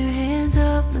night with your hands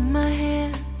up in my hair.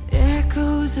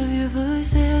 Echoes of your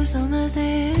footsteps on the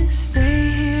stairs. Stay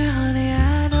here, honey,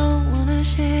 I don't wanna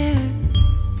share.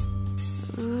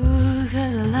 Ooh,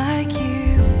 'cause I like you.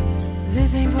 This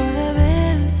ain't for the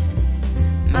best.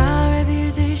 My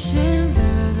reputation's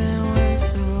never been worse,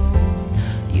 so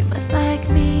you must like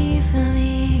me for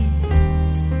me.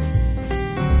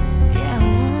 Yeah, I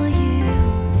want you.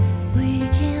 We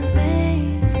can't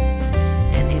make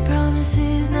any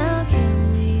promises now, can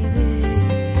we,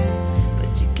 babe?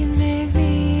 But you can make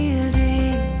me a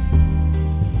dream.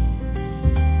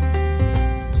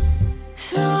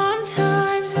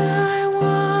 Sometimes I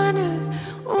wonder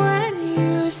when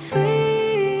you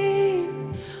sleep,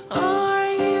 are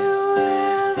you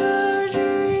ever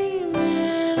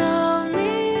dreaming of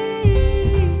me?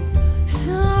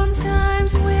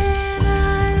 Sometimes when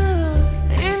I look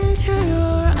into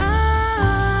your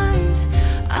eyes,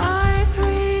 I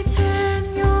pretend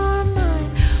you're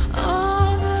mine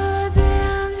all the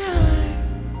damn time.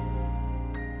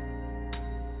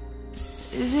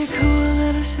 Is it cool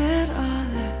that I said all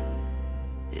that?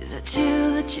 Is it chill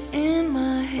that you're in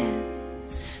my head?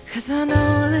 'Cause I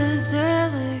know that it's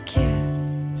delicate.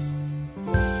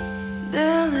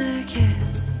 Delicate.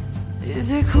 Is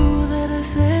it cool that I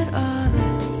said all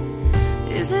that?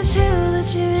 Is it chill that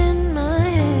you're in my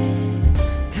head?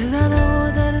 'Cause I know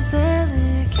that it's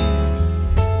delicate.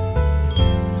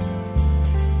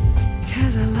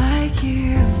 'Cause I like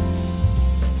you.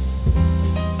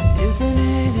 Isn't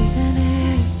it? Isn't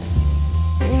it?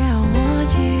 Yeah, I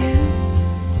want you.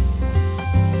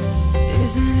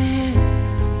 Isn't it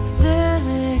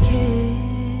delicate?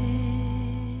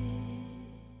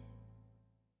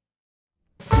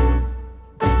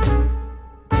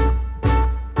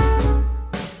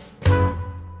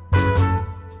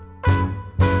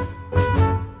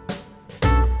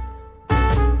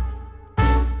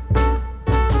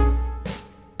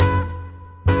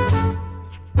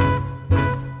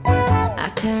 I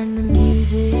turn the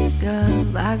music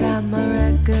up, I got my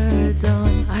records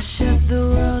on. I shut the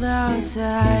world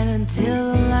outside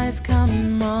until the lights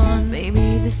come on. Maybe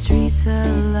the streets are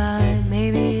alive,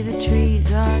 maybe the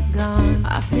trees are gone.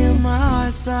 I feel my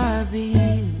heart start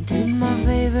beating to my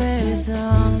favorite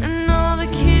song. And all the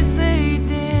kids, they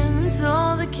dance,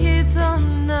 all the kids all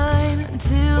night,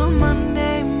 until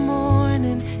Monday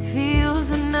morning feels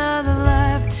another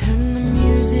life. Turn the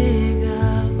music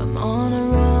up, I'm on a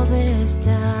roll this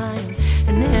time,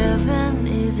 and heaven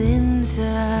is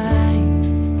inside.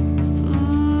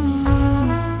 Ooh.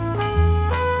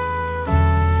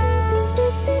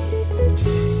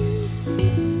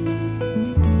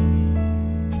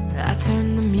 I turn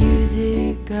the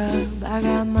music up, I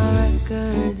got my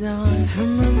records on.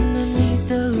 From underneath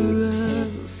the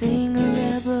rug, sing a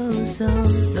rebel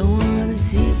song. Don't wanna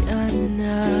see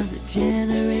another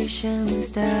generation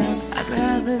stop. I'd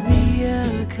rather be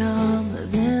a comma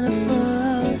than a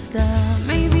full stop.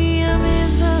 Maybe I'm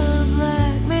in the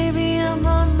black, maybe I'm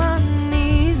on my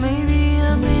knees, maybe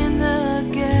I'm in the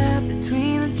gap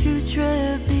between the two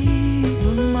trapeze.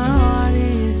 When my heart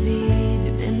is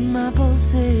beating and my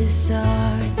pulses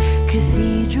start,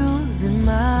 cathedrals in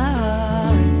my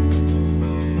heart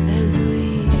as we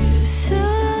saw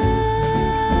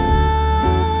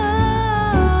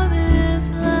this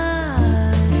light.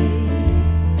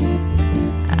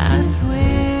 I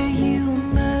swear you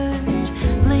emerge,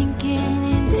 blinking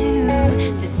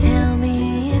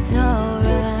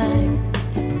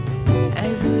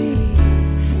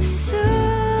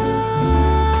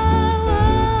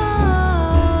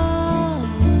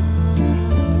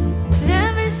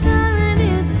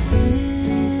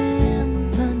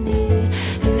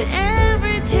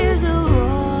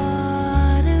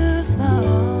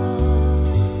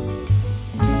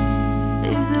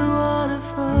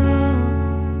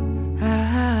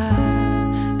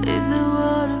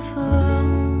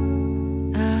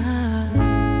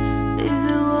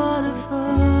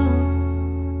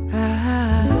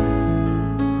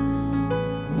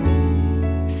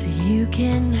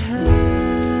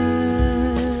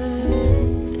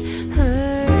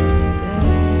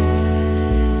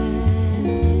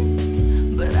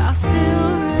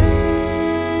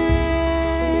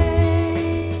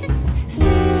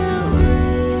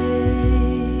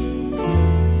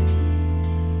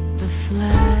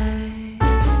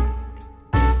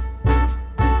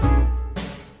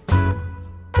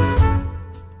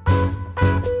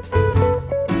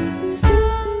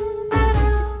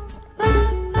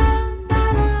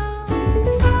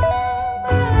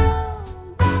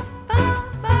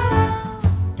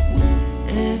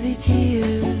every tear,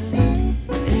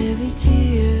 every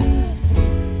tear,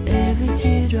 every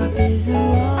teardrop is a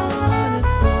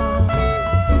waterfall.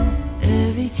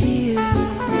 Every tear,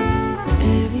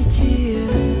 every tear,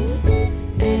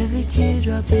 every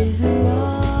teardrop is a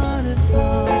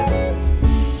waterfall.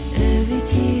 Every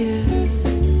tear,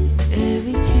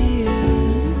 every tear,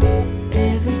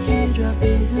 every teardrop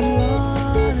is a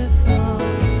waterfall.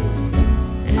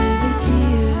 Every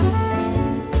tear,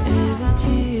 every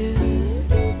tear,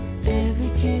 every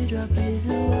teardrop is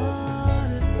a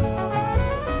waterfall.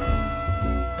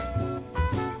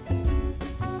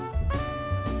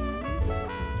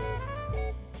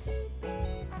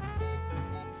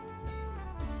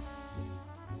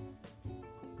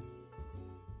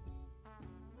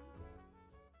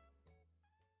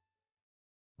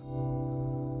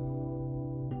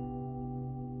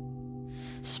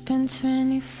 Spend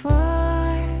 24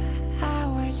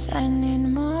 hours, I need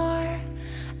more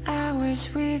hours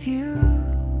with you.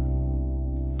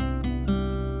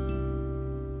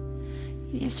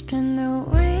 You spend the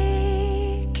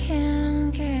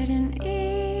weekend getting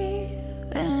even.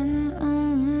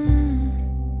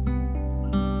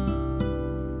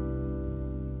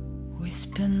 We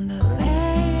spend the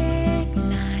late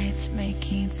nights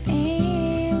making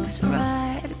things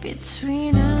right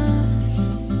between us.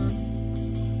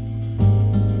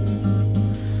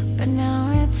 But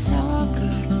now it's all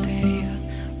good, babe.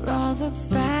 Roll the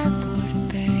backwood,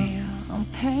 babe.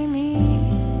 Pay me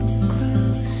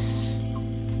close.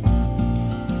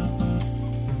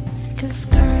 'Cause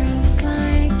girls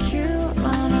like you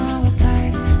wanna roll the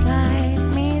dice, like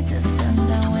me to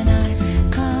sundown. When I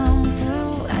come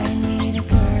through, I need a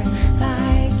girl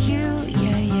like you,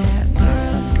 yeah, yeah.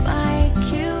 Girls like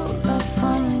you love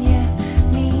fun, yeah,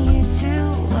 me too.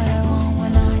 What I want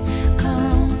when I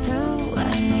come through, I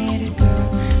need a girl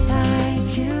like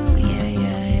you, yeah,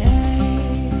 yeah, yeah.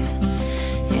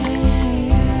 Yeah, yeah,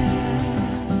 yeah.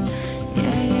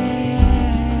 Yeah, yeah,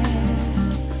 yeah.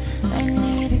 I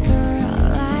need a girl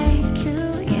like you,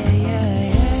 yeah, yeah,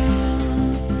 yeah.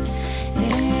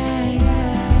 Yeah, yeah,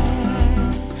 yeah.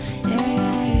 Yeah,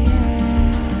 yeah,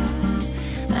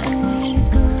 yeah. I need a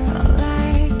girl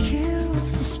like you.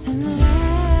 I spent the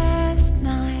last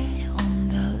night on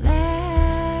the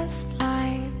last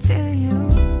flight to you.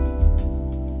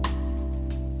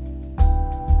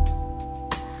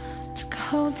 Took a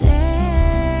whole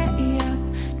day up,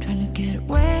 trying to get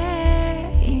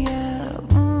way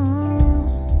up.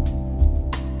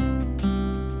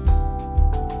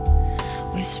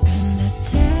 We spend the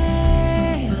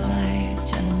daylight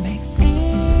trying to make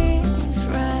things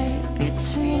right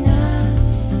between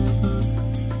us.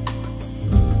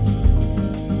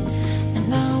 And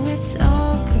now it's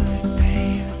all good,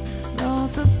 babe. Roll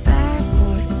the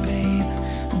backwood, babe,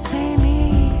 and play me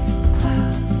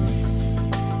close.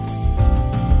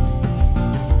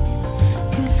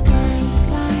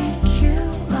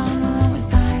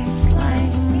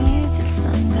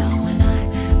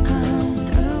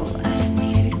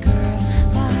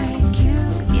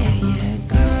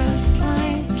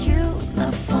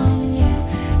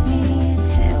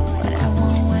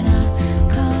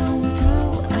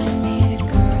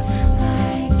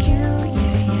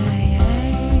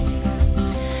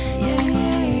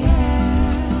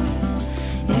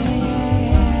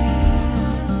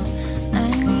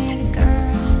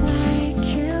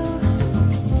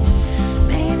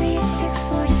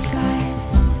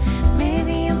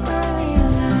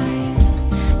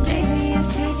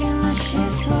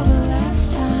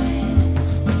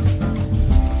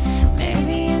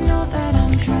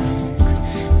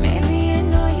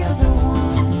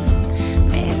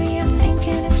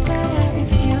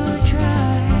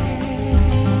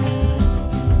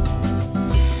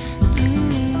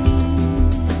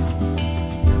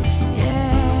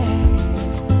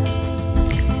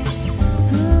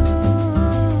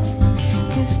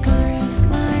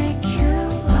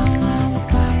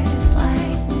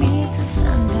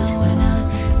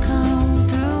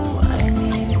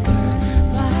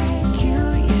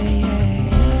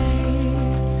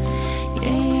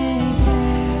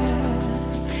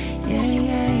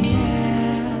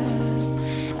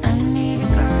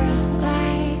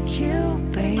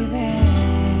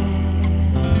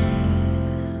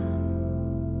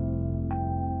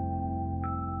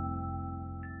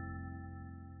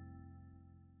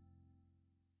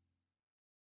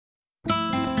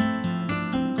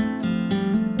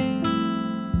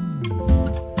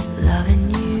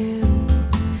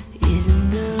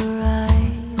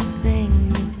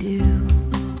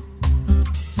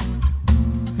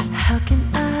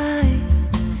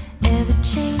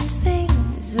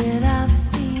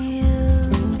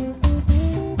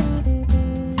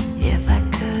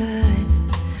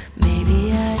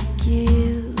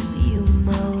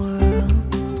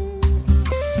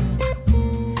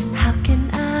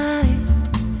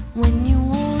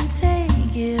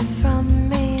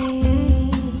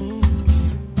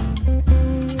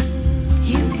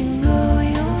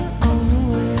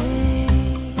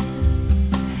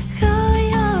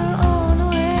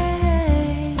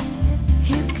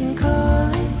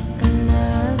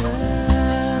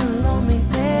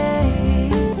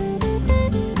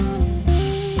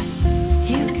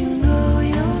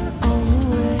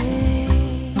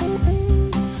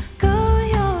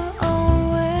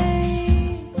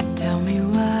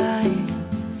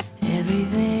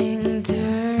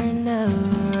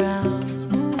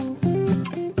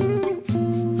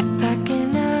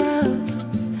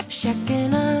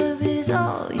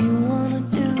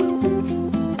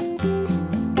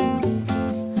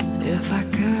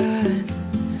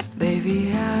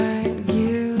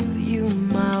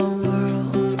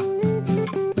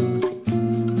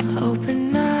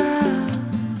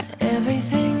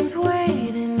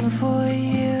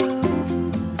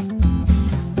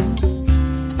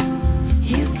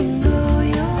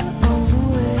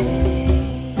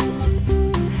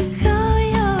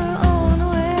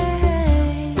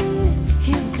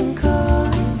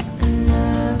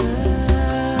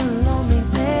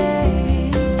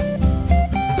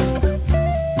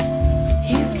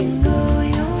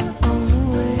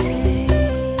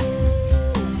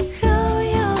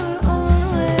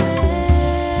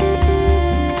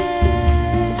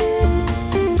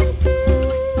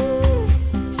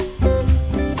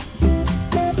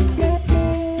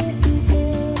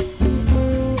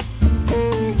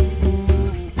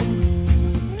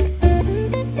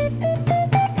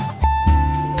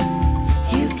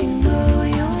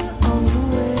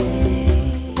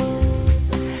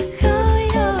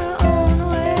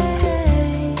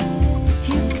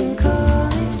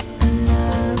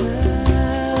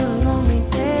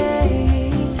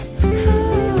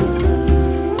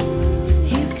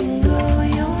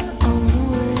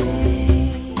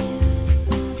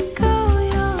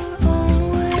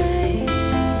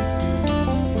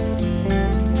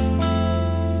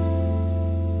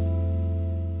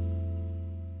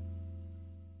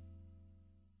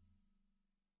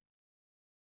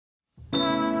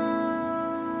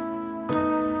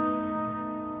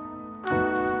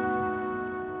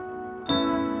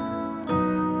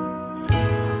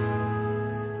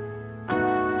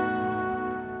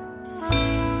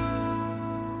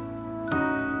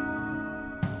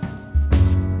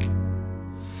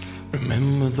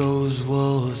 Remember those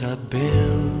walls I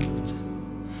built?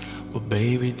 Well,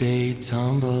 baby, they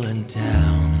tumbling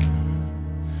down.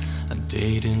 I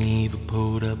didn't even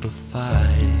put up a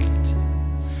fight.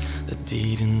 I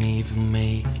didn't even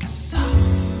make a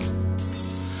sound.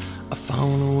 I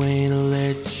found a way to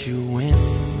let you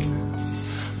in,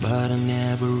 but I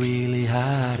never really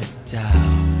had a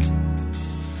doubt.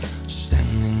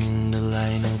 Standing in the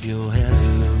line of your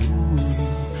hello,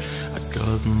 I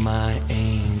got my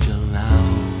angel now.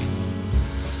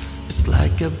 It's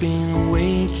like I've been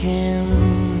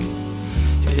awakened.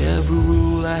 Every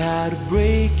rule I had to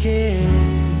break it.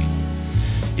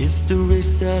 It's the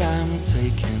risk that I'm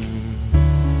taking.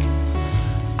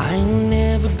 I ain't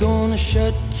never gonna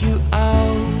shut you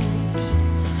out.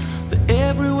 But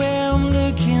everywhere I'm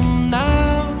looking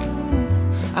now,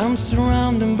 I'm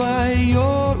surrounded by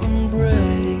your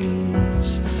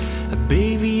embrace.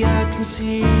 Baby, I can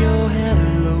see your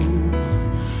hello.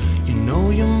 You know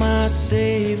you're my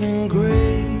saving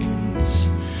grace.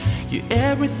 You're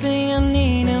everything I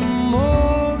need and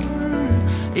more.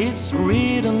 It's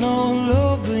written all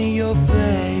over your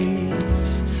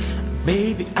face.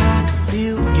 Baby, I can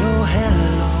feel your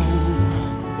hello.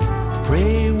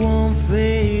 Pray it won't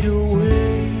fade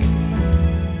away.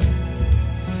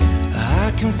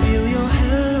 I can feel your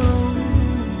hello.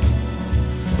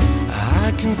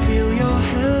 I can feel your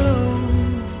hello.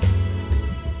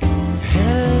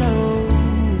 Hello.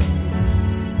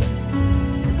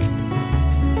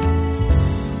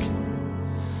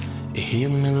 It hit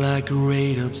me like a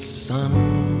ray of sun,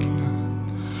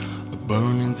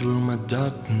 burning through my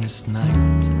darkness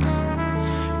night.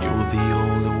 You're the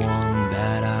only one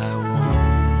that I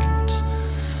want.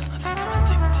 I think I'm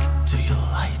addicted to your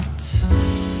light.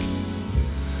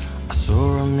 I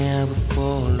swore I'll never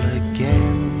fall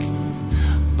again,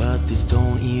 but this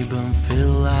don't even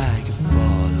feel like a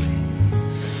falling.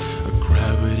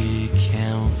 Gravity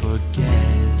can't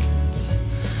forget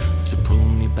to pull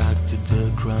me back to the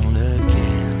ground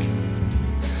again.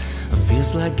 It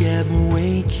feels like heaven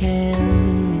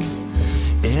waking.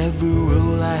 Every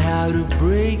rule I have to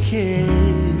break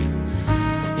it.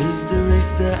 Is the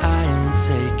risk that I am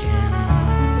taking.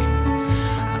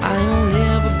 I'm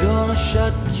never gonna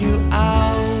shut you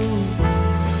out.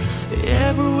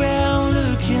 Everywhere I'm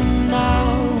looking now,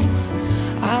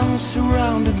 I'm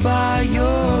surrounded by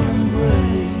your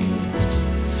embrace.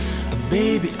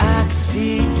 Baby, I can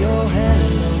see your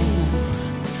hello.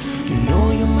 You know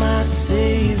you're my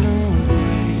saving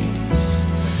grace.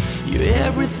 You're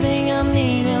everything I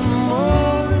need and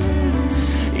more.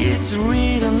 It's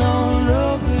written all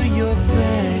over your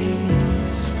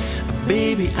face.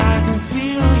 Baby, I can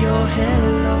feel your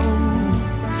hello.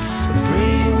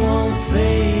 Pray it won't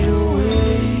fade away.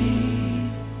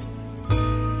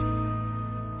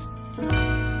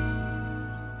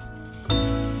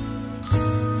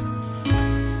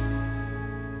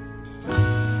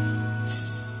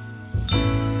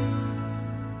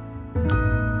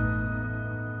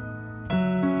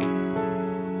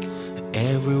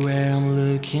 Everywhere I'm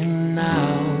looking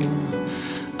now,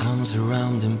 I'm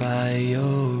surrounded by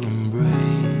your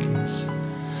embrace.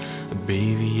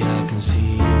 Baby, I can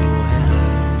see your hello.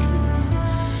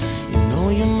 You know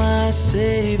you're my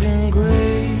saving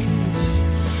grace.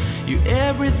 You're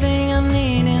everything I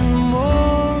need and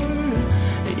more.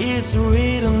 It's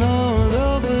written all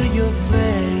over your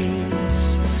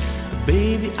face.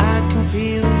 Baby, I can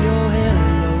feel your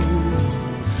hello.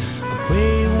 I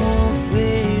pray it won't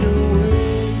fade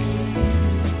away.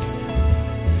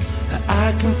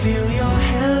 I can feel your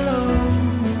hello.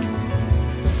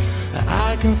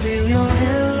 I can feel your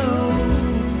hello.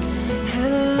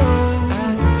 Hello.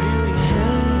 I can feel your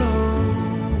hello.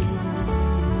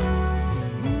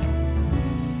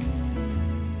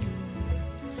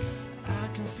 I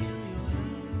can feel your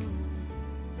hello.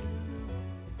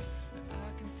 I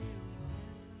can feel your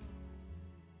hello.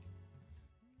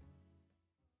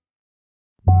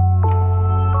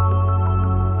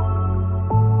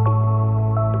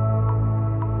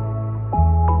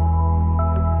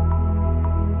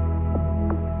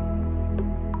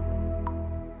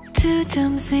 Two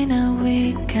jumps in a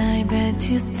week, I bet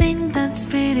you think that's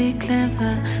pretty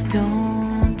clever,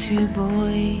 don't you,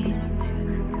 boy?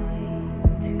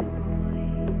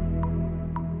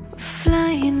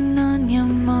 Flying on your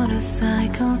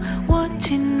motorcycle,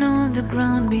 watching all the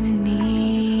ground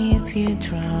beneath you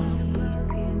drop.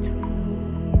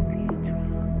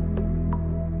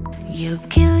 You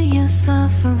kill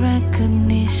yourself for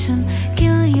recognition,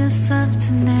 kill yourself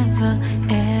to never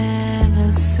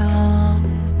ever stop.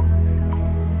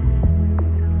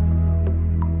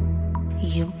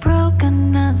 You broke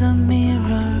another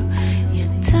mirror,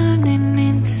 you're turning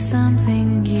into something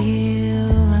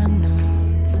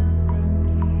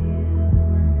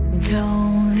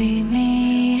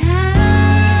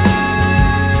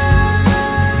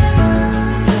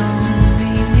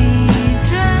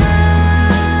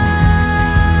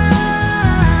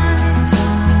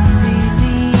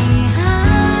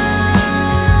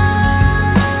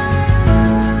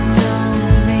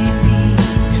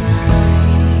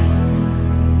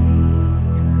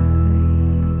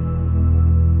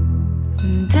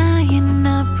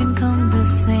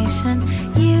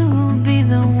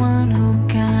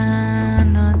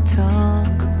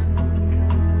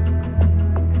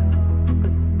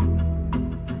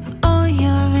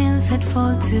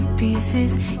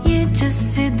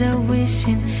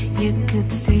wishing you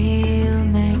could still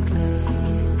make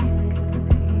love.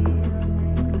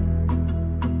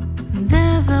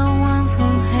 They're the ones who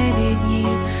hated you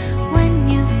when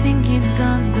you think you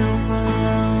got the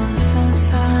world so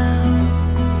sound.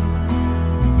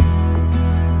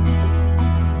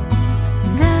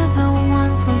 They're the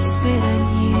ones who spit at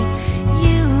you.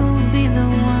 You'll be the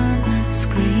one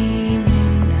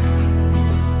screaming now.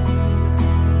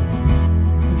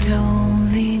 Don't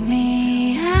leave me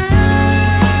high.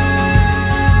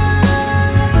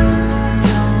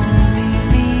 Don't leave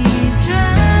me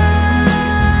dry.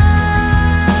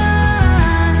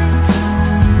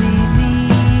 Don't leave me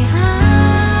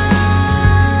high.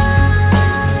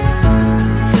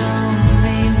 Don't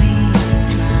leave me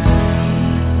dry.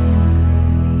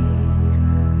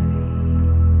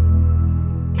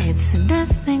 It's the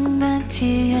best thing that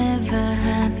you ever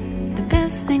had, the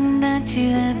best thing that you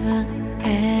ever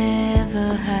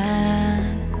had.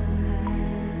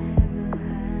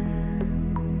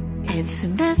 It's the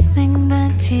best thing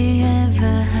that you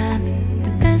ever had,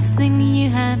 the best thing you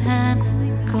had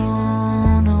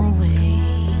gone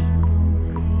away.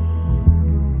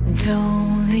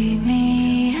 Don't leave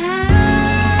me high.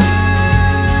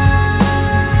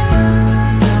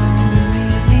 Don't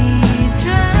leave me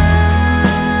dry.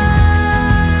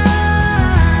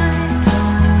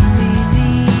 Don't leave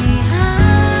me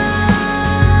high.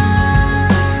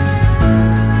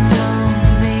 Don't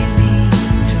leave me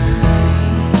dry.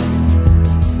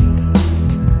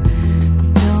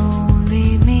 Don't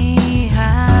leave me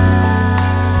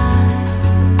high.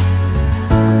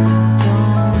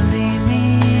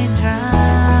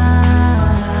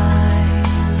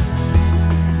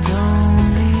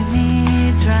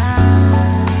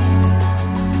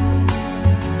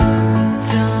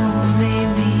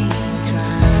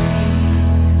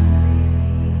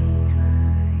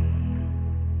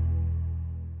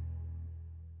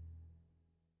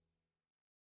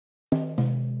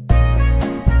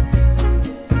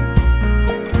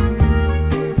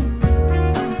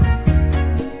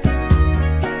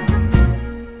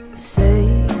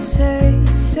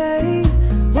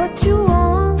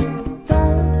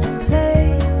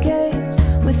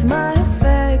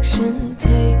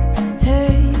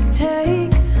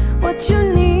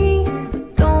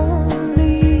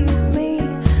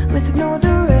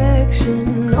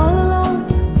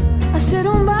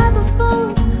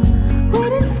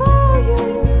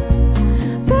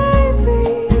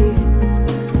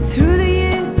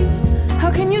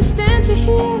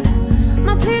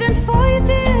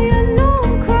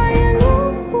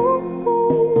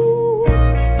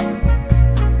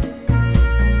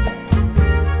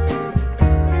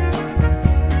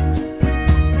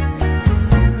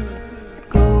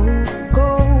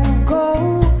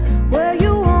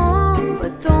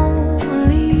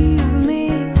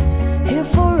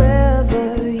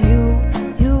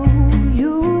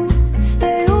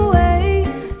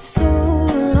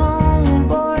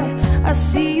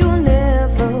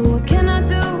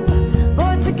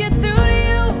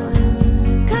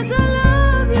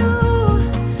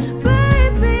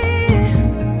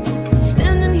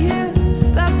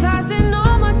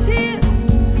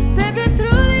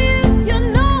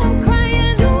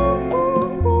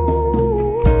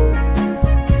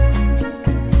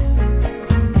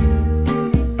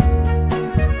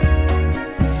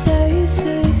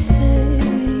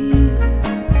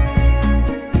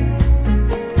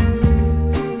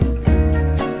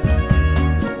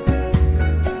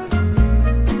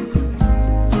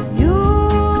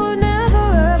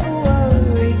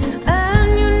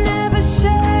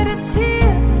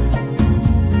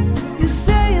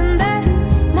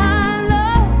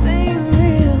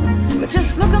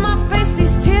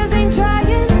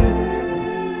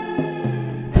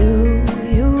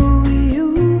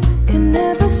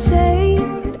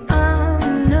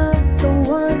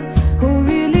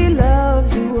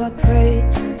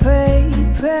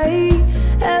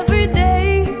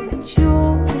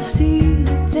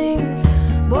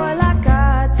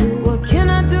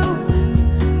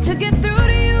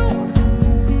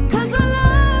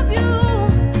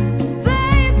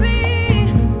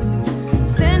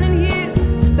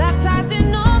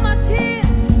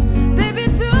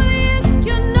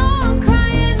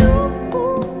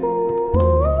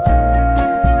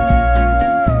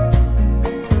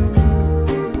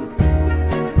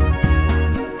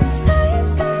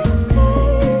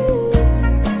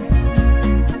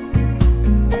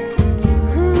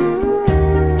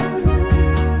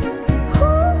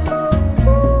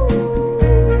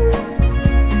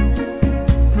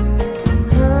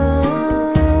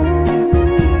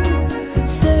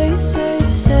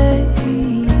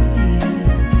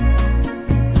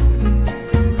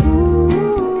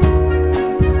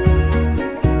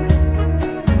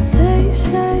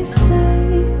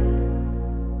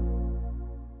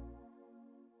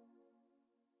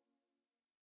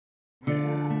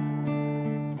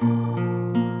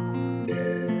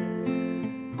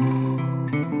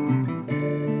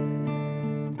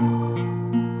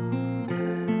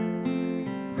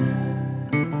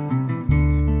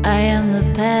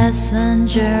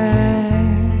 passenger,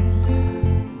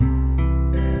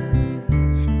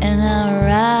 and I'll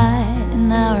ride,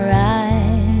 and I'll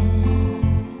ride,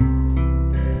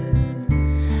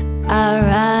 I'll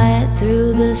ride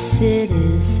through the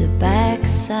city's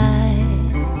backside.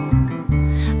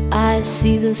 I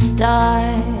see the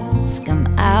stars come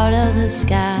out of the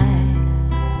sky,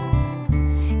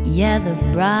 yeah, the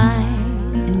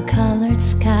bright and colored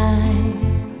sky.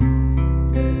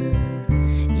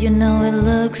 You know it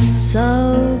looks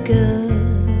so good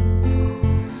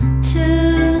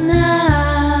tonight.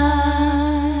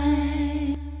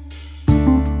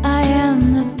 I am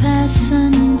the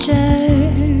passenger,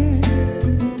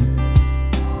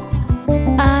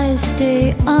 I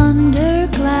stay under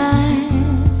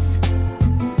glass.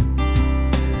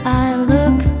 I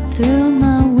look through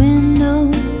my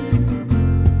window,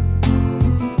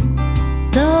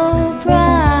 though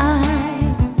bright,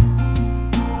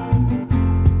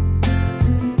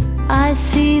 I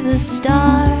see the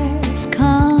stars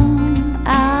come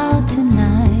out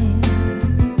tonight.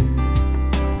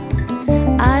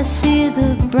 I see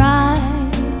the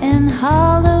bright and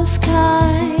hollow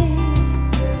sky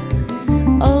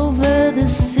over the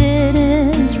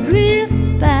city's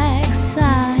ripped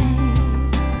backside,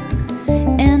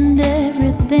 and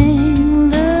everything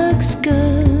looks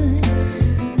good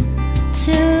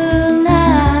tonight.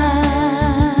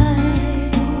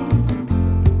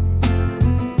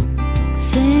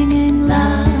 Singing la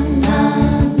la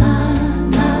la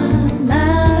la la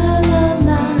la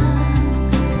la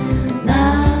la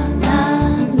la la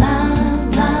la la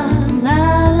la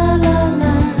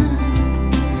la.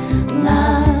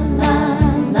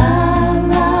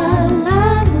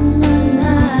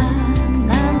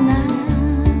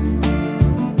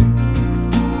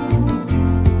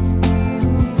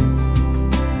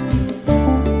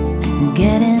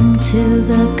 Get into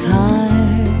the car,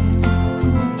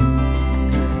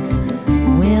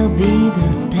 we'll be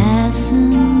the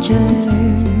passenger.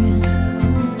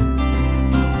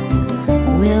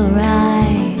 We'll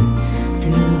ride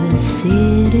through the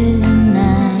city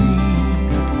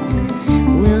tonight.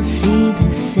 We'll see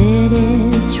the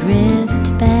city's ripped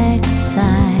back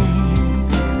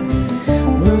sides.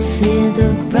 We'll see the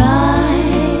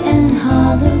bright and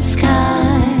hollow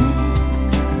sky.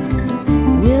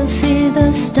 We'll see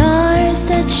the stars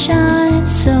that shine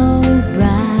so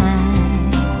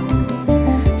bright,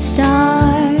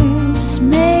 stars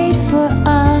made for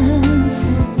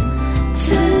us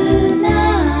tonight.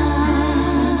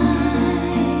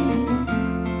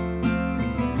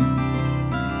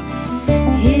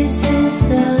 His is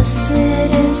the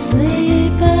city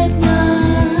sleep at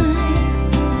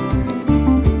night,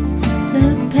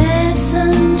 the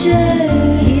passenger.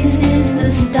 His is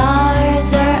the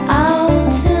stars are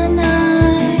out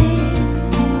tonight,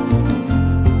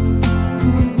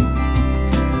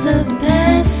 the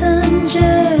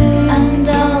passenger, and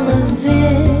all of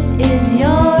it is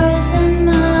yours and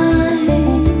mine,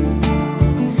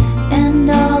 and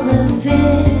all of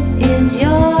it is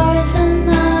yours and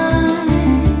mine.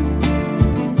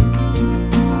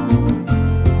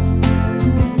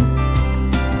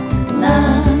 La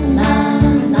la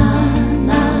la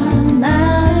la la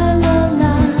la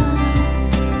la.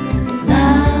 La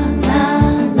la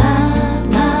la la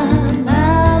la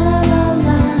la la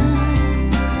la.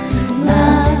 La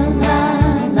la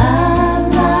la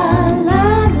la la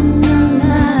la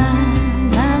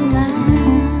la la.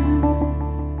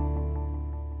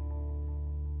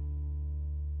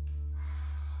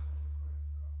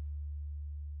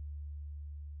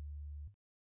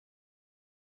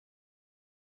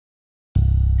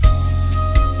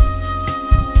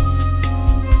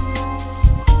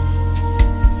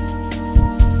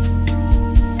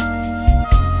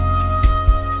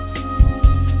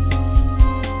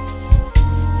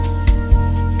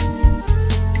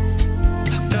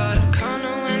 Got a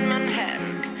condo in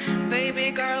Manhattan,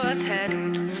 baby girl, let's head.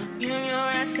 You and your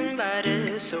ass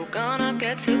invited, so gonna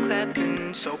get to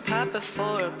clapping. So pop it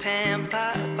for a Pam,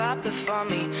 pop it for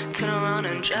me. Turn around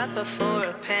and drop it for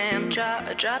a Pam,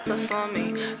 drop it for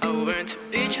me. I went to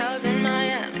beach house in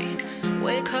Miami,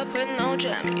 wake up with no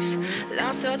jammies.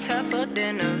 Lounge hotel for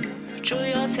dinner, enjoy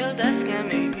yourself, that's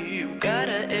scammy. You got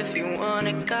it if you want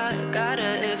it, got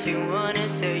it if you want it.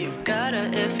 Say you got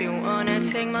it if you want it,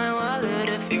 take my wallet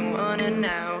if you want it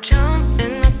now. Jump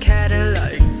in the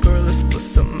Cadillac, girl, let's put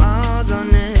some miles on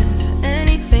it.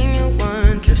 Anything you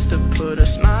want, just to put a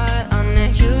smile on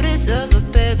it. You deserve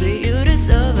it, baby, you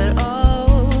deserve it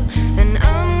all, and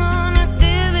I'm gonna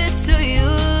give it to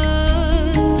you.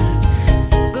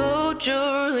 Gold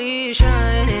jewelry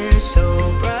shining so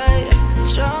bright,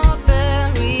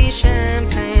 strawberry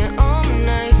champagne, all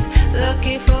nice.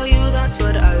 Lucky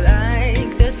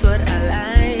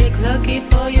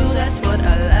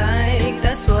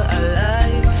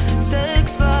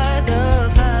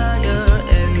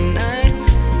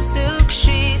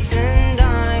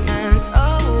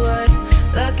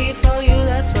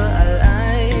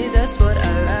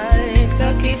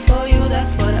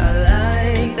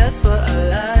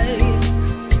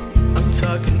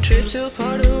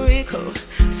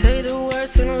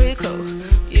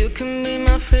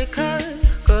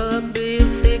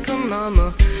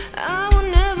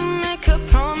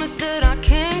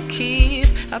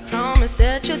I promise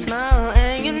that you'll smile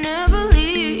and you'll never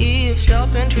leave.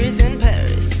 Shopping trees in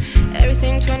Paris,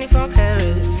 everything 24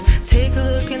 carats. Take a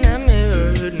look in that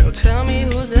mirror. Now tell me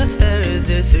who's the fairest.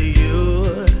 Is it you?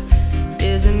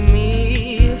 Is it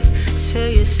me?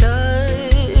 Say it's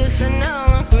us, and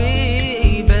I'll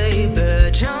agree,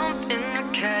 baby. Jump in the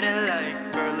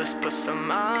Cadillac, girl, let's put some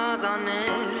miles on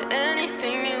it.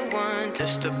 Anything you want,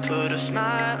 just to put a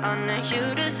smile on it.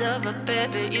 You deserve it,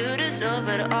 baby, you deserve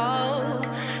it all,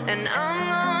 and I'm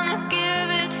gonna give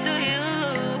it to you.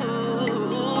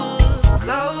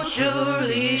 Gold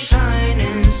jewelry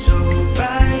shining so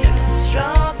bright,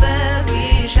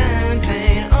 strawberry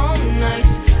champagne, oh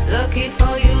nice. Lucky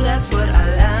for you, that's what I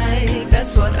like,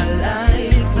 that's what I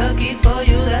like. Lucky for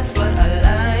you, that's what I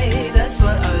like, that's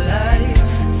what I like.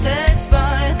 Sex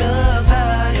by the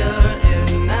fire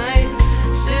at night,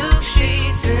 silk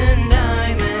sheets and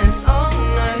diamonds, oh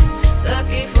nice.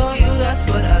 Lucky for you, that's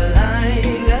what I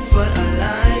like, that's what I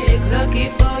like. Lucky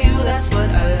for you, that's what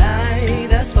I like,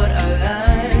 that's what I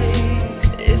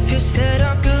like. If you said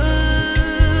I'm good,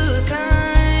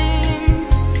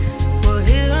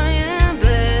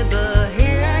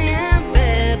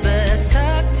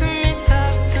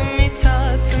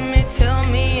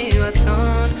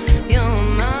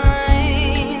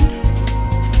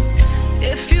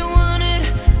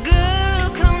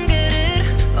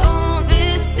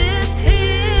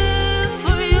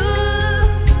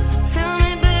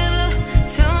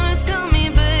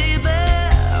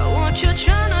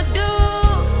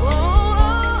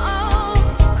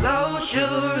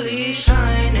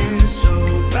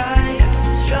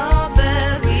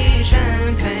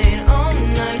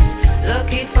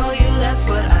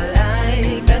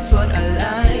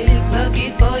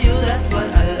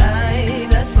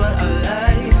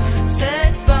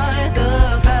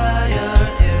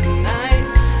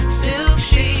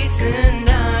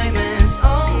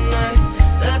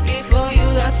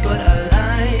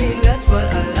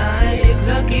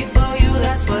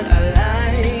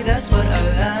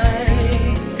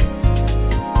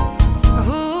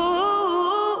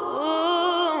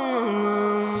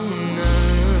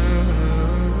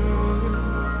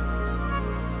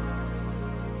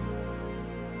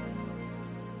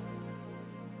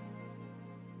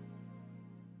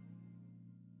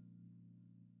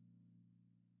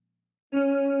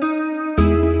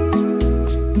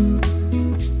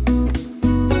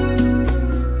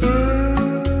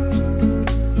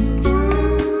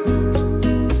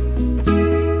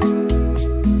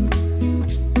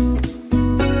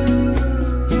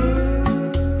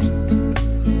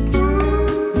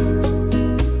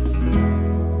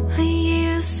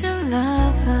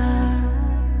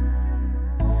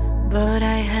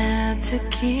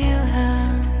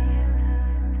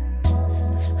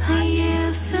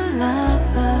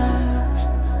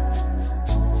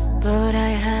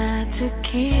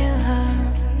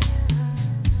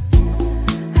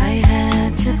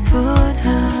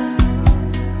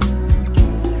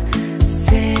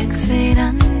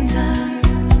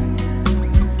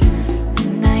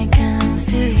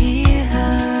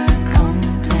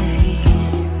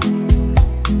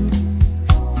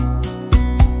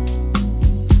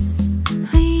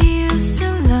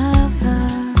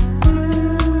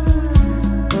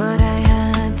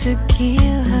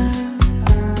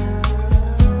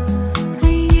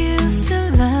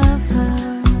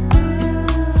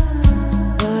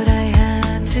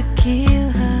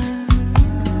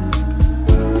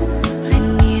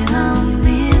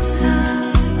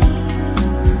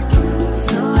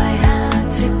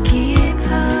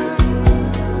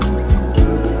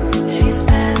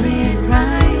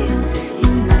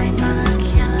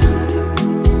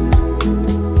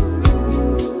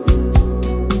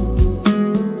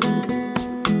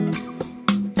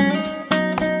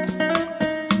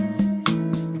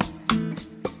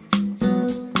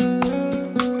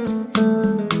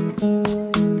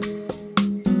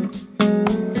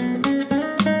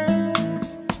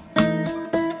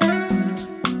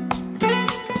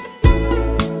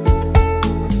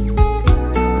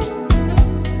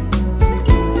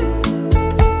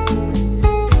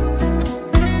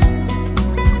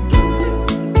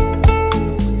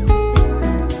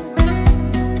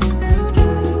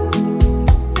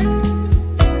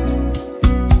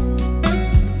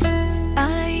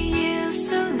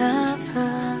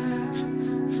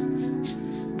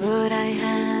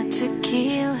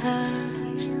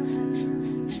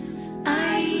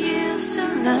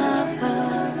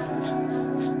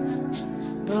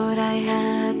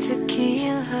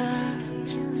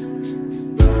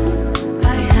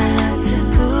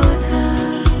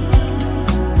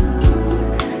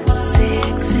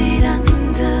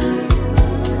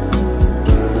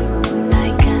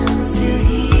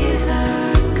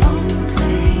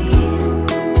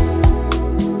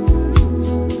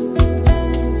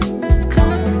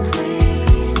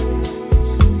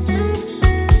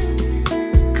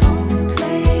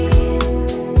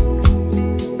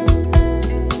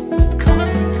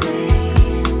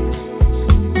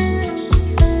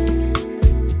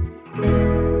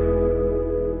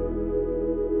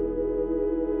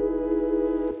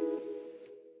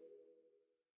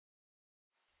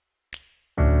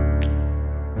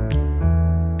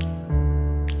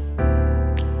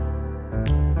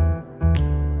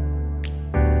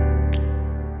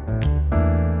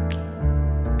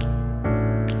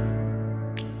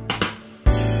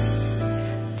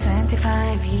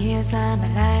 25 years I'm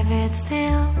alive, it's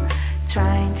still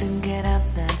trying to get up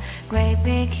that great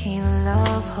big hill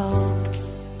of hope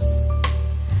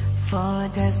for a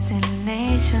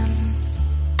destination.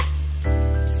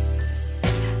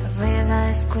 I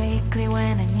realized quickly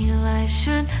when I knew I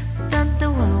should that the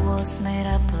world was made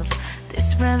up of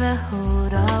this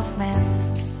brotherhood of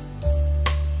men,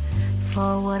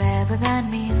 for whatever that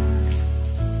means.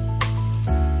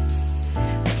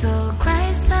 So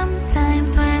cry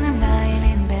sometimes when I'm lying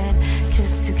in bed,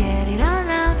 just to get it all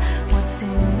out, what's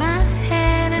in my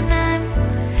head. And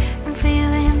I'm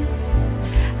feeling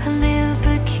a little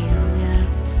peculiar.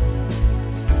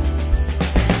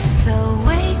 So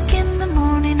wake in the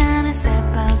morning and I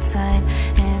step outside,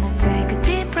 and I take a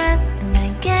deep breath and I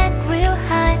get real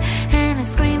high, and I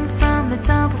scream from the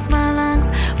top of my lungs,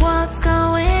 what's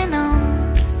going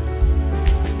on?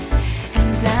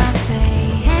 And I say,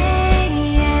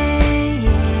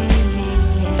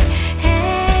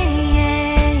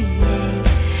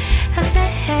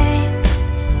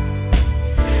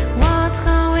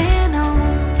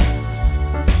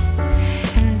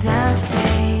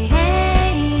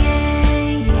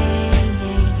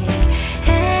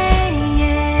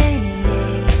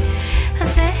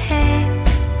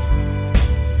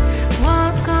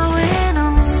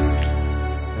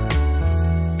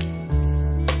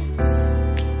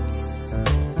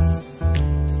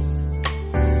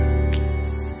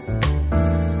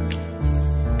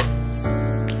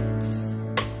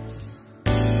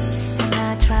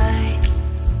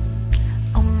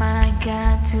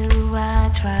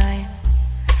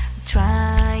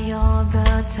 try all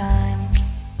the time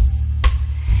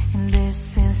in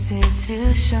this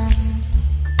institution.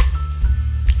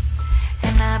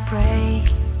 And I pray,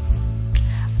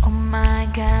 oh my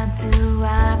God, do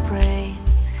I pray?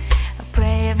 I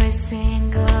pray every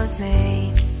single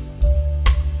day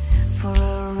for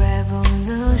a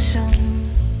revolution.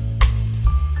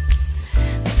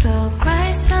 So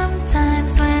cry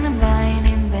sometimes when I'm lying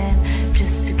in bed,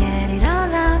 just to get it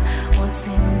all out, what's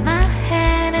in my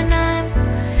head. And I'm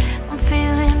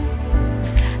feeling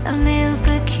a little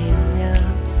peculiar.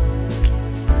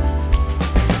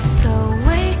 So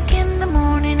wake in the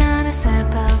morning and I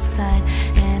step outside,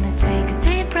 and I take a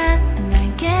deep breath and I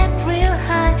get real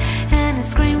high, and I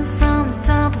scream from the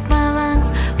top of my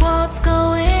lungs, what's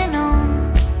going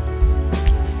on?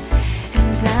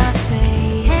 And I say,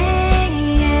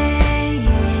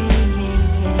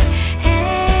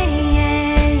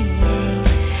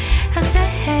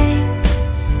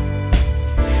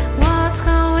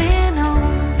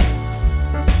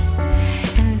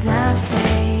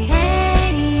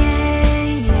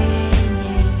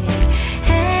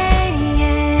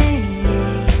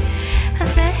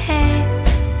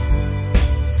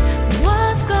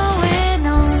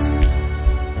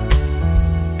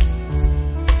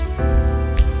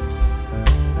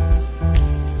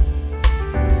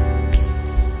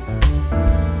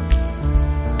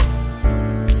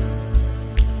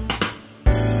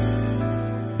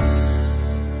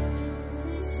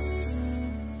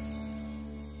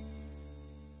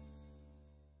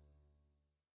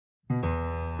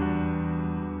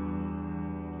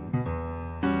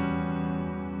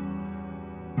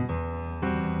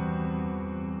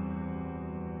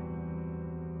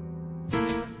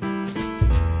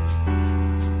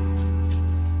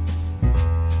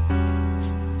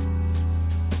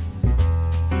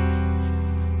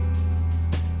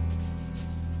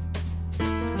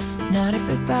 not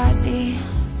everybody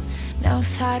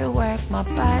knows how to work my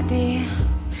body,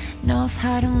 knows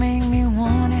how to make me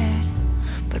want it,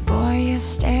 but boy, you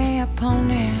stay upon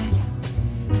it.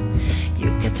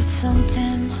 You get that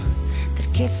something that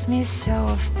keeps me so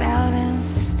off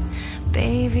balance.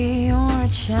 Baby, you're a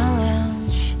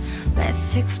challenge,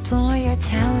 let's explore your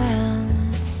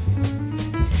talents.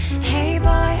 Hey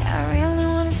boy, I really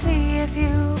wanna see if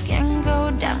you can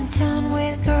go downtown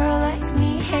with a girl like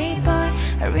me. Hey boy,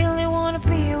 I really wanna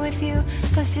be with you,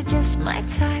 cause you're just my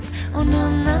type. Oh no,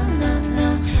 no, no,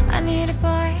 no, I need a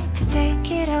boy to take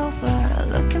it over,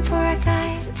 looking for a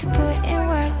guy to put in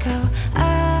work. Oh,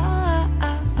 oh,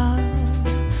 oh, oh,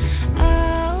 oh,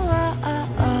 oh, oh,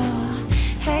 oh.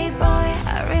 Hey boy,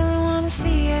 I really wanna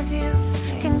see if you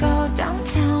can go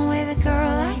downtown with a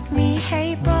girl like me.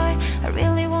 Hey boy, I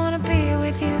really wanna be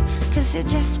with you, cause you're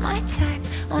just my type.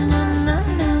 Oh no, no,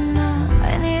 no, no,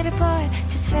 I need a boy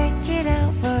to take it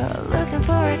over, looking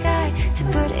for a guy to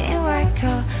put in work.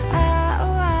 Oh, oh,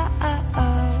 oh, oh,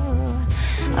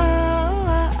 oh,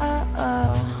 oh, oh,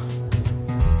 oh.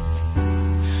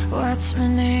 What's my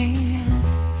name?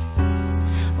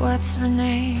 What's my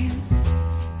name?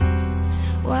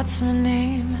 What's my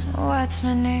name? What's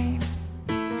my name?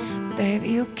 Baby,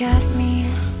 you got me,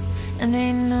 and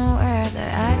ain't nowhere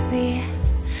that I'd be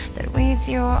that with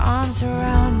your arms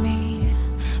around me,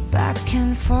 back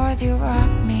and forth you rock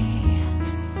me.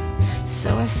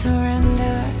 So I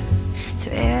surrender to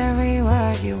every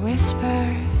word you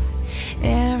whisper,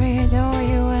 every door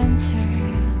you enter,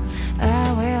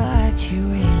 I will let you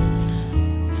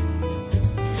in.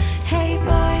 Hey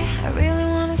boy, I really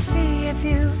wanna see if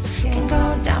you can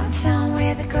go downtown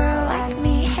with a girl like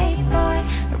me. Hey boy,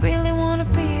 I really wanna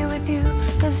be with you,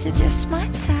 cause you're just my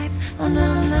type. Oh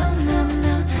no, no, no,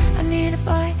 no, I need a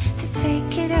boy to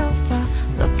take it over,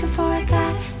 looking for a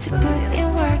guy to put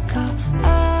in work. Oh,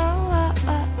 oh,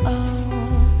 oh, oh,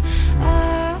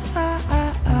 oh, oh,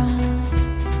 oh, oh.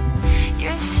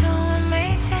 You're so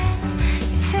amazing,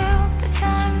 you took the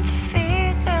time to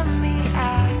figure me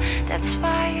out. That's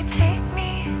why you take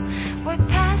me, we're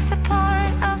past the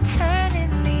point of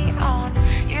turning me on.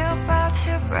 You're about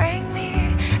to break me,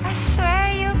 I swear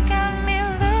you got me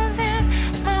losing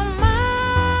my mind.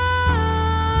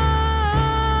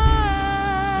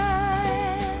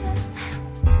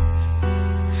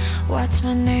 What's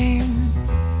my name?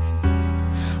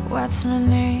 What's my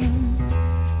name?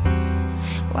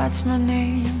 What's my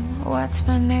name? What's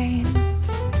my name?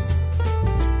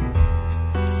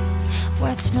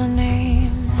 What's my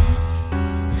name?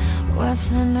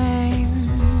 What's my name?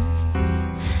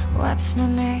 What's my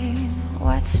name?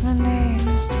 What's my name?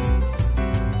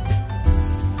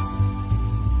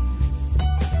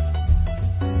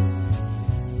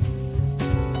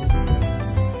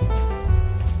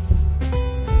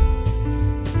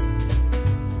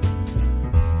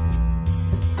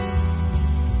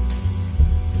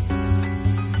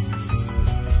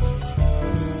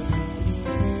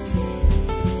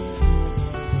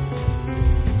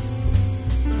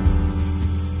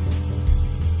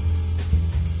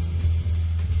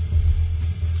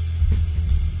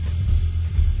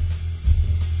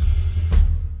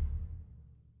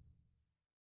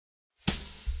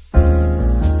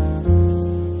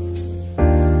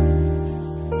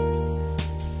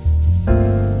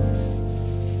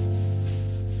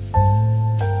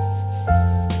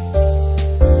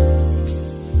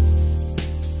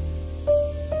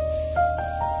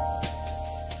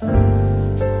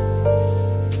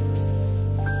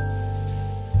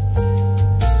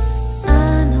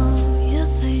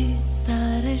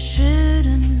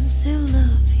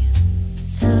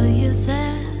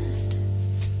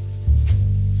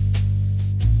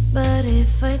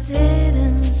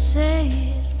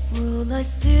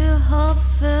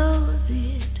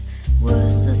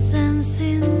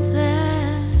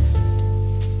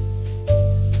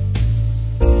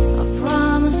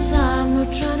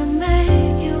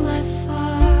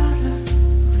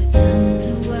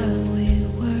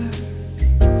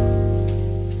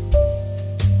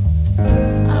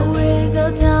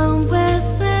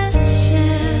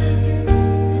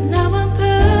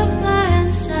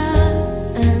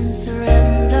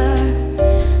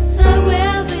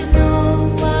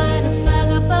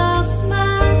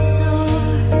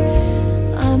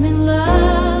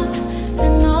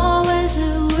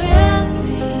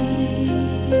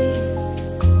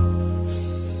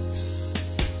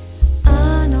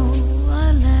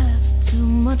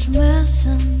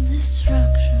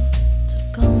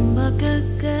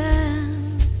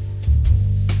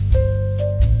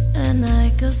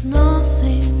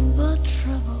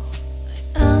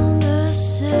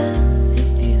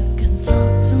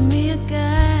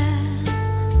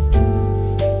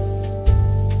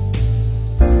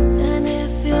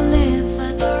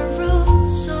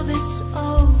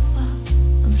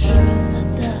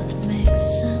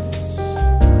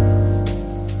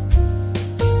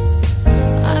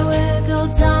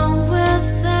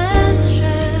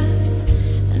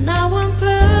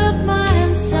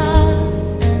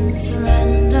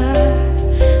 Surrender.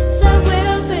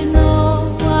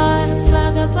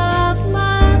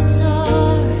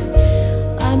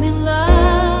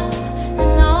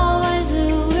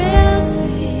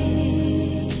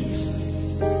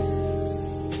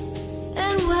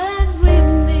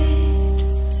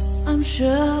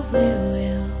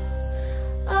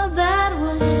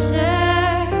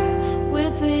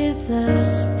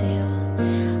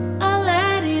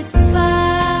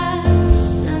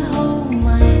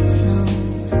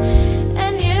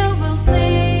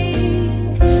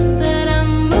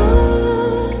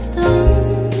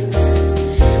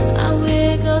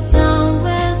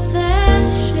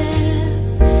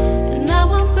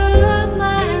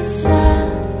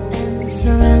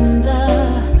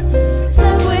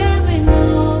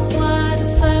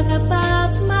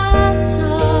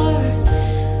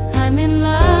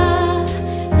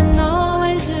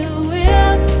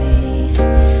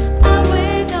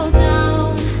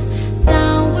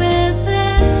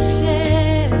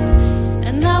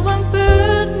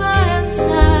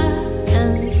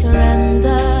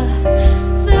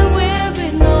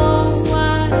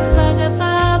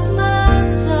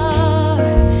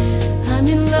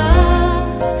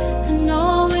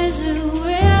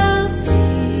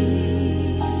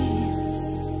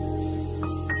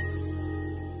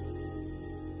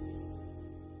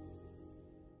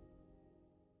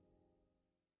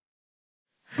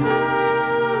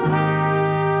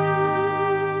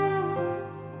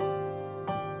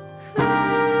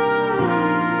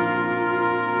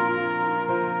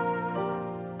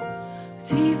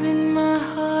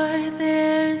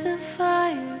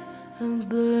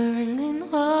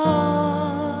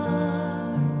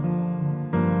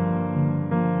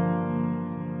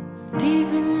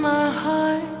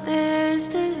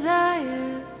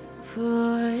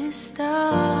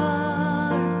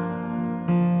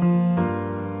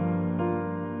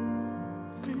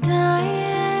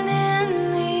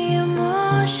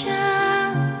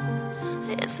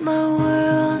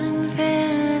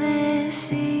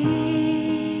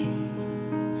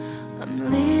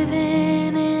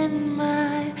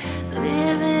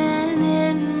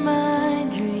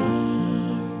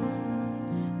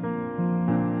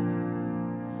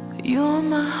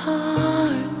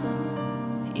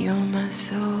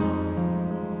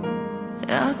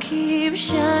 I'll keep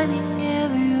shining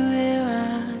everywhere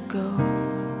I go.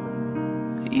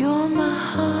 You're my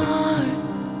heart,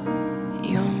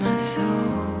 you're my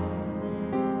soul.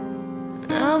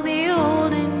 I'll be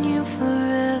holding you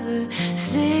forever,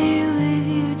 stay with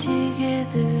you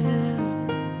together.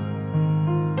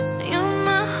 You're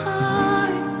my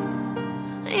heart,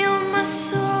 you're my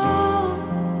soul.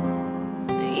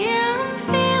 Yeah, I'm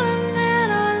feeling that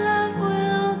our love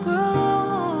will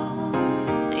grow.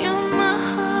 You're my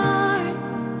heart,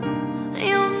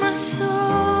 you're my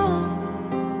soul,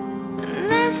 and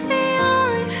that's the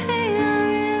only thing I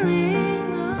really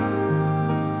know.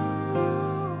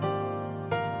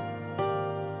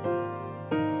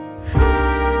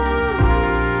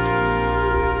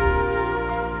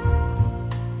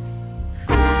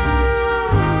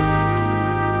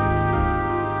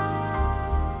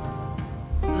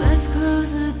 Let's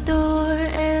close the door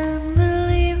and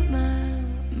believe my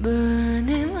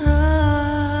burning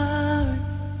heart.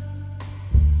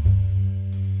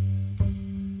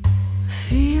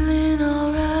 Feeling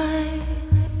alright,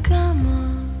 come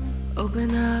on,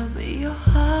 open up your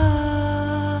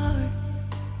heart.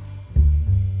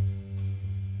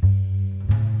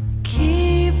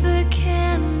 Keep the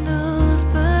candles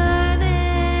burning,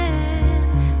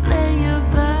 let your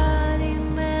body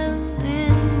melt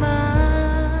in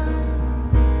mine.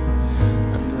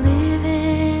 I'm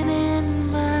living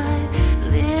in my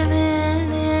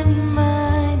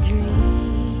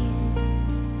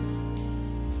dreams.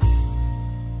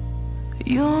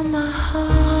 You're my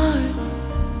heart,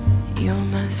 you're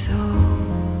my soul.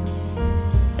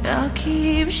 I'll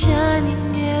keep shining